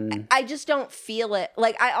done. I just don't feel it.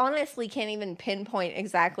 Like I honestly can't even pinpoint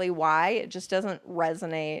exactly why. It just doesn't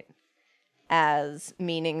resonate as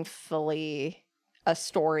meaningfully a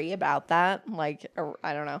story about that. Like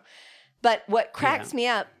I don't know. But what cracks me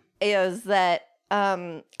up is that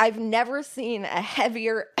I've never seen a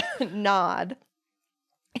heavier nod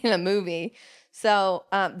in a movie. So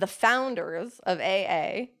the founders of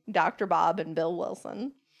AA, Dr. Bob and Bill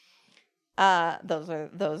Wilson, those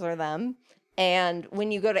are them. And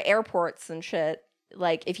when you go to airports and shit,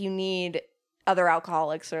 like if you need other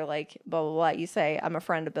alcoholics or like blah blah blah, you say, "I'm a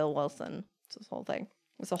friend of Bill Wilson." It's this whole thing.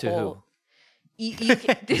 It's a To whole. You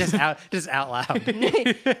can, just out loud.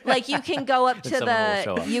 like you can go up to someone will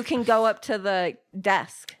show up. you can go up to the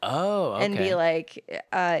desk Oh, okay. and be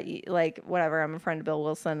like whatever, I'm a friend of Bill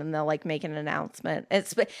Wilson, and they'll like make an announcement.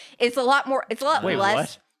 It's a lot more. It's a lot Wait, less.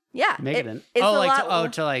 what? Yeah, Make it in. It's Oh, a like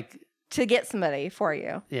lot to like, to get somebody for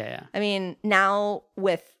you. yeah. I mean, now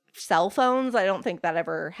with cell phones, I don't think that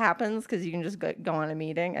ever happens because you can just go on a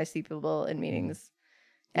meeting. I see people in meetings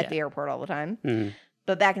at the airport all the time. Mhm.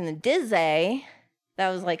 But back in the Disney, that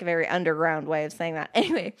was like a very underground way of saying that.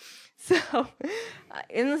 Anyway, so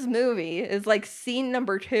in this movie, it's like scene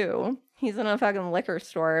number 2. He's in a fucking liquor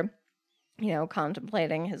store,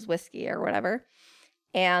 contemplating his whiskey or whatever.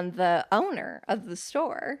 And the owner of the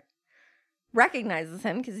store recognizes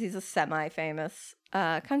him because he's a semi-famous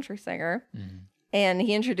country singer. And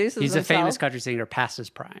he introduces He's himself. a famous country singer past his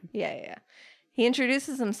prime. Yeah. He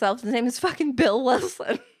introduces himself. His name is fucking Bill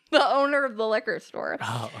Wilson, the owner of the liquor store.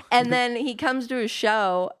 Oh. And then he comes to his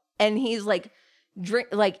show and he's like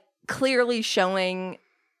clearly showing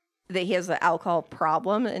that he has an alcohol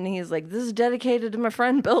problem, and he's like, "This is dedicated to my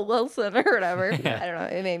friend Bill Wilson," or whatever. Yeah. I don't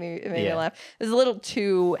know. It made me laugh. It was a little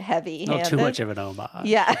too heavy. Not too much of an homage.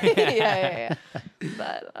 Yeah. yeah.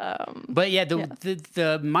 But yeah,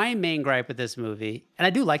 the my main gripe with this movie, and I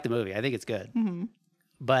do like the movie, I think it's good,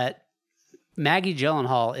 but Maggie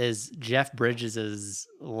Gyllenhaal is Jeff Bridges'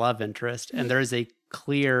 love interest, and there's a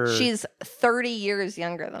clear. She's 30 years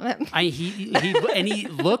younger than him. He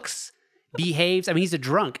looks. Behaves. I mean, he's a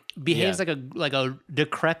drunk. Behaves like a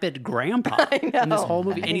decrepit grandpa in this whole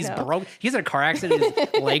movie, and he's broke. He's in a car accident.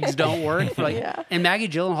 His legs don't work. And Maggie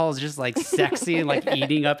Gyllenhaal is just like sexy and like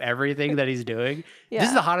eating up everything that he's doing. Yeah. This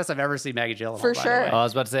is the hottest I've ever seen Maggie Gyllenhaal. For by the sure. way. I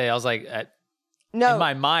was about to say, I was like, No, in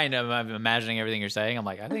my mind, I'm imagining everything you're saying. I'm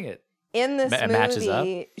like, I think it. in this matches up.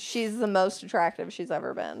 movie, she's the most attractive she's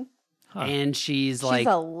ever been. And she's like, She's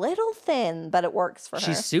a little thin, but it works for her.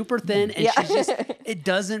 she's super thin, and she's just. It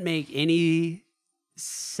doesn't make any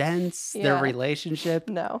sense their Yeah. relationship,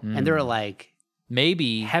 No. and they're like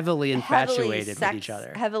Maybe heavily infatuated with each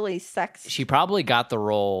other. Heavily sex. she probably got the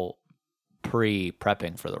role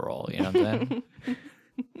pre-prepping for the role. You know what I'm saying?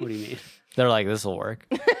 What do you mean? They're like, this will work.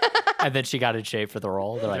 And then she got in shape for the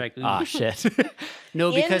role. They're like, like, ah, shit.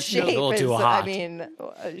 No, because in shape a little is, too hot. I mean,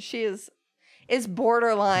 she is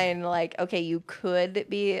borderline like, okay, you could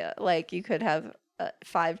be like, you could have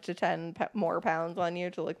 5 to 10 more pounds on you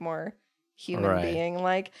to look more human Right. being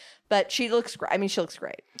like, but she looks great. I mean, she looks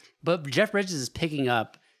great. But Jeff Bridges is picking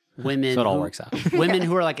up women. So it all who- works out. Women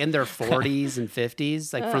who are like in their 40s and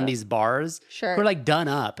 50s, like from these bars, Sure. who are like done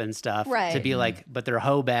up and stuff, Right. to be like, but they're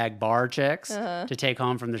hoe bag bar chicks to take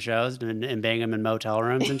home from the shows and bang them in motel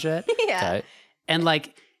rooms and shit. Yeah. Okay. And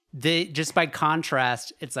like they just by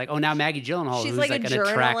contrast, it's like, oh, now Maggie Gyllenhaal, She's who's like, like a an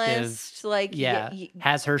attractive, journalist, like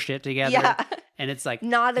has her shit together. Yeah. And it's like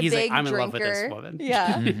not a he's big like, I'm in drinker. love with this woman.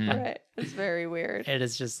 Yeah, Mhm. right. It's very weird. And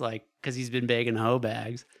it's just like, because he's been bagging hoe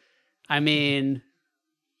bags. I mean,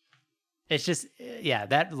 it's just, yeah,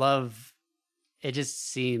 that love, it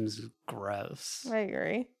just seems gross. I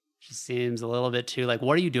agree. Just seems a little bit too, like,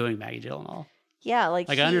 what are you doing, Maggie Gyllenhaal? Yeah, like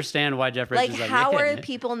Like, I understand why Jeff Bridges Like, is like, how yeah, are man.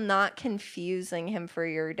 people not confusing him for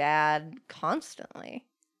your dad constantly?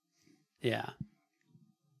 Yeah.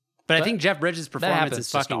 But I think Jeff Bridges' That performance happens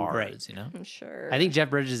is to fucking stars, great. you know? I'm sure. I think Jeff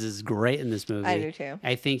Bridges is great in this movie. I do too.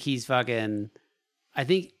 I think he's fucking, I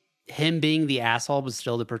think him being the asshole was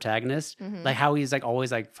still the protagonist. Mm-hmm. Like how he's like always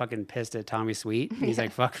like fucking pissed at Tommy Sweet. And he's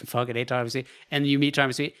like fucking hate Tommy Sweet. And you meet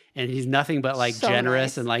Tommy Sweet and he's nothing but like So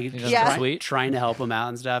generous nice. and like just Yeah. sweet. trying to help him out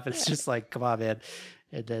and stuff. It's just like, come on, man.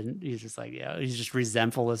 And then he's just like, yeah, he's just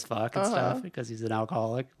resentful as fuck and stuff because he's an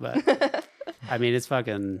alcoholic. But I mean, it's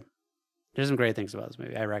fucking. There's some great things about this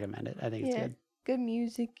movie. I recommend it. I think it's good. Good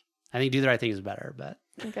music. I think Do the Right Thing is better, but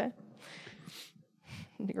Okay.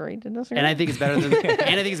 Agree to disagree. and I think it's better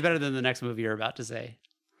than the next movie you're about to say.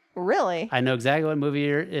 Really? I know exactly what movie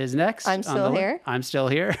is next. I'm Still Here? I'm still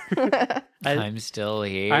here. I'm still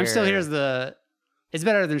here. I'm still here is it's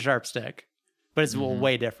better than Sharp Stick, but it's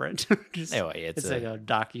way different. Just, Anyway, it's like a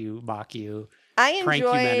mock-you. I enjoyed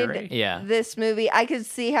Prank-umentary. Yeah. this movie. I could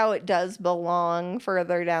see how it does belong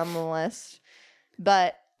further down the list,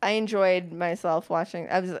 but I enjoyed myself watching.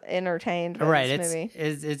 I was entertained by Right, this movie.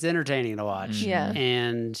 it's entertaining to watch. Yeah.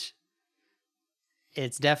 And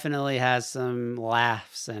it definitely has some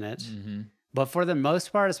laughs in it. Mm-hmm. But for the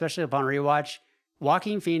most part, especially upon rewatch,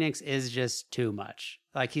 Joaquin Phoenix is just too much.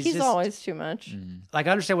 Like he's just always too much. like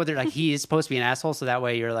I understand what they're like. He is supposed to be an asshole, so that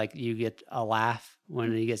way you're like you get a laugh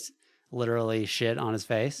when he gets literally shit on his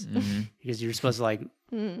face because you're supposed to like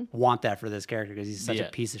want that for this character because he's such a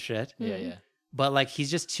piece of shit. Yeah, yeah. But like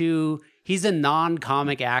he's just he's a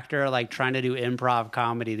non-comic actor like trying to do improv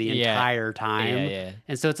comedy the entire time. Yeah.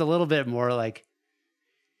 And so it's a little bit more like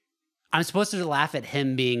I'm supposed to laugh at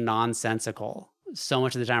him being nonsensical so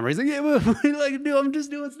much of the time where he's like, yeah, like, dude, I'm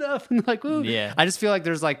just doing stuff. And like, ooh. Yeah. I just feel like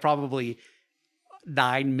there's like probably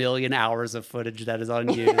 9 million hours of footage that is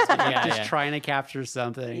unused. Just trying to capture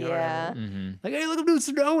something. Or Yeah. whatever. Like, hey, look, I'm doing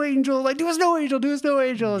Snow Angel. Like, do a Snow Angel, do a Snow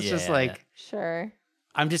Angel. It's just like, Sure.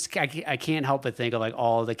 I can't help but think of like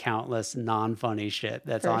all the countless non-funny shit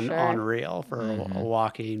that's For on sure. reel for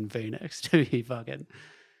Joaquin Phoenix to be fucking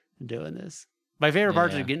doing this. My favorite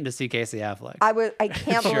part is getting to see Casey Affleck.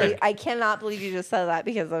 I cannot believe you just said that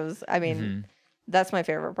because that's my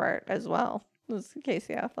favorite part as well. Was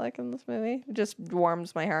Casey Affleck in this movie. It just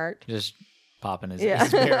warms my heart. Just popping his Yeah.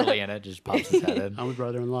 he's barely in it, just pops his head in. I'm a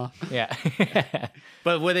brother-in-law. Yeah.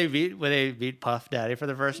 But when they meet Puff Daddy for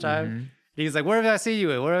the first time, he's like, "Where have I seen you?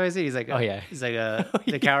 Where have I seen?" He's like, Oh, yeah. He's like,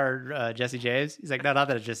 the coward Jesse James. He's like, no, not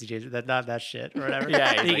that it's Jesse James. That's not that shit or whatever.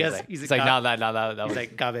 Yeah, he's like, God, not that He's was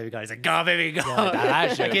like, God, baby, God. He's like, God, baby, God.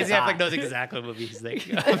 that shit Casey was Affleck hot. knows exactly what movie he's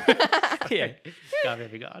thinking of. Yeah, God,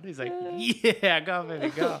 baby, God. He's like, yeah, God, baby,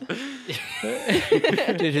 God.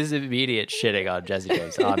 Dude, his immediate shitting on Jesse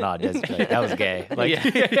James. Oh no, Jesse James. That was gay.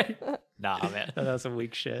 Like nah, man. That's some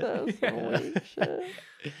weak shit. That was some weird shit.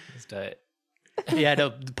 Let's do it. Yeah,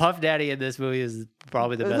 no, Puff Daddy in this movie is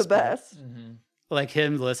probably the It was best. the part. best. Like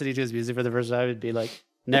him listening to his music for the first time, it'd be like,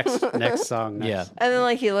 next song. Next. Yeah. And then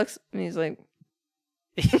like he looks and he's like,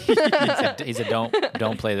 He said,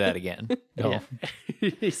 don't play that again. Don't. Yeah.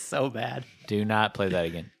 He's so bad. Do not play that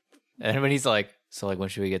again. And when he's like, so like when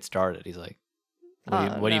should we get started? He's like,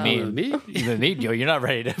 what do you mean? Me? Even me? Yo, you're not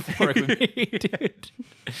ready to work with me, dude.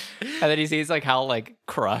 And then he sees like how like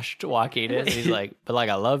crushed Joaquin is. And he's like, but like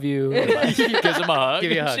I love you. And, like, gives him a hug.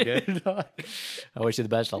 Give you a hug, and dude. I wish you the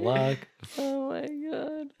best of luck. oh my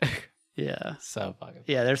god. Yeah. So fucking.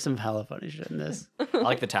 Yeah, there's some hella funny shit in this. I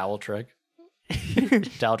like the towel trick.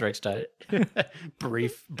 Towel trick's tight.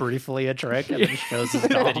 Briefly a trick, and then he shows his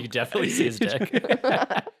Then dog. you can definitely see his dick.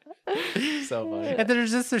 So funny. And then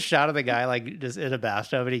there's just a shot of the guy like just in a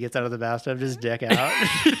bathtub, and he gets out of the bathtub, just dick out.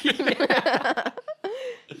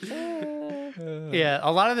 Yeah,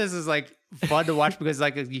 a lot of this is like fun to watch because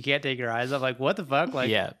like you can't take your eyes off. Like, what the fuck? Like,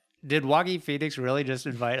 Yeah. did Joaquin Phoenix really just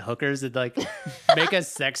invite hookers and like make a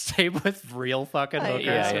sex tape with real fucking hookers?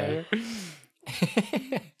 Yeah.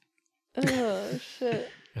 Oh shit.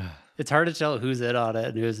 It's hard to tell who's in on it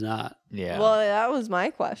and who's not. Yeah. Well, that was my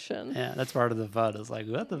question. Yeah, that's part of the fun. It's like,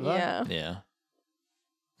 what the fuck? Yeah. Yeah.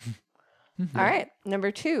 All right.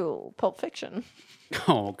 Number 2, Pulp Fiction.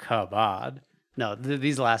 Oh, come on. No,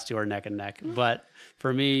 these last two are neck and neck. But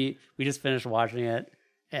for me, we just finished watching it.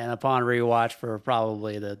 And upon rewatch for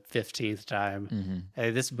probably the 15th time, hey,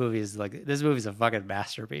 this movie's a fucking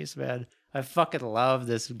masterpiece, man. I fucking love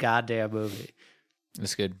this goddamn movie.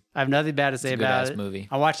 It's good. I have nothing bad to say a about good-ass it. movie.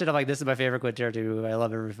 I watched it. I'm like, this is my favorite Quentin Tarantino movie. I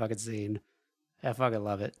love every fucking scene. I fucking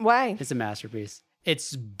love it. Why? It's a masterpiece.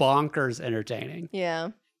 It's bonkers entertaining.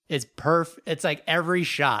 Yeah. It's perfect. It's like every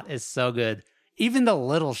shot is so good. Even the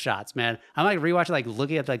little shots, man. I'm like rewatching, like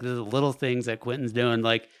looking at like the little things that Quentin's doing.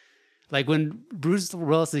 Like when Bruce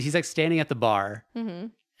Willis, he's like standing at the bar,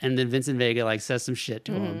 and then Vincent Vega like says some shit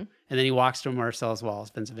to him, and then he walks to Marcellus Wallace,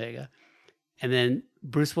 Vincent Vega, and then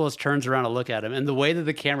Bruce Willis turns around to look at him, and the way that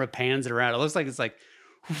the camera pans it around, it looks like it's like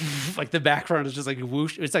the background is just like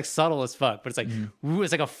whoosh. It's like subtle as fuck, but it's like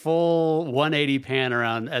it's like a full 180 pan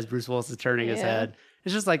around as Bruce Willis is turning his head.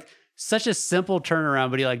 It's just like such a simple turnaround,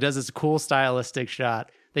 but he like does this cool stylistic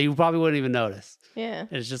shot that you probably wouldn't even notice. Yeah.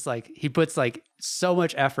 It's just like he puts like so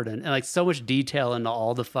much effort in and like so much detail into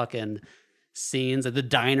all the fucking scenes. Like the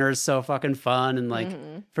diner is so fucking fun, and like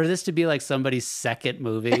for this to be like somebody's second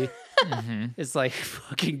movie, it's like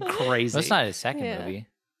fucking crazy. That's not his second Yeah. movie.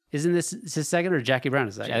 Isn't this his second or Jackie Brown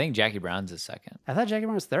is second? I think Jackie Brown's his second. I thought Jackie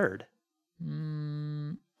Brown was third. I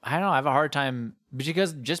don't know. I have a hard time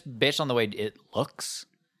because just based on the way it looks,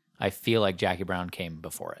 I feel like Jackie Brown came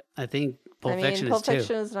before it. I think Pulp Fiction Pulp is two.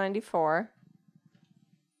 Fiction is 94.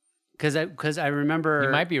 Because I remember You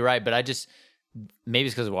might be right, but I just maybe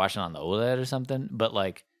it's because we're watching on the OLED or something. But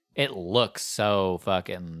like, it looks so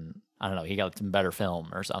fucking. I don't know. He got some better film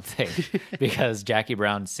or something because Jackie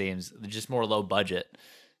Brown seems just more low budget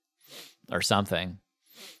or something.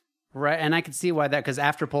 right, and I could see why that because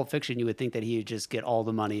after Pulp Fiction, you would think that he would just get all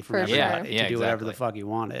the money from For sure. everybody Yeah, to do whatever the exactly. fuck he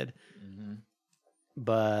wanted.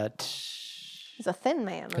 But He's a thin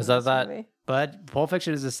man. 'Cause in I this thought- movie. Pulp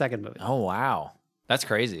Fiction is the second movie. Oh wow, that's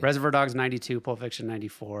crazy. Reservoir Dogs 92, Pulp Fiction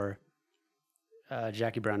 94,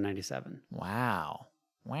 Jackie Brown 97. Wow.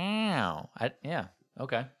 Yeah.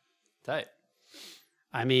 Okay. Tight.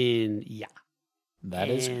 I mean, yeah. That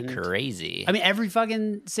is And- crazy. I mean, every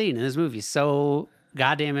fucking scene in this movie is so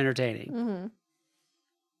goddamn entertaining. Mm-hmm.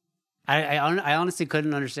 I honestly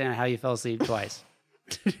couldn't understand how you fell asleep twice.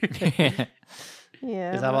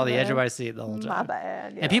 Yeah. Because I'm on the edge of my seat the whole time. My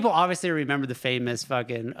bad. Yeah. And people obviously remember the famous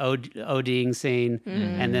fucking ODing scene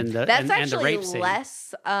and then the That's and actually the rape scene.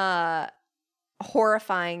 less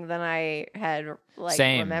horrifying than I had like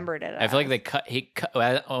Same. remembered it. I feel like as, they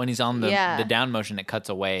cut when he's on Yeah. the down motion, it cuts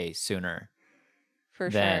away sooner for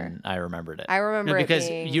than sure. I remembered it. I remember No, it because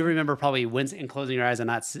being, you remember probably wincing and closing your eyes and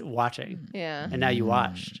not watching, yeah. and now you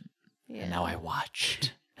watched. Yeah. And now I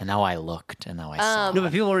watched. And now I looked. And now I saw. No,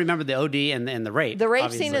 but people remember the OD and the rape. The rape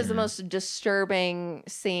obviously. scene is the most disturbing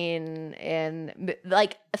scene, and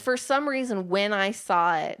like for some reason, when I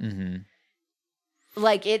saw it, Mm-hmm.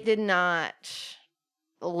 like it did not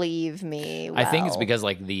leave me. I think it's well. because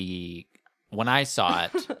like when I saw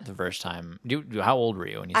it the first time. How old were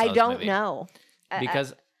you when you saw I this don't movie? know.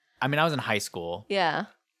 Because I mean I was in high school Yeah,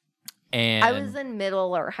 and I was in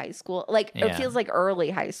middle or high school. Like Yeah. it feels like early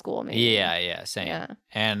high school, maybe. yeah, same. Yeah.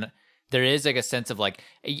 And there is like a sense of like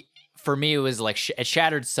for me it was like it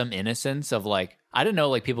shattered some innocence of like I didn't know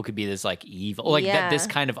like people could be this like evil like Yeah. this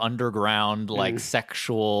kind of underground like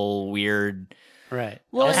sexual weird right.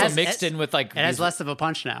 Well, also it has- mixed in with like It has these- less of a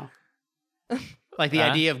punch now. Like the Huh?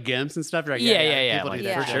 idea of gimps and stuff. You're like, yeah, people like, do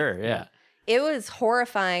that for shit. sure, yeah. It was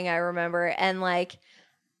horrifying. I remember, and like,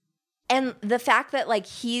 and the fact that like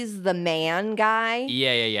he's the man guy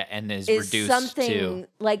Yeah, and is is reduced something to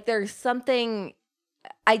like there's something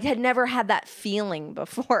I had never had that feeling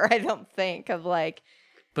before. I don't think of like,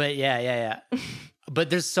 But yeah. But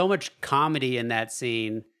there's so much comedy in that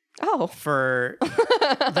scene oh for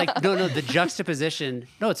like no the juxtaposition.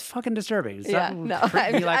 No, it's fucking disturbing. It's Yeah, not no,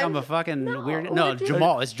 treat me like I'm a I'm- fucking no, weird. what No, did you-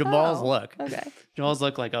 Jamal. It's Jamal's Oh, look. okay. Jamal's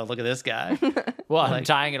look like, oh, look at this guy. well, I'm like-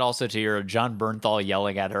 tying it also to your John Bernthal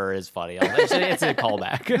yelling at her is funny. It's a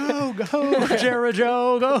callback. go, Sarah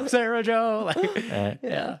Joe, go, Sarah Joe. Like,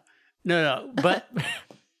 yeah. No. But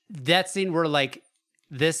that scene where like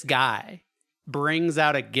this guy brings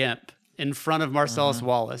out a gimp in front of Marcellus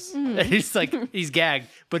Wallace, and he's like, he's gagged,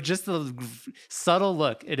 but just the subtle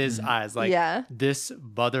look in his eyes, like, Yeah. this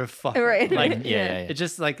motherfucker. Right. Like, Yeah. It's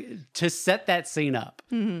just like to set that scene up,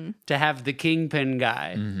 to have the kingpin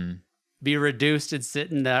guy be reduced and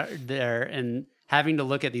sitting there and having to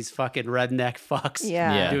look at these fucking redneck fucks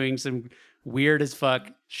Yeah. Yeah. doing some weird as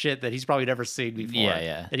fuck shit that he's probably never seen before.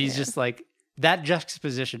 Yeah. And he's just like, that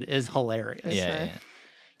juxtaposition is hilarious. Yeah.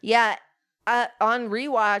 Yeah. On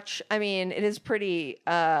rewatch, I mean, it is pretty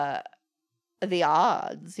the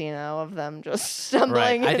odds, you know, of them just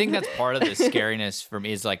stumbling. Right. I think that's part of the scariness for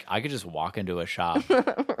me is like I could just walk into a shop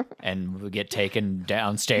and get taken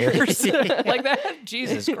downstairs like that.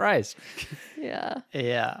 Jesus Christ. yeah.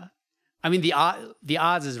 Yeah. I mean, the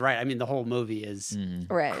odds is right. I mean, the whole movie is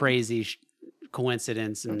Right. crazy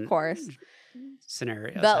coincidence and Of course.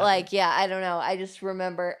 scenarios. But like, yeah, I don't know. I just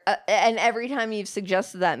remember, and every time you've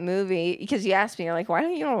suggested that movie, because you asked me, you're like, why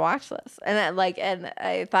don't you want to watch this? And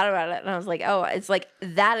I thought about it, and I was like, oh, it's like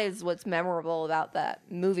that is what's memorable about that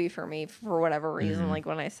movie for me for whatever reason. Like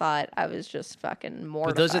when I saw it, I was just fucking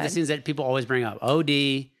mortified. But those are the scenes that people always bring up: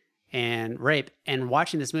 OD and rape. And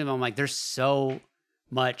watching this movie, I'm like, there's so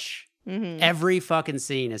much. Every fucking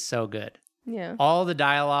scene is so good. Yeah. All the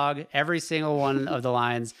dialogue, every single one of the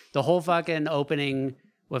lines, the whole fucking opening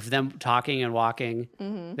with them talking and walking,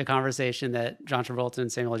 the conversation that John Travolta and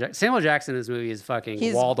Samuel Jackson in this movie is fucking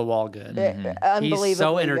He's- wall to wall good. Unbelievably He's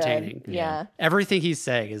so good. entertaining. Yeah, Everything he's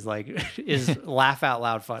saying is like is laugh out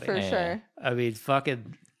loud funny. for sure. I mean,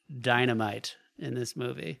 fucking dynamite in this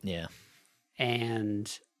movie. Yeah. And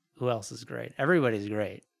who else is great? Everybody's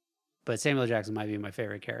great, but Samuel Jackson might be my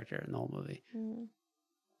favorite character in the whole movie.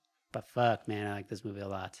 But fuck, man, I like this movie a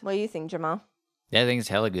lot. What do you think, Jamal? Yeah, I think it's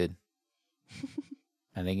hella good.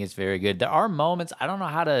 I think it's very good. There are moments, I don't know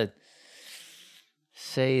how to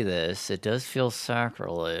say this. It does feel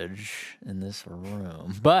sacrilege in this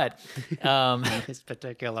room. But This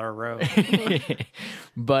particular room.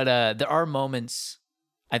 but there are moments,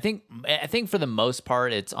 I think for the most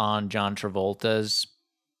part it's on John Travolta's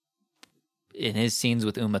in his scenes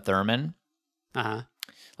with Uma Thurman. Uh-huh.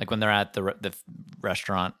 Like when they're at the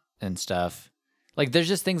restaurant and stuff. Like there's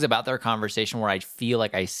just things about their conversation where I feel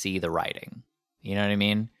like I see the writing. You know what I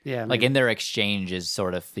mean? Yeah. Like in their exchanges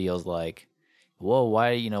sort of feels like, whoa,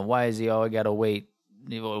 why is he always got to wait?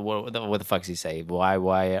 What the fuck's he say? Why?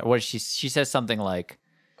 What she says something like,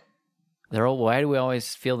 why do we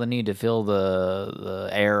always feel the need to fill the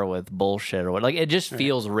air with bullshit or what? Like it just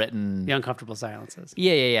feels written. the uncomfortable silences.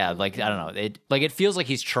 Yeah. Like I don't know. It feels like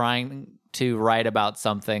he's trying to write about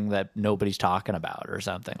something that nobody's talking about or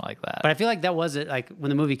something like that. But I feel like that was it. Like when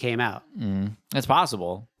the movie came out, It's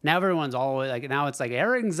possible. now everyone's always like, now it's like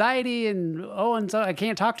air anxiety and so I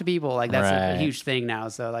can't talk to people. Like that's a Right. huge thing now.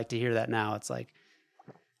 So like to hear that now, it's like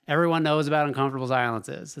everyone knows about uncomfortable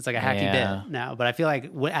silences. It's like a hacky Yeah. bit now. But I feel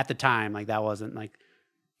like at the time, like that wasn't like,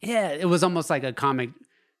 yeah, it was almost like a comic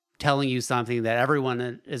telling you something that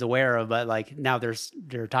everyone is aware of, but like now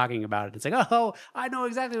they're talking about it. It's like, oh, I know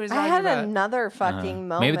exactly what he's I talking had about. another fucking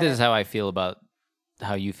moment. Maybe this is how I feel about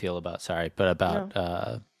how you feel about. Sorry, but about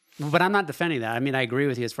But I'm not defending that. I mean, I agree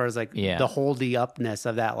with you as far as like Yeah. the holdy upness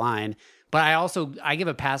of that line. But I give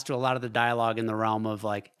a pass to a lot of the dialogue in the realm of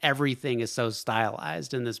like everything is so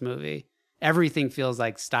stylized in this movie. Everything feels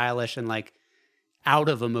like stylish and like out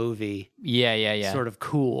of a movie, yeah. sort of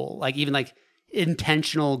cool. Like even like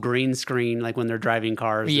intentional green screen, like when they're driving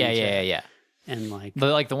cars. and shit. Yeah. And like,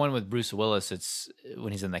 But like the one with Bruce Willis, it's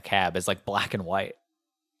when he's in the cab, it's like black and white.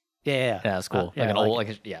 yeah. Yeah, that's cool. Yeah, like an I old,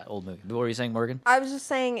 it. old movie. What were you saying, Morgan? I was just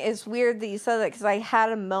saying it's weird that you said that because I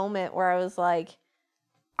had a moment where I was like,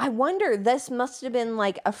 I wonder this must have been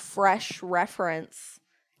like a fresh reference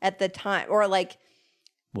at the time, or like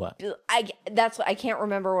What? I can't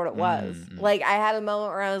remember what it was. Like I had a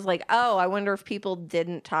moment where I was like, oh, I wonder if people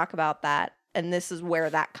didn't talk about that, and this is where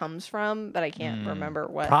that comes from, but I can't remember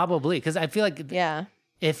what. Probably. Because I feel like Yeah.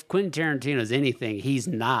 if Quentin Tarantino's anything, he's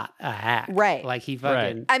not a hack. Right. Like he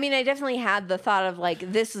fucking. I mean, I definitely had the thought of like,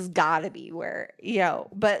 this has got to be where,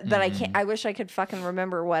 but I can't. I wish I could fucking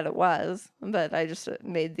remember what it was, but I just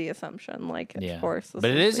made the assumption, like, Yeah. of course. But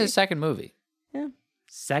it is his second movie.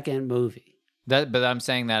 Second movie. But I'm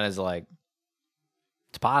saying that as like,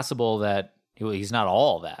 it's possible that he's not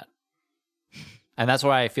all that. And that's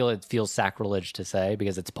why I feel it feels sacrilege to say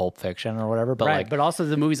because it's Pulp Fiction or whatever. But Right, like, but also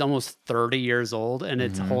the movie's almost 30 years old and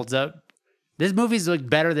it holds up. This movie's like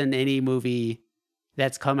better than any movie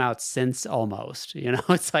that's come out since almost. You know,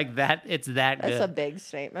 it's like that. It's that That's good. a big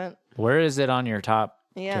statement. where is it on your top?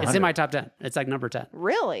 Yeah. It's in my top 10. It's like number 10.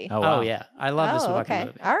 Really? Oh, wow. Oh yeah, I love this fucking okay.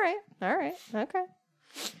 movie. All right. Okay.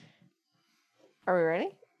 Are we ready?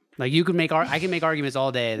 Like you can I can make arguments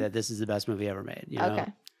all day that this is the best movie ever made. You know? Okay.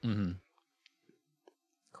 Mm-hmm.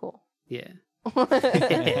 Cool. Yeah.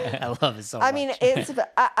 I love it so much. I mean,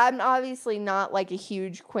 I'm obviously not like a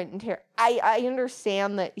huge Quentin Tarantino. I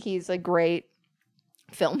understand that he's a great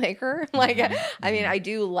filmmaker. Like, I mean, I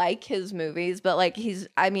do like his movies, but like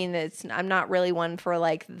I'm not really one for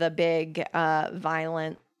like the big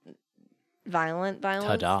violent.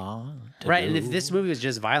 Ta-da. right. And if this movie was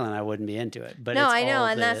just violent, I wouldn't be into it. But No, it's I know, all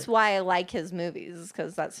and the- that's why I like his movies,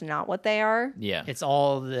 because that's not what they are. Yeah. it's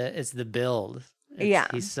all it's the build. Yeah,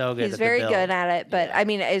 he's so good. He's at very the build. good at it, but I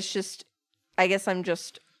mean, it's just, I guess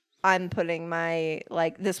I'm putting my,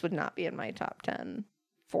 like, this would not be in my top 10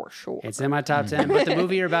 for sure. It's in my top 10, but the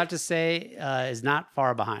movie you're about to say is not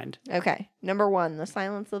far behind. Okay, number 1, The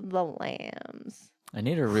Silence of the Lambs. I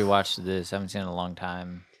need to rewatch this. I haven't seen it in a long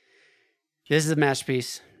time. This is a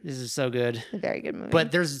masterpiece. This is so good. A very good movie.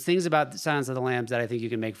 But there's things about Silence of the Lambs that I think you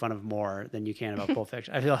can make fun of more than you can about Pulp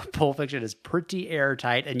Fiction. I feel like Pulp Fiction is pretty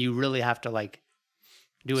airtight, and you really have to like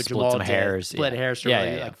do what Split Jamal some did, hairs, split yeah. hairs to Yeah,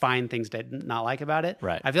 really yeah. like find things to not like about it.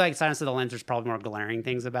 Right. I feel like Silence of the Lambs, there's probably more glaring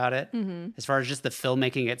things about it. As far as just the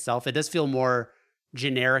filmmaking itself, it does feel more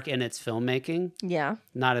generic in its filmmaking, yeah,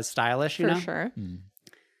 not as stylish, you for know? sure.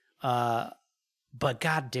 But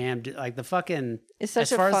goddamn, like the fucking It's such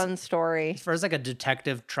as a far as- fun story. as far as like a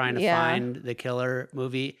detective trying to Yeah. find the killer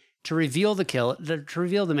movie, to reveal to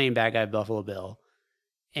reveal the main bad guy, Buffalo Bill,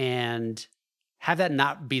 and have that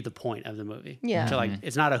not be the point of the movie. Yeah. So like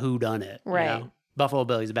it's not a who done it. Right. Buffalo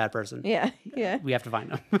Bill, he's a bad person. Yeah. Yeah. We have to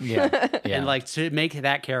find him. Yeah. And like to make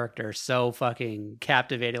that character so fucking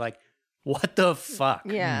captivating, like what the fuck?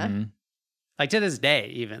 Yeah. Mhm. Like to this day,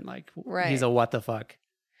 even like Right. he's a what the fuck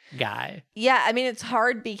guy. Yeah. I mean, it's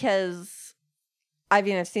hard because I've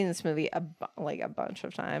seen this movie a bunch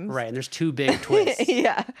of times. Right. And there's two big twists.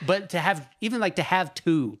 Yeah. But to have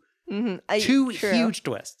two Mm-hmm. huge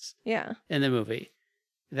twists Yeah. in the movie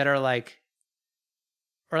that are like,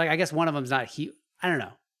 or like I guess one of them's not huge. I don't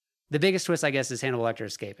know. The biggest twist, I guess, is Hannibal Lecter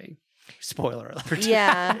escaping. Spoiler alert.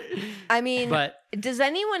 Yeah. I mean, But does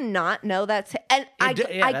anyone not know that's and I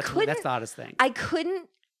that's couldn't the oddest thing. I couldn't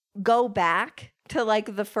go back to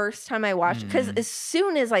like the first time I watched because as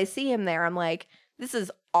soon as I see him there, I'm like, this is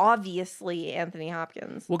obviously Anthony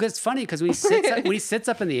Hopkins. Well, because it's funny because when he sits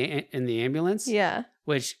up in the ambulance, Yeah.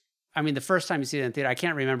 which I mean, the first time you see it in theater, I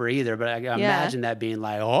can't remember either, but I imagine that being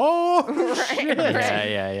like, oh, Right, shit. right.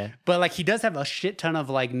 Yeah. But like he does have a shit ton of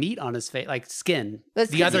like meat on his face, like skin.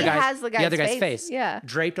 That's 'cause he has the other guy's guy's face, yeah.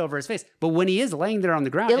 draped over his face. But when he is laying there on the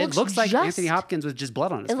ground, It it looks looks like just- Anthony Hopkins with just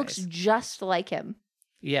blood on his It face. looks just like him.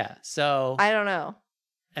 Yeah. So, I don't know.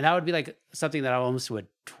 and that would be like something that I almost would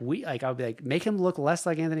tweet. Like I would be like, make him look less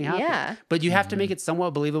like Anthony Hopkins. Yeah. But you have to make it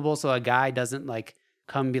somewhat believable so a guy doesn't like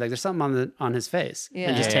come and be like, there's something on his face, Yeah.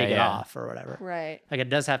 and just Yeah, take it yeah. off or whatever. Right. Like it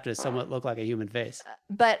does have to somewhat look like a human face.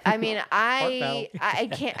 But I mean, battle.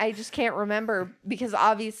 I just can't remember because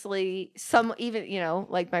obviously even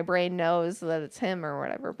like my brain knows that it's him or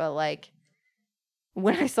whatever. But like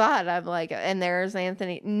when I saw it, I'm like, and there's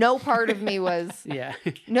Anthony. No part of me was Yeah.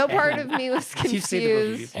 no part of me was You've seen the movie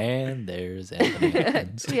confused. before. And there's Anthony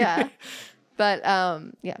Hopkins. Yeah. But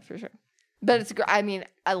yeah, for sure. But it's I mean,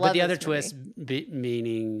 I love But the other this movie. twist,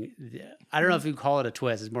 meaning, I don't know if you call it a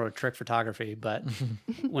twist. It's more of a trick photography. But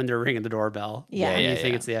when they're ringing the doorbell, Yeah. and you Yeah, think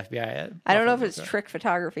yeah. it's the FBI. I don't know if it's trick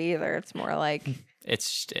photography either. It's more like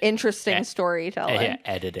It's interesting Yeah. storytelling.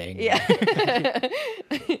 editing. Yeah.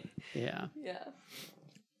 Yeah. Yeah.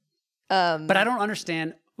 But I don't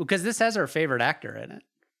understand because this has our favorite actor in it,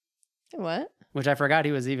 What? which I forgot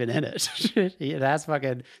he was even in it. That's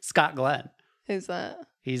fucking Scott Glenn. Who's that?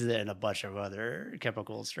 He's in a bunch of other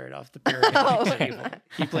chemicals straight off the period Oh, table.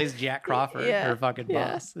 He plays Jack Crawford, Yeah, her fucking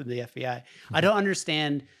yeah. boss in the FBI. I don't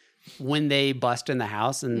understand when they bust in the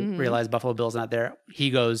house and Mm-hmm. realize Buffalo Bill's not there.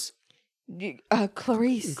 He goes,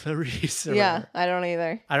 Clarice. Clarice. or Yeah, whatever. I don't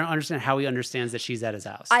either. I don't understand how he understands that she's at his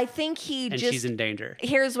house I think he and just she's in danger.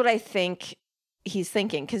 here's what I think he's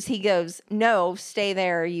thinking because he goes, "No, stay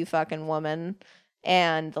there, you fucking woman."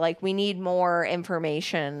 And like, we need more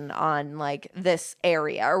information on like this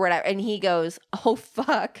area or whatever. And he goes, "Oh,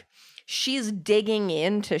 fuck. She's digging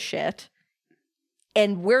into shit.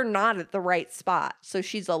 And we're not at the right spot. So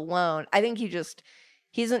she's alone." I think he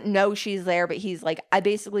doesn't know she's there, but he's like, I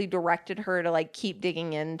basically directed her to like keep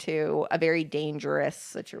digging into a very dangerous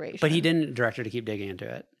situation. But he didn't direct her to keep digging into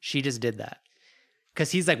it. She just did that.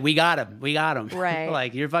 Because he's like, we got him. Right.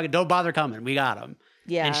 Like, you're fucking, don't bother coming. We got him.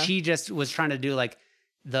 Yeah. And she just was trying to do like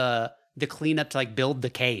the cleanup to like build the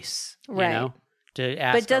case, Right. you know, to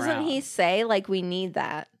ask But doesn't around. he say like we need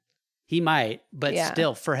that? He might, but Yeah.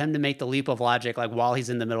 still, for him to make the leap of logic, like while he's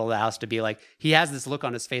in the middle of the house, to be like, he has this look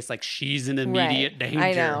on his face, like she's in immediate Right. danger,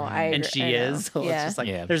 I know, and she is. So Yeah. it's just like,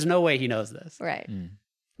 Yeah. there's no way he knows this. Right. Mm.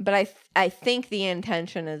 But I think the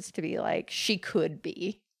intention is to be like she could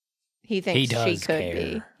be. He thinks He she does could care.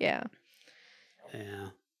 be. Yeah. Yeah,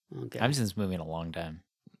 okay, I've seen this movie in a long time.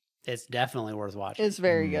 it's definitely worth watching. It's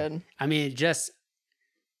very good. I mean, just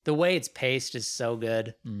the way it's paced is so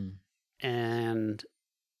good, Mm. and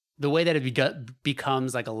the way that it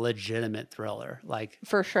becomes like a legitimate thriller, like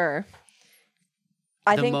For sure.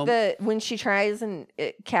 I The think that when she tries and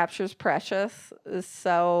it captures Precious is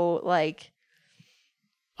so like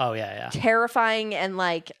oh yeah, terrifying and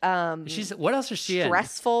like She's what else is she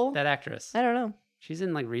stressful. in? That actress, I don't know. she's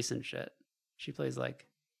in like recent shit. She plays like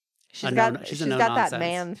She's a got no- she's she's a no got that nonsense.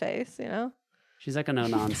 man face, you know? she's like a no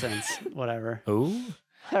nonsense, whatever. Who?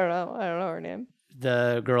 I don't know her name.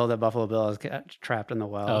 The girl that Buffalo Bill is trapped in the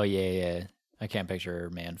well. Oh, yeah. I can't picture her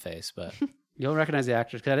man face, but You'll recognize the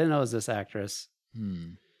actress because I didn't know it was this actress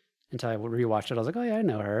hmm. until I rewatched it. I was like, oh yeah, I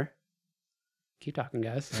know her. Keep talking,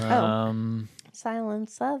 guys. Um,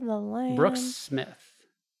 Silence of the Lambs. Brooks Smith.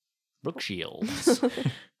 Brooke Shields.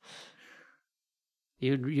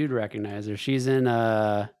 You'd recognize her. She's in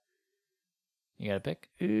You got a pick?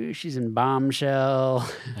 she's in Bombshell.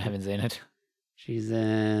 I haven't seen it. She's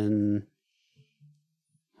in.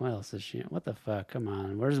 What else is she in? What the fuck? Come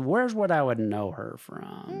on. Where's what I would know her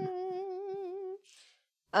from?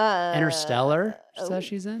 Interstellar. She says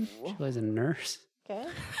she's in. She plays a nurse. Okay.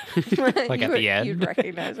 Like at the end? You'd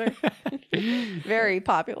recognize her. Very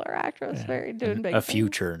popular actress. Very doing big A things.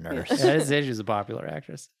 future nurse. That is it. She's a popular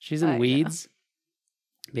actress. She's I in know. Weeds.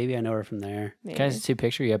 Maybe I know her from there. Maybe. Can I see a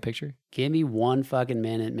picture? You have a picture? Give me one fucking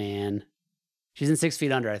minute, man. She's in 6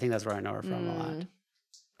 Feet Under. I think that's where I know her from a lot.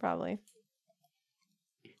 Probably.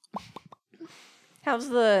 How's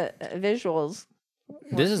the visuals?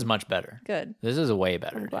 This is much better. Good. This is way I'm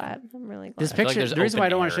better. glad. I'm really glad. This I feel like picture, there's the reason why I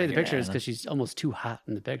open don't want to air show you the here, picture is yeah. because she's almost too hot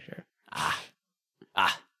in the picture. Ah.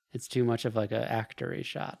 It's too much of like an actor-y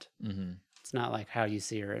shot. Mm-hmm. It's not like how you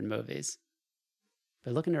see her in movies.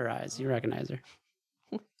 But look into her eyes. You recognize her.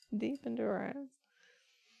 Deep into her eyes.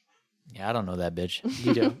 Yeah, I don't know that bitch.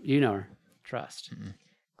 You do. You know her. Trust.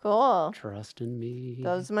 Cool. Trust in me.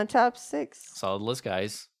 Those are my top 6. Solid list,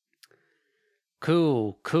 guys.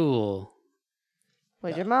 Cool.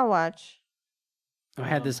 What'd your mom watch? I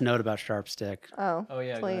had this note about Sharp Stick. Oh, Oh,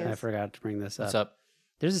 yeah, go please. ahead. I forgot to bring this up. What's up?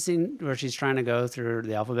 There's a scene where she's trying to go through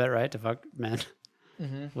the alphabet, right, to fuck men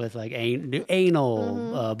with like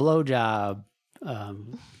anal, blowjob,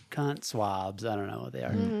 cunt swabs. I don't know what they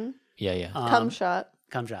are. Yeah. Cum shot.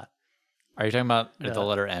 Cum shot. Are you talking about at the No.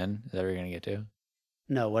 letter N? Is that what you're going to get to?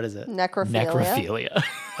 No, what is it? Necrophilia. Necrophilia.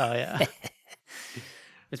 Oh yeah.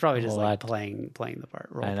 It's probably just like What? playing the part.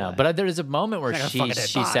 Role I know. play. But there is a moment where Like a fucking dead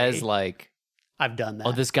she says body. like, I've done that.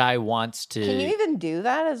 oh, this guy wants to... Can you even do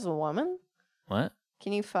that as a woman? What?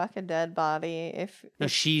 Can you fuck a dead body if... No,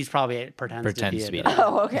 she's probably pretends to be. it.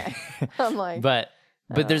 Oh, okay. I'm like... But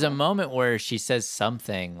there's a moment where she says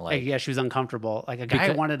something like, Yeah, she was uncomfortable. Like a guy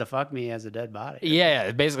Because- wanted to fuck me as a dead body.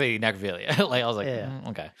 yeah, basically necrophilia. Like I was like, Yeah.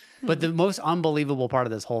 okay. But the most unbelievable part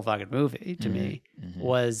of this whole fucking movie to me Mm-hmm.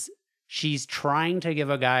 was she's trying to give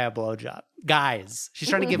a guy a blowjob. Guys, she's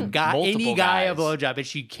trying to give any Multiple guy a guys. blowjob, and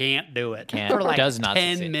she can't do it. Can't. For like Does not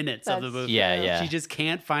 10 succeed. minutes of the That's movie. Yeah, yeah. She just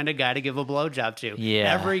can't find a guy to give a blowjob to.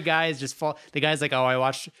 Yeah. Every guy is just fall. The guy's like, oh,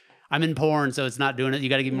 I'm in porn, so it's not doing it. You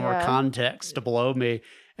got to give me more Yeah. context to blow me.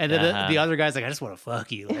 And then Uh-huh. the other guy's like, I just want to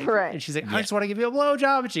fuck you. Like, Right. And she's like, I just want to give you a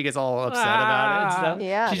blowjob. And she gets all upset about it and stuff.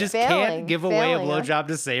 Yeah, She just failing, can't give away a failing her. blowjob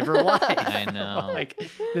to save her life. I know. Like,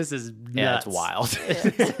 this is Yeah, nuts. it's wild. This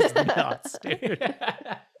is nuts, dude.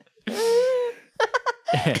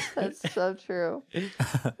 That's so true.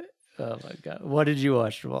 Oh my god. What did you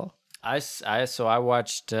watch, Jamal? So I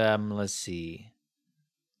watched, let's see.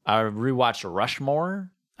 I rewatched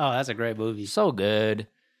Rushmore. Oh, that's a great movie. So good.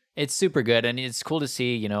 It's super good. And it's cool to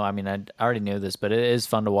see, you know, I mean, I already knew this, but it is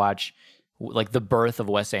fun to watch like the birth of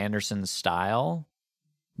Wes Anderson's style.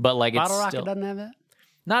 But like Bottle it's Rocket still doesn't have that?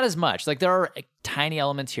 not as much. Like there are tiny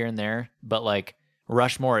elements here and there, but like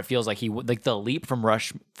Rushmore, it feels like like the leap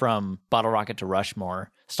from Bottle Rocket to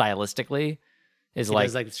Rushmore stylistically is He like,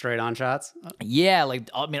 does like straight on shots. yeah, like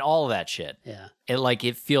I mean all of that shit. Yeah.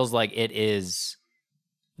 It feels like it is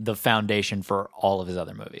the foundation for all of his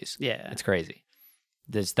other movies. Yeah. It's crazy.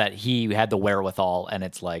 This that he had the wherewithal, and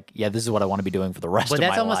it's like, yeah, this is what I want to be doing for the rest But of my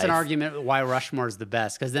that's almost life. an argument why Rushmore is the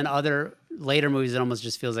best. Because then other later movies, it almost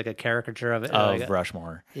just feels like a caricature of it. of Like,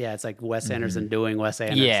 Rushmore. yeah, it's like Wes Anderson doing Wes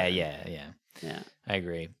Anderson. Yeah. I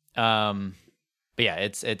agree. But yeah,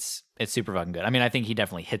 it's super fucking good. I mean, I think he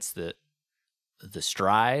definitely hits the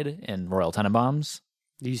stride in Royal Tenenbaums.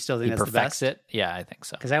 Do you still think He that's the perfects best? it. Yeah, I think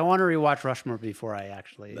so. Because I want to rewatch Rushmore before I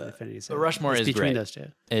actually finish it. Rushmore It's is between great. those two.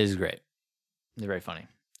 It is great. It's very funny.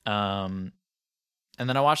 And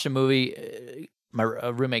then I watched a movie. My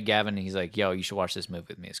roommate Gavin, he's like, "Yo, you should watch this movie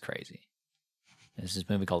with me. It's crazy." And it's this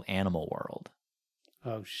movie called Animal World.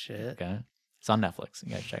 Oh shit! Okay, it's on Netflix.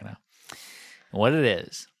 You guys check it out. And what it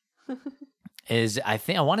is I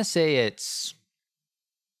want to say it's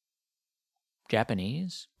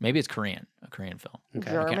Japanese. Maybe it's Korean. A Korean film.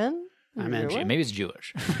 Okay. German? I'm in. Jewish? Maybe it's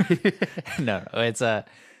Jewish. No, it's an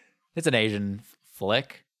Asian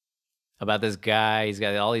flick about this guy. He's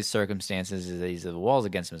got all these circumstances. He's the walls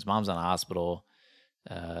against him. His mom's in the hospital.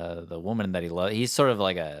 The woman that he loves. He's sort of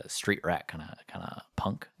like a street rat kind of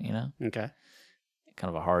punk, you know, Okay. kind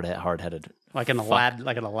of a hard-headed. Like an Aladdin.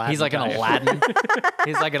 Like an Aladdin. He's like an type. Aladdin.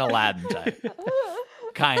 He's like an Aladdin type,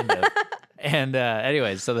 kind of. And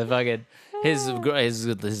anyways, so the fucking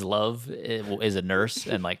his love is a nurse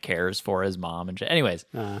and like cares for his mom and shit. Anyways,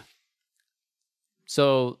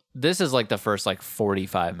 so this is like the first like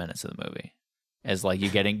 45 minutes of the movie, is like you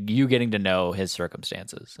getting to know his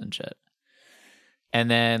circumstances and shit.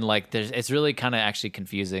 And then like it's really kind of actually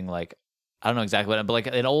confusing. Like I don't know exactly what, but like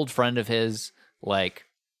an old friend of his like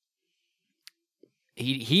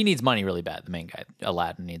he needs money really bad. The main guy,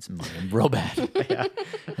 Aladdin, needs some money real bad. Yeah.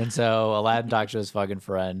 And so Aladdin talks to his fucking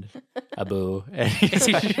friend Abu, and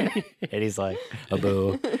he's like,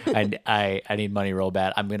 Abu, I need money real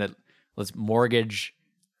bad. Let's mortgage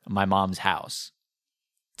my mom's house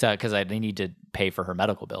because I need to pay for her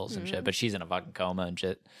medical bills and shit. But she's in a fucking coma and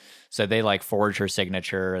shit. So they like forge her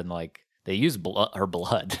signature and like they use her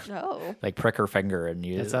blood, Oh. like prick her finger and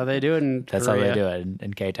use. That's how they do it in That's Korea. how they do it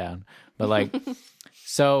in K-Town. But like,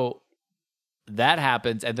 so that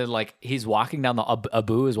happens, and then like he's walking down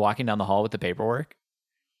Abu is walking down the hall with the paperwork,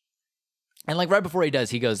 and like right before he does,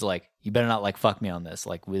 he goes like, "You better not like fuck me on this.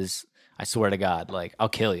 Like, I swear to God, like I'll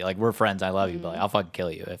kill you. Like we're friends, I love you, but like, I'll fucking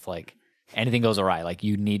kill you if like anything goes awry. Like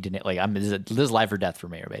you need to like this is life or death for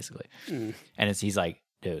me, or basically." And he's like,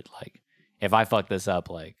 "Dude, like if I fuck this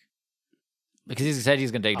up, like." Because he said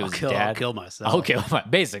he's going to take it to his dad. I'll kill myself. I'll kill my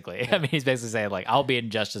basically. I mean, he's basically saying like, I'll be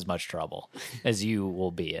in just as much trouble as you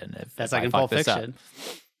will be in if That's if like I in fuck Pulp this up. Fiction,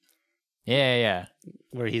 Yeah.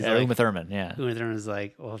 where he's Yeah, like, Uma Thurman. Yeah, Uma Thurman is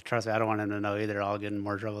like, well, trust me, I don't want him to know either. I'll get in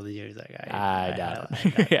more trouble than you. He's like, I doubt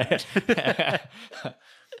it.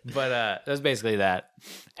 But that's basically that.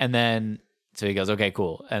 And then so he goes, okay,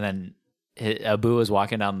 cool. And then Abu is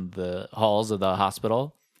walking down the halls of the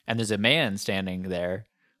hospital, and there's a man standing there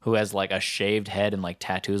who has like a shaved head and like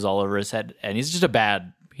tattoos all over his head, and he's just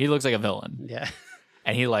he looks like a villain. Yeah.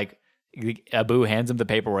 And he like Abu hands him the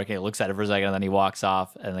paperwork, and he looks at it for a second, and then he walks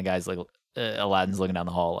off, and the guy's like, Aladdin's looking down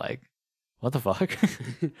the hall like, what the fuck?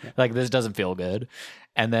 Like this doesn't feel good.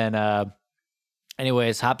 And then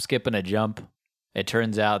anyways, hop, skip, and a jump. It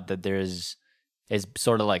turns out that it's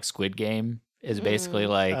sort of like Squid Game is basically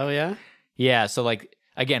like, Oh yeah. yeah. So like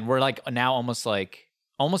again, we're like now almost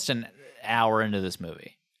an hour into this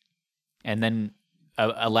movie. And then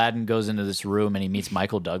Aladdin goes into this room and he meets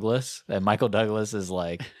Michael Douglas. And Michael Douglas is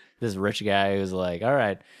like this rich guy who's like, all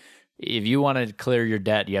right, if you want to clear your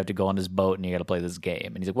debt, you have to go on this boat and you got to play this game.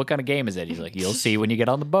 And he's like, what kind of game is it? He's like, you'll see when you get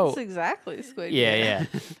on the boat. That's exactly Squid Game. Yeah.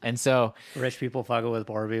 And so, Rich people fucking with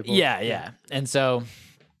poor people. yeah. And so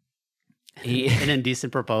An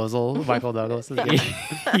indecent proposal. Michael Douglas is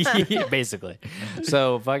getting. basically.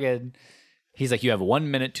 So fucking. He's like, you have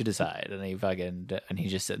 1 minute to decide, and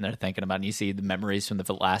he's just sitting there thinking about it. And you see the memories from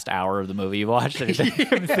the last hour of the movie you watched, and he's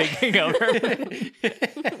thinking over.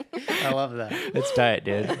 I love that. It's tight,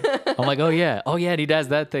 dude. I'm like, oh yeah, and he does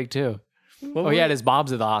that thing too. And his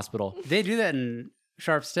mom's in the hospital. They do that in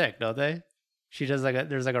Sharp Stick, don't they? She does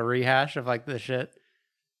there's like a rehash of like the shit.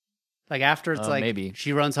 Like after it's like maybe.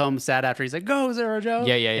 she runs home sad after he's like, go Zara Joe.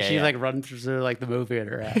 Yeah, And she yeah. like runs through like the movie in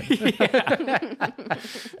her head.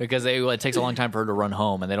 Because it takes a long time for her to run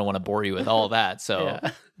home, and they don't want to bore you with all that. So,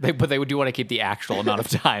 they do want to keep the actual amount of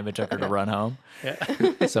time it took her to run home.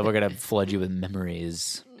 Yeah. So we're gonna flood you with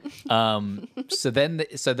memories. So then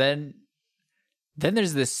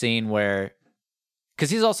there's this scene where, because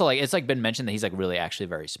he's also like, it's like been mentioned that he's like really actually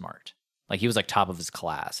very smart. Like he was like top of his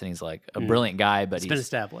class, and he's like a brilliant guy. But It's been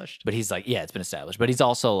established. But he's like, yeah, it's been established. But he's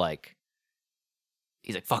also like,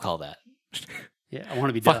 fuck all that. Yeah, I want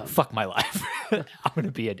to be dumb. Fuck my life. I'm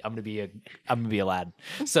gonna be Aladdin.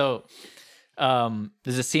 So,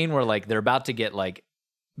 there's a scene where like they're about to get like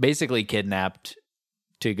basically kidnapped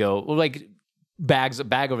to go like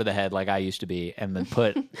bag over the head like I used to be, and then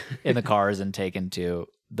put in the cars and taken to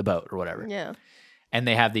the boat or whatever. Yeah. And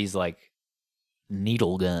they have these like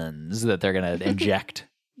needle guns that they're gonna inject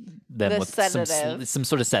them The with sedative. some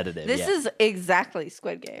sort of sedative. This yeah. is exactly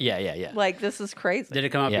Squid Game. Yeah. Like, this is crazy. Did it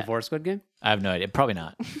come out Yeah. before Squid Game? I have no idea. Probably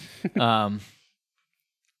not.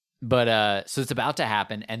 But so it's about to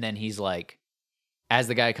happen, and then he's like, as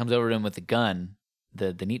the guy comes over to him with the gun,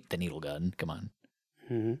 the needle gun. Come on.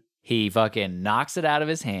 Mm-hmm. He fucking knocks it out of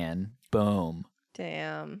his hand. Boom.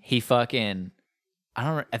 Damn. He fucking,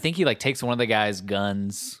 I think he like takes one of the guy's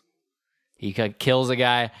guns. He kills a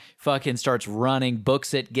guy, fucking starts running,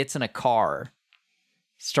 books it, gets in a car.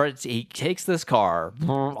 He takes this car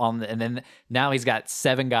and then now he's got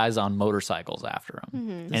 7 guys on motorcycles after him.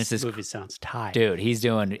 Mm-hmm. And it's this movie sounds tight. dude,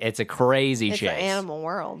 it's a crazy It's chase. an animal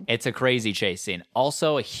world. It's a crazy chase scene.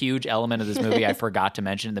 Also, a huge element of this movie I forgot to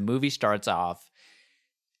mention. The movie starts off,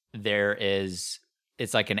 it's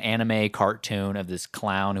like an anime cartoon of this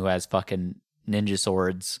clown who has fucking ninja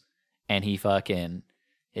swords, and he fucking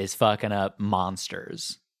is fucking up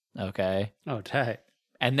monsters. Okay? Oh, tight.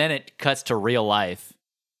 And then it cuts to real life,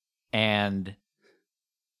 and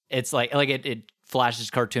it's like it flashes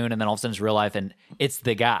cartoon, and then all of a sudden it's real life, and it's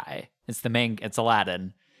the guy. It's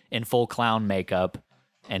Aladdin in full clown makeup,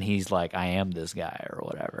 and he's like, I am this guy or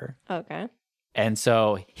whatever. Okay. And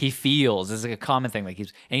so he feels, this is like a common thing, like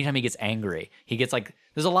anytime he gets angry, he gets like,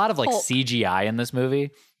 there's a lot of like Hulk. CGI in this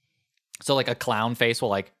movie. So like a clown face will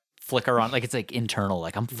like flicker on, like it's like internal,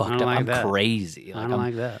 like I'm fucked up, like I'm that. crazy. I don't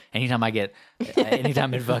like that. Anytime I get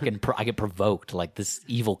provoked, like this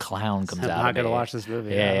evil clown comes I'm out. not of gonna me. watch this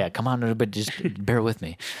movie. Yeah. Come on, but just bear with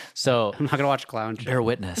me. So I'm not gonna watch clown shit. bear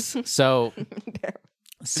witness. So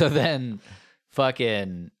then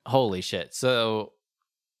fucking holy shit. So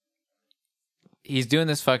he's doing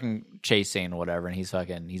this fucking chase scene or whatever, and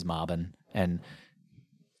he's mobbing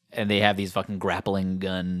and they have these fucking grappling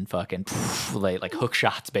gun fucking like hook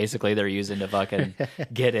shots basically they're using to fucking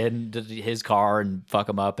get into his car and fuck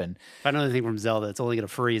him up. And If I know anything from Zelda, it's only gonna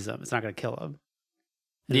freeze him. It's not gonna kill him.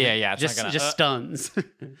 yeah, it's Just not gonna, just stuns. The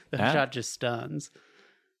hook Huh? shot just stuns.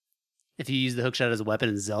 If you use the hook shot as a weapon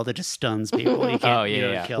in Zelda, it just stuns people. You can't, oh you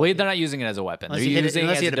yeah. don't kill Well, them. they're not using it as a weapon. Unless They're you hit it- using it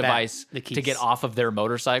unless as you a hit it back. device The to keys. get off of their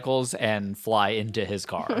motorcycles and fly into his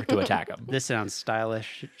car to attack him. This sounds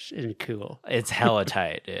stylish and cool. It's hella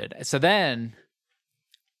tight, dude. So then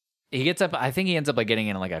he gets up. I think he ends up like getting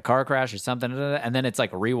in like a car crash or something, and then it's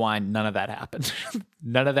like rewind. None of that happened.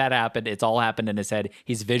 None of that happened. It's all happened in his head.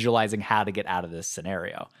 He's visualizing how to get out of this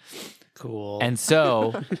scenario. Cool. And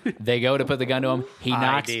so they go to put the gun to him.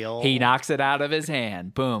 Ideal. He knocks it out of his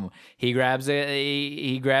hand. Boom. He grabs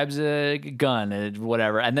a gun and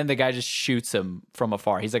whatever. And then the guy just shoots him from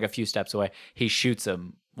afar. He's like a few steps away. He shoots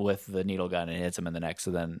him with the needle gun and hits him in the neck.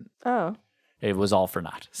 So then Oh, it was all for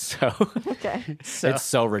naught. So okay. it's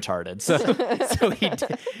so retarded. So so he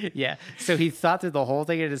did, yeah. So he thought through the whole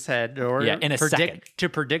thing in his head in order Yeah, in a second. to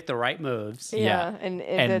predict the right moves. Yeah, and it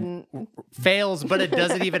And- didn't. Fails, but it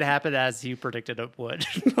doesn't even happen as he predicted it would.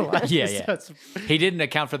 Yeah. So it's, he didn't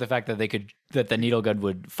account for the fact that that the needle gun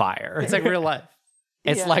would fire. it's like real life.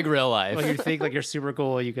 It's Yeah. like real life. Like you think like you're super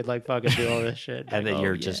cool, you could like fucking do all this shit, and like, that oh,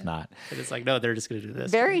 you're yeah. just not. And it's like no, they're just gonna do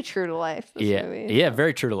this. Very true to life. This Yeah. movie. Yeah.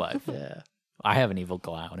 Very true to life. Yeah. I have an evil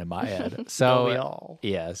clown in my head. Don't So we all?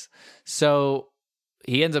 yes. So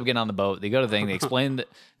he ends up getting on the boat. They go to the thing.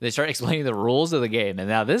 They start explaining the rules of the game. And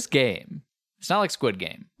now this game, it's not like Squid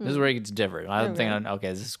Game. This is where it gets different. I'm Okay. thinking, okay,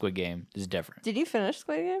 this is Squid Game. This is different. Did you finish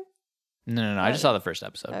Squid Game? No. I just saw the first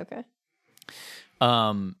episode. Okay.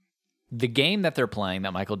 The game that they're playing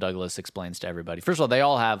that Michael Douglas explains to everybody. First of all, they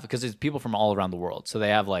all have, because it's people from all around the world. So they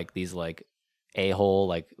have like these like a-hole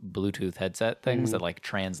like Bluetooth headset things that like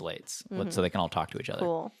translates so they can all talk to each other.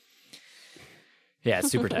 Cool. Yeah, it's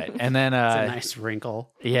super tight. And then It's a nice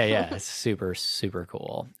wrinkle. yeah, it's super, super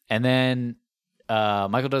cool. And then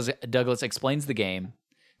Michael Douglas explains the game.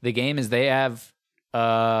 The game is they have,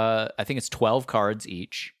 I think it's 12 cards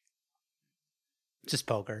each. Just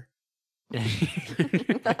poker.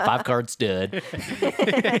 5 cards stood.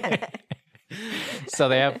 So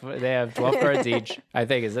they have 12 cards each. I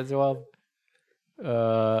think, is that 12?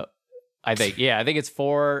 I think it's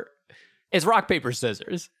 4. It's rock, paper,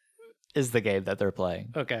 scissors is the game that they're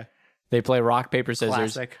playing. Okay. They play rock, paper,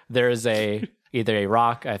 scissors. Classic. There is either a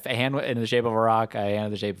rock, a hand in the shape of a rock, a hand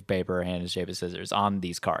in the shape of paper, a hand in the shape of scissors on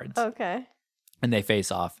these cards. Okay. And they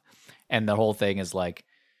face off. And the whole thing is like,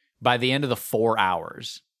 by the end of the 4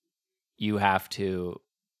 hours, you have to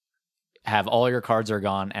have all your cards are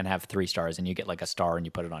gone and have 3 stars, and you get like a star and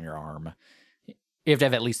you put it on your arm. You have to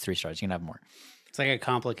have at least 3 stars. You can have more. It's like a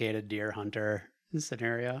complicated deer hunter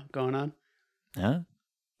scenario going on. Huh?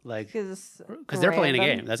 Like Because they're playing a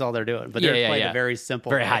game. That's all they're doing. But they're playing a very simple,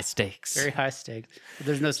 Very game. high stakes. Very high stakes. But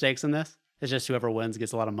there's no stakes in this. It's just whoever wins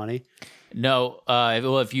gets a lot of money. No,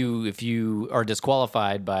 well, if you are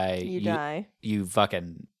disqualified by You die.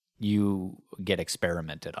 you get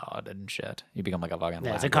experimented on and shit. You become like a fucking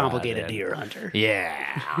Yeah, it's lab a complicated rat. deer hunter.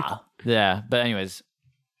 Yeah, yeah. But anyways,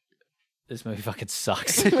 this movie fucking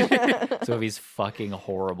sucks. This movie's fucking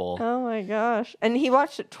horrible. Oh my gosh. And he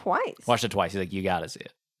watched it twice. Watched it twice. He's like, you gotta see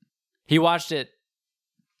it. He watched it.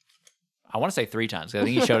 I want to say 3 times. 'Cause I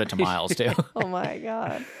think he showed it to Miles too. Oh my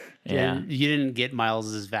god. Yeah. You didn't get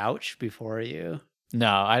Miles's vouch before you.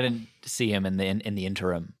 No, I didn't see him in the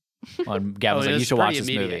interim. On Gavin was it like, was you should watch pretty this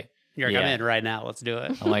immediate. movie. You're like, Yeah. I'm in right now. Let's do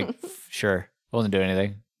it. I'm like, sure. I wasn't doing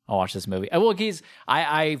anything. I'll watch this movie. Well,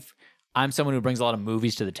 I'm someone who brings a lot of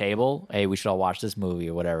movies to the table. Hey, we should all watch this movie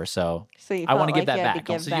or whatever. So So you I wanna felt give that you had to back.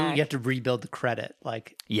 give So back. you have to rebuild the credit.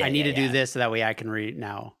 Like, Yeah, I need yeah, to do yeah. this so that way I can read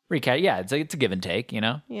now. recap. Yeah, it's a give and take. You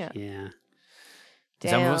know, Yeah. Yeah.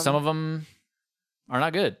 Damn. some of them are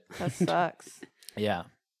not good. That sucks. Yeah.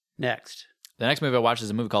 Next. The next movie I watched is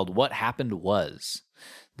a movie called What Happened Was.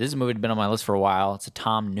 This is a movie that's been on my list for a while. It's a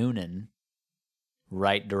Tom Noonan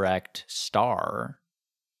write, direct, star.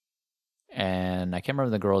 And I can't remember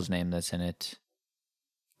the girl's name that's in it.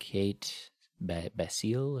 Kate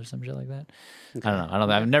Basile or some shit like that. I don't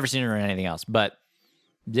know. I've never seen her in anything else. But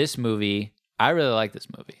this movie, I really like this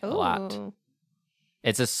movie a lot. Ooh.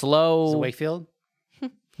 It's a slow. Is it Wakefield?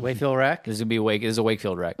 Wakefield Wreck? This is gonna be This is a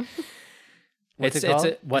Wakefield Wreck. What's it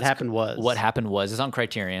called? What Happened Was. What Happened Was. It's on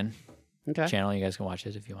Criterion Okay. channel. You guys can watch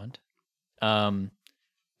it if you want.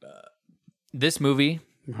 This movie.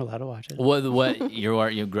 We're allowed to watch it. What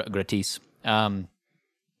you're gratis.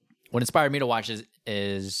 What inspired me to watch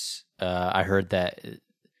is I heard that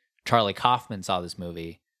Charlie Kaufman saw this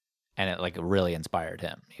movie, and it like really inspired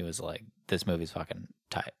him. He was like, "This movie's fucking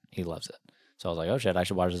tight." He loves it. So I was like, "Oh shit, I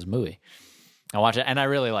should watch this movie." I watch it, and I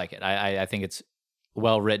really like it. I think it's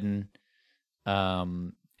well written,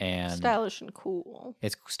 and Stylish and cool.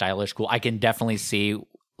 it's stylish, cool. I can definitely see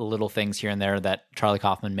little things here and there that Charlie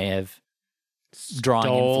Kaufman may have drawing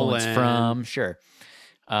influence from. Sure.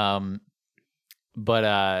 But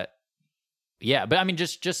I mean,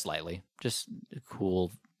 just slightly, just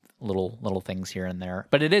cool little things here and there.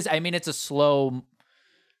 But it is, I mean, it's a slow,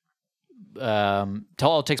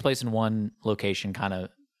 all takes place in one location kind of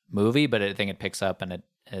movie, but I think it picks up and it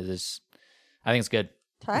is, I think it's good.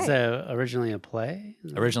 Tight. Is it originally a play?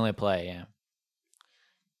 Originally a play, yeah.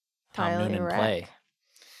 Tom Highly Noonan rec. play.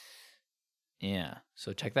 Yeah,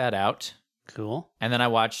 so check that out. Cool. And then I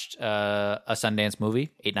watched a Sundance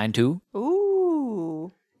movie, 892.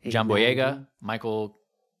 Ooh. John Boyega, Michael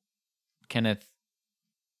Kenneth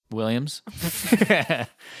Williams.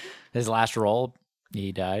 His last role,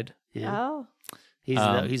 he died. Yeah. Oh.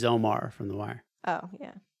 He's Omar from The Wire. Oh,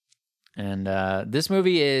 yeah. And this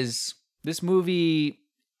movie is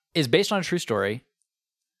based on a true story,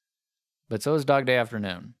 but so is Dog Day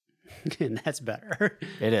Afternoon. And that's better.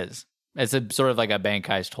 It is. It's a sort of like a bank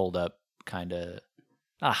heist hold up kind of,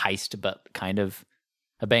 not a heist, but kind of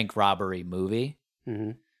a bank robbery movie,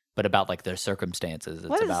 Mhm. but about like their circumstances. It's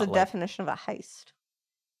What is about the like, definition of a heist?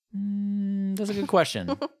 That's a good question.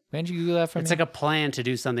 Why didn't you Google that for me? It's like a plan to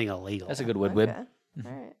do something illegal. That's a good woodwib. Okay.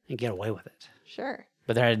 All right. and get away with it. Sure.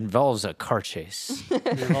 But that involves a car chase. It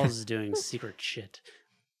involves doing secret shit.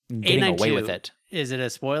 Getting away with 892. it. Is it a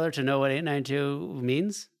spoiler to know what 892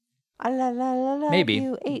 means? I love Maybe.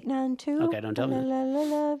 you, 892. Okay, don't tell me.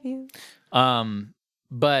 Love you.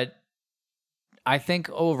 But I think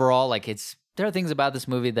overall, like there are things about this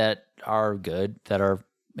movie that are good, that are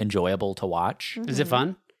enjoyable to watch. Is it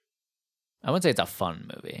fun? I wouldn't say it's a fun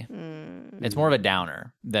movie. It's more of a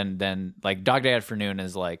downer than like Dog Day Afternoon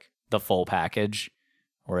is like the full package,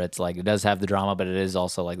 where it's like it does have the drama, but it is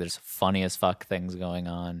also like there's funny as fuck things going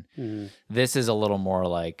on. This is a little more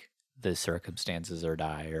like the circumstances are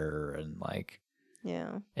dire and like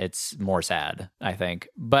Yeah. it's more sad, I think.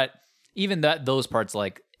 But even those parts,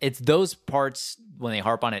 like it's those parts when they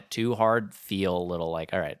harp on it too hard, feel a little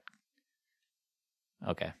like, all right,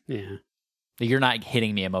 okay. Yeah. You're not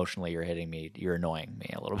hitting me emotionally. You're hitting me. You're annoying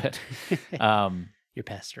me a little bit. You're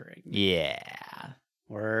pestering. Yeah.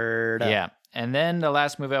 Word up. Yeah. And then the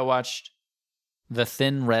last movie I watched, The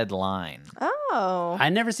Thin Red Line. Oh. I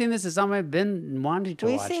never seen this. It's on my bin wanting to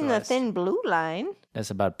We've watch seen the list. Thin Blue Line.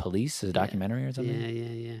 That's about police. Is a documentary or something?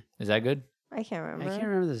 Yeah. Is that good? I can't I remember. can't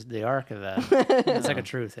remember the arc of that. It's like a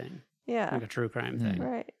true thing, Yeah. like a true crime thing.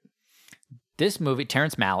 Right. This movie,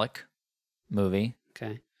 Terrence Malick movie,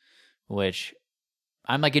 Okay. which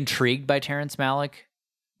I'm like intrigued by Terrence Malick,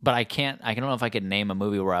 but I don't know if I could name a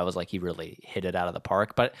movie where I was like, he really hit it out of the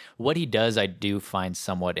park. But what he does, I do find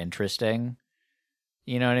somewhat interesting.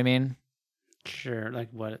 You know what I mean? Sure. Like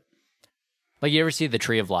what? Like, you ever see The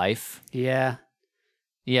Tree of Life? Yeah.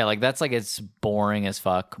 Yeah, like that's like it's boring as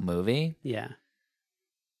fuck movie. Yeah.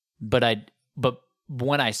 But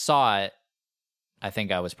when I saw it, I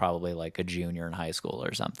think I was probably like a junior in high school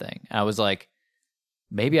or something. I was like,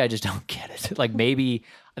 maybe I just don't get it. Like maybe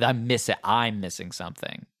I'm missing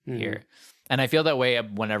something here. And I feel that way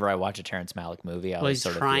whenever I watch a Terrence Malick movie. I Well, always he's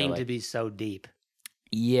sort of trying feel to like, be so deep,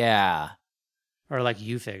 yeah, or like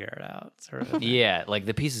you figure it out, sort of. yeah. Like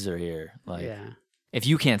the pieces are here. Like Yeah. if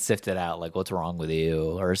you can't sift it out, like what's wrong with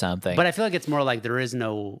you or something. But I feel like it's more like there is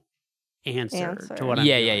no answer to what I'm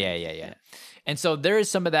yeah, doing. yeah. And so there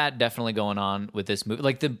is some of that definitely going on with this movie.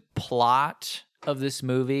 Like the plot of this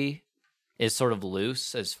movie is sort of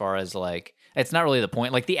loose as far as like, it's not really the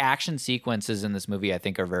point. Like the action sequences in this movie, I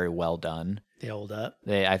think are very well done. They hold up.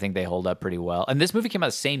 I think they hold up pretty well. And this movie came out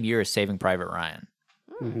the same year as Saving Private Ryan.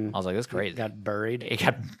 I was like, that's crazy. Got buried. It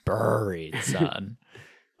got buried, son.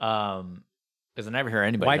 Because I never hear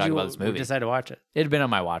anybody Why'd talk you about this movie. decide to watch it? It had been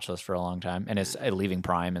on my watch list for a long time, and it's leaving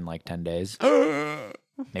Prime in like 10 days.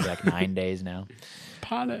 Maybe like 9 days now.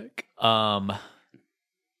 Panic.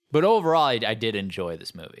 But overall, I did enjoy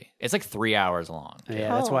this movie. It's like 3 hours long.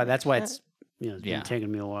 Yeah, that's why it's it's been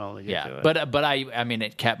taking me a while to get to it. But I mean,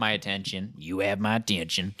 it kept my attention. You have my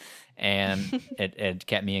attention, and it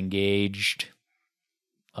kept me engaged.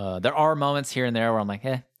 There are moments here and there where I'm like,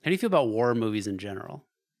 eh. How do you feel about war movies in general?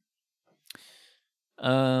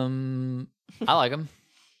 I like them.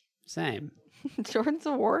 Same. Jordan's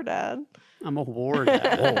a war dad. I'm a war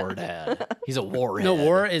dad. War dad. He's a warhead. No,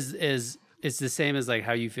 war is it's the same as like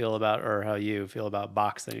how you feel about or how you feel about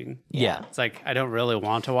boxing. Yeah. It's like I don't really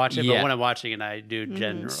want to watch it, but when I'm watching it, I do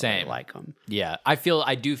generally Same. like them. Yeah. I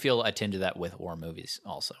do feel akin to that with war movies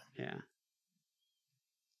also. Yeah.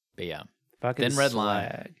 But yeah. Fucking Thin Red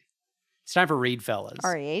slag. Line. It's time for Read Fellas.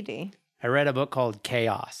 READ. I read a book called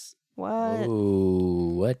Chaos. What?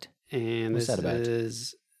 Ooh, what? And What's this that about?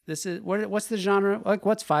 This is what's the genre? Like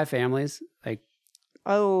what's Five Families? Like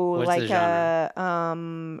Oh, What's like the genre?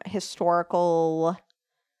 a historical.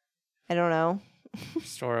 I don't know.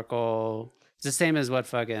 historical. It's the same as what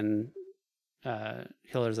fucking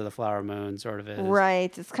Killers of the Flower Moon sort of is.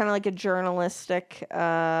 Right. It's kind of like a journalistic.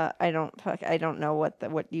 I don't know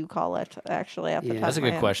what you call it actually. Off the Yeah. top That's a of my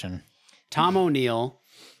good head. question. Tom O'Neill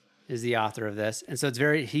is the author of this, and so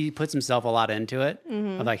he puts himself a lot into it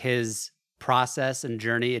of like his process and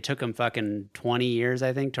journey. It took him fucking 20 years,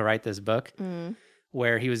 I think, to write this book,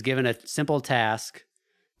 where he was given a simple task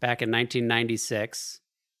back in 1996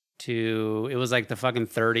 it was like the fucking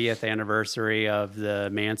 30th anniversary of the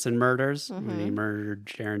Manson murders when he murdered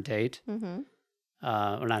Sharon Tate. Well,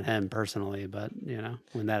 not him personally, but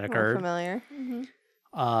when that We're occurred. familiar.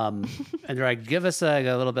 And they're like, give us a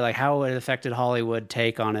little bit like how it affected Hollywood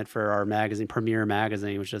take on it for our magazine, Premiere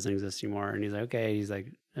Magazine, which doesn't exist anymore. And he's like, okay, he's like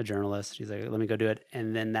a journalist. He's like, let me go do it.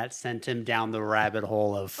 And then that sent him down the rabbit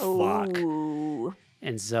hole of fuck. Ooh.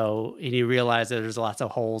 And so and he realized that there's lots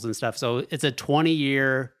of holes and stuff. So it's a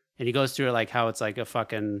 20-year, and he goes through it like how it's like a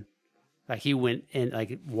fucking, like he went in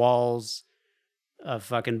like walls of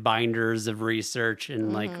fucking binders of research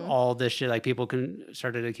and like all this shit. Like people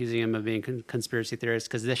started accusing him of being conspiracy theorists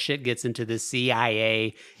because this shit gets into the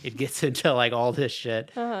CIA. It gets into like all this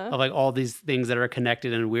shit of like all these things that are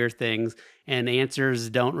connected and weird things, and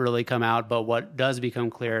answers don't really come out. But what does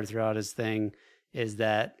become clear throughout his thing is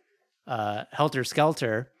that Helter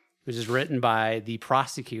Skelter, which is written by the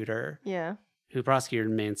prosecutor Yeah. who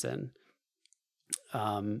prosecuted Manson.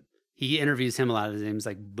 He interviews him a lot. His name's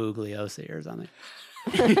like Bugliosi or something.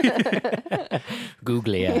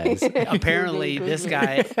 Googly eyes. Apparently, this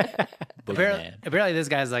guy. Boogeyman. Apparently, this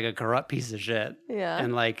guy's like a corrupt piece of shit. Yeah.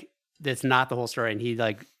 And like, that's not the whole story. And he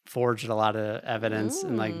like forged a lot of evidence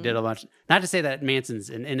and like did a bunch. Not to say that Manson's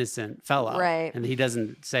an innocent fellow, Right. And he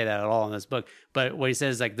doesn't say that at all in this book. But what he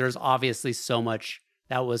says is like, there's obviously so much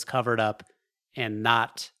that was covered up and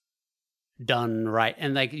not done right.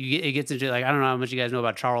 And like it gets into like, I don't know how much you guys know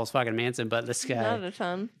about Charles fucking Manson, but this guy Not a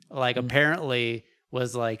ton. like apparently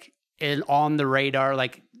was like on the radar,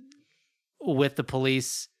 like with the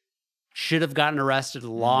police, should have gotten arrested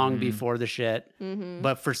long before the shit.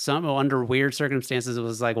 But for some, under weird circumstances, it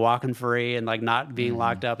was like walking free and like not being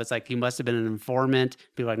locked up. It's like he must have been an informant.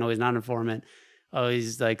 People are like, no, he's not an informant. Oh,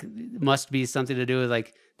 he's like, must be something to do with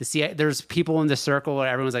like the CIA. There's people in the circle where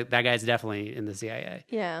everyone's like, that guy's definitely in the CIA.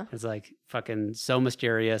 Yeah. It's like fucking so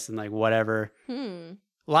mysterious and like whatever.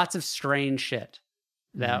 Lots of strange shit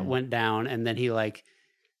that went down. And then he like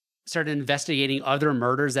started investigating other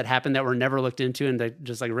murders that happened that were never looked into and they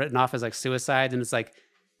just like written off as like suicide. And it's like,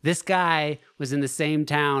 this guy was in the same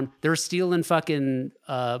town. They were stealing fucking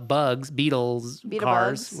Beetles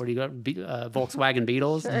cars. bugs. What do you got? Volkswagen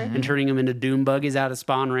Beetles and turning them into doom buggies out of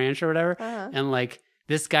Spawn Ranch or whatever. And like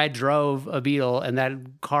this guy drove a Beetle and that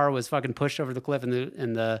car was fucking pushed over the cliff and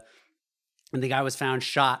the guy was found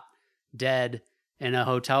shot dead in a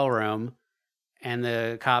hotel room. And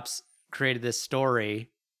the cops created this story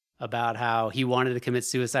about how he wanted to commit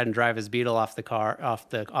suicide and drive his Beetle off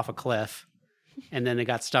a cliff. And then it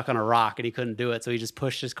got stuck on a rock and he couldn't do it. So he just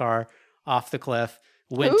pushed his car off the cliff,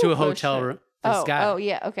 went to a hotel room. Oh,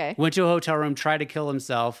 yeah. Okay. Went to a hotel room, tried to kill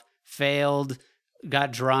himself, failed,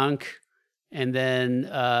 got drunk, and then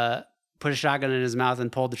put a shotgun in his mouth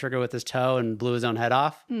and pulled the trigger with his toe and blew his own head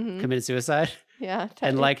off, committed suicide. Yeah.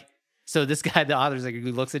 And like, so this guy, the author's like,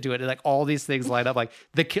 who looks into it, and like all these things line up. Like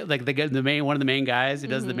the main one of the main guys who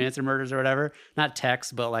does the Manson murders or whatever, not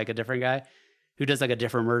Tex, but like a different guy who does like a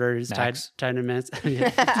different murder. He's tied to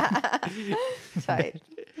Manson. Tight.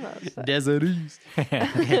 Desert East.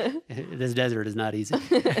 This desert is not easy.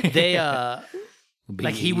 They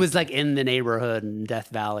like he was like in the neighborhood in Death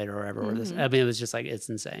Valley or wherever. Where this, I mean, it was just like it's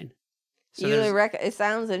insane. So It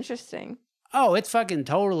sounds interesting. oh, it's fucking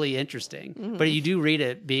totally interesting. But you do read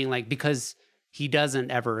it being like because he doesn't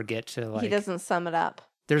ever get to like He doesn't sum it up.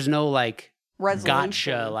 there's no like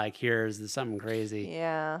resolution. gotcha, like here's something crazy.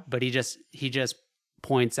 Yeah. But he just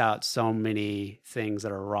points out so many things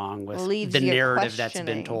that are wrong with Leaves the you narrative that's been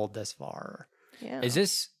questioning. told thus far. Yeah. Is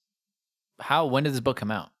this when did this book come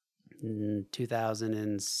out? In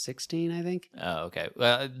 2016, I think. Oh, okay.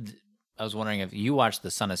 Well, I was wondering if you watched the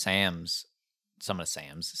Son of Sam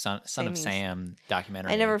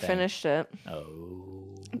documentary. I never thing. finished it,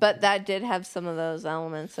 Oh, but that did have some of those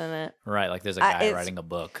elements in it. right. Like there's a guy it's- writing a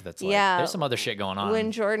book that's like, yeah. there's some other shit going on.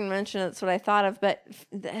 When Jordan mentioned it, that's what I thought of. But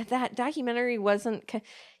that documentary wasn't.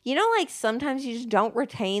 Like sometimes you just don't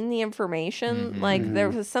retain the information. Mm-hmm. Like there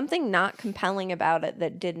was something not compelling about it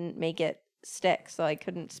that didn't make it stick, so I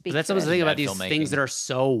couldn't speak. But that's to almost it. the thing about Bad these filmmaking. things that are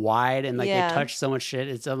so wide and like Yeah. they touch so much shit.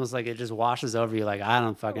 It's almost like it just washes over you. Like, I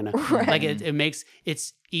don't fucking know. Right. Like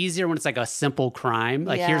it's easier when it's like a simple crime.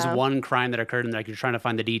 Like here's Yeah. one crime that occurred and like you're trying to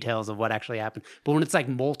find the details of what actually happened. But when it's like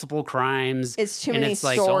multiple crimes, It's too and many it's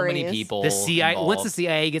like so many stories. people. the CIA once the involved.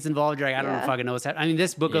 CIA gets involved, you're like, I don't Yeah. fucking know what's happening. I mean,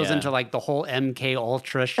 this book goes Yeah. into like the whole MK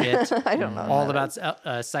Ultra shit. I don't know. all what that about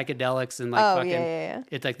psychedelics and like Oh, fucking yeah, yeah.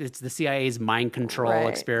 it's like it's the CIA's mind control Right.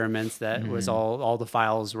 experiments that was all the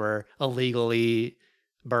files were illegally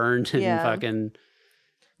burned and Yeah. fucking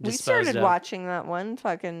We disposed started of. watching that one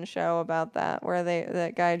fucking show about that where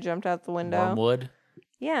that guy jumped out the window. Wormwood.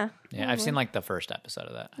 Yeah. Yeah, I've seen like the first episode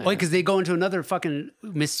of that. Well, because they go into another fucking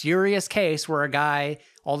mysterious case where a guy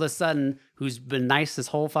all of a sudden who's been nice his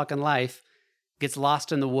whole fucking life gets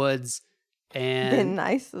lost in the woods Been and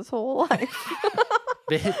nice this whole life.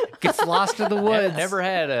 gets lost in the I've woods, never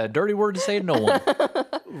had a dirty word to say to no one.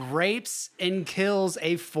 rapes and kills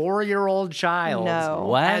a 4-year-old child. No.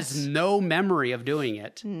 What? Has no memory of doing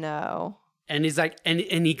it. No. And he's like, and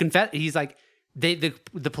he confessed. He's like, the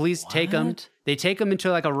police take him. What? They take him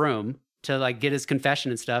into like a room to like get his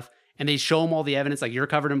confession and stuff. And they show him all the evidence, like you're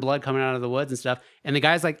covered in blood coming out of the woods and stuff. And the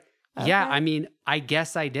guy's like, yeah, Okay. I mean, I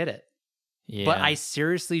guess I did it, Yeah. but I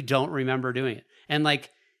seriously don't remember doing it. And like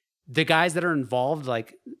the guys that are involved,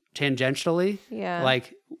 like tangentially, Yeah.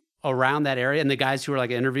 like around that area, and the guys who were like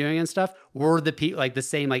interviewing and stuff were the people, like the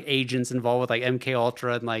same like agents involved with like MK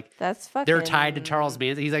Ultra and like That's fucking. they're tied to Charles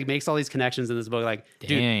Manson. He's like makes all these connections in this book. Like,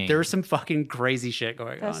 Dang. dude, there's some fucking crazy shit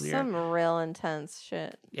going That's on here. some real intense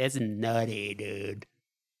shit. It's nutty, dude.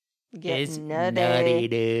 Get It's nutty.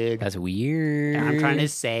 dude. That's weird. And I'm trying to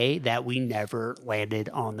say that we never landed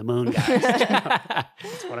on the moon, guys.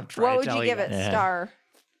 That's what I'm trying What to would tell you give it? Yeah. Star.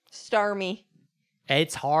 Star me.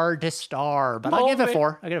 It's hard to star, but I'll give it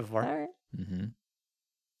 4. I'll give it 4. All right. Mm-hmm.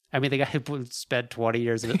 I mean, the guy who spent 20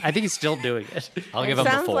 years of it, I think he's still doing it. I'll It give him a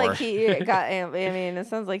sounds 4. like he got. I mean, it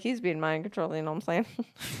sounds like he's being mind controlled. You know what I'm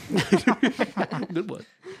saying? Good one.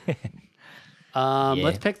 Yeah.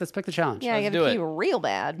 Let's pick the challenge. Yeah, I Let's got to do pee it. real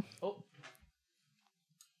bad.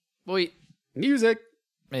 Wait. Music.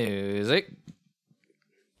 Music.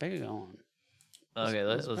 Pick it going. Okay,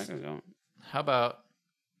 let's Pick it going. how about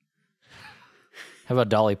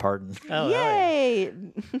Dolly Parton? Oh, hell yeah. Yay!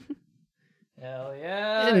 Hell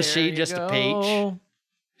yeah. Isn't she just a peach?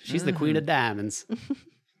 She's the queen of diamonds.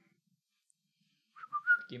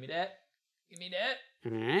 Give me that. Give me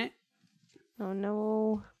that. All right. Oh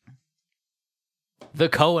no! The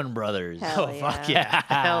Coen brothers. Hell Oh, fuck yeah.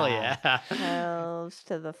 Hell yeah. Hells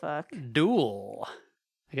to the fuck! Duel.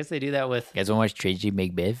 I guess they do that with. You guys want to watch Tracy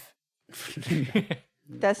McBiff?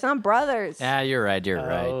 That's not brothers. Yeah, you're right. You're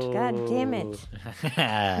God damn it!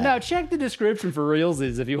 right. Now, check the description for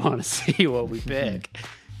realsies if you want to see what we pick.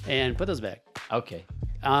 And put those back. Okay.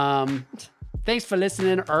 Thanks for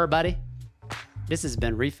listening, everybody. This has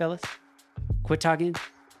been Refillis. Quit talking.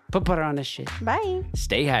 Put butter on this shit. Bye.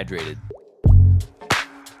 Stay hydrated.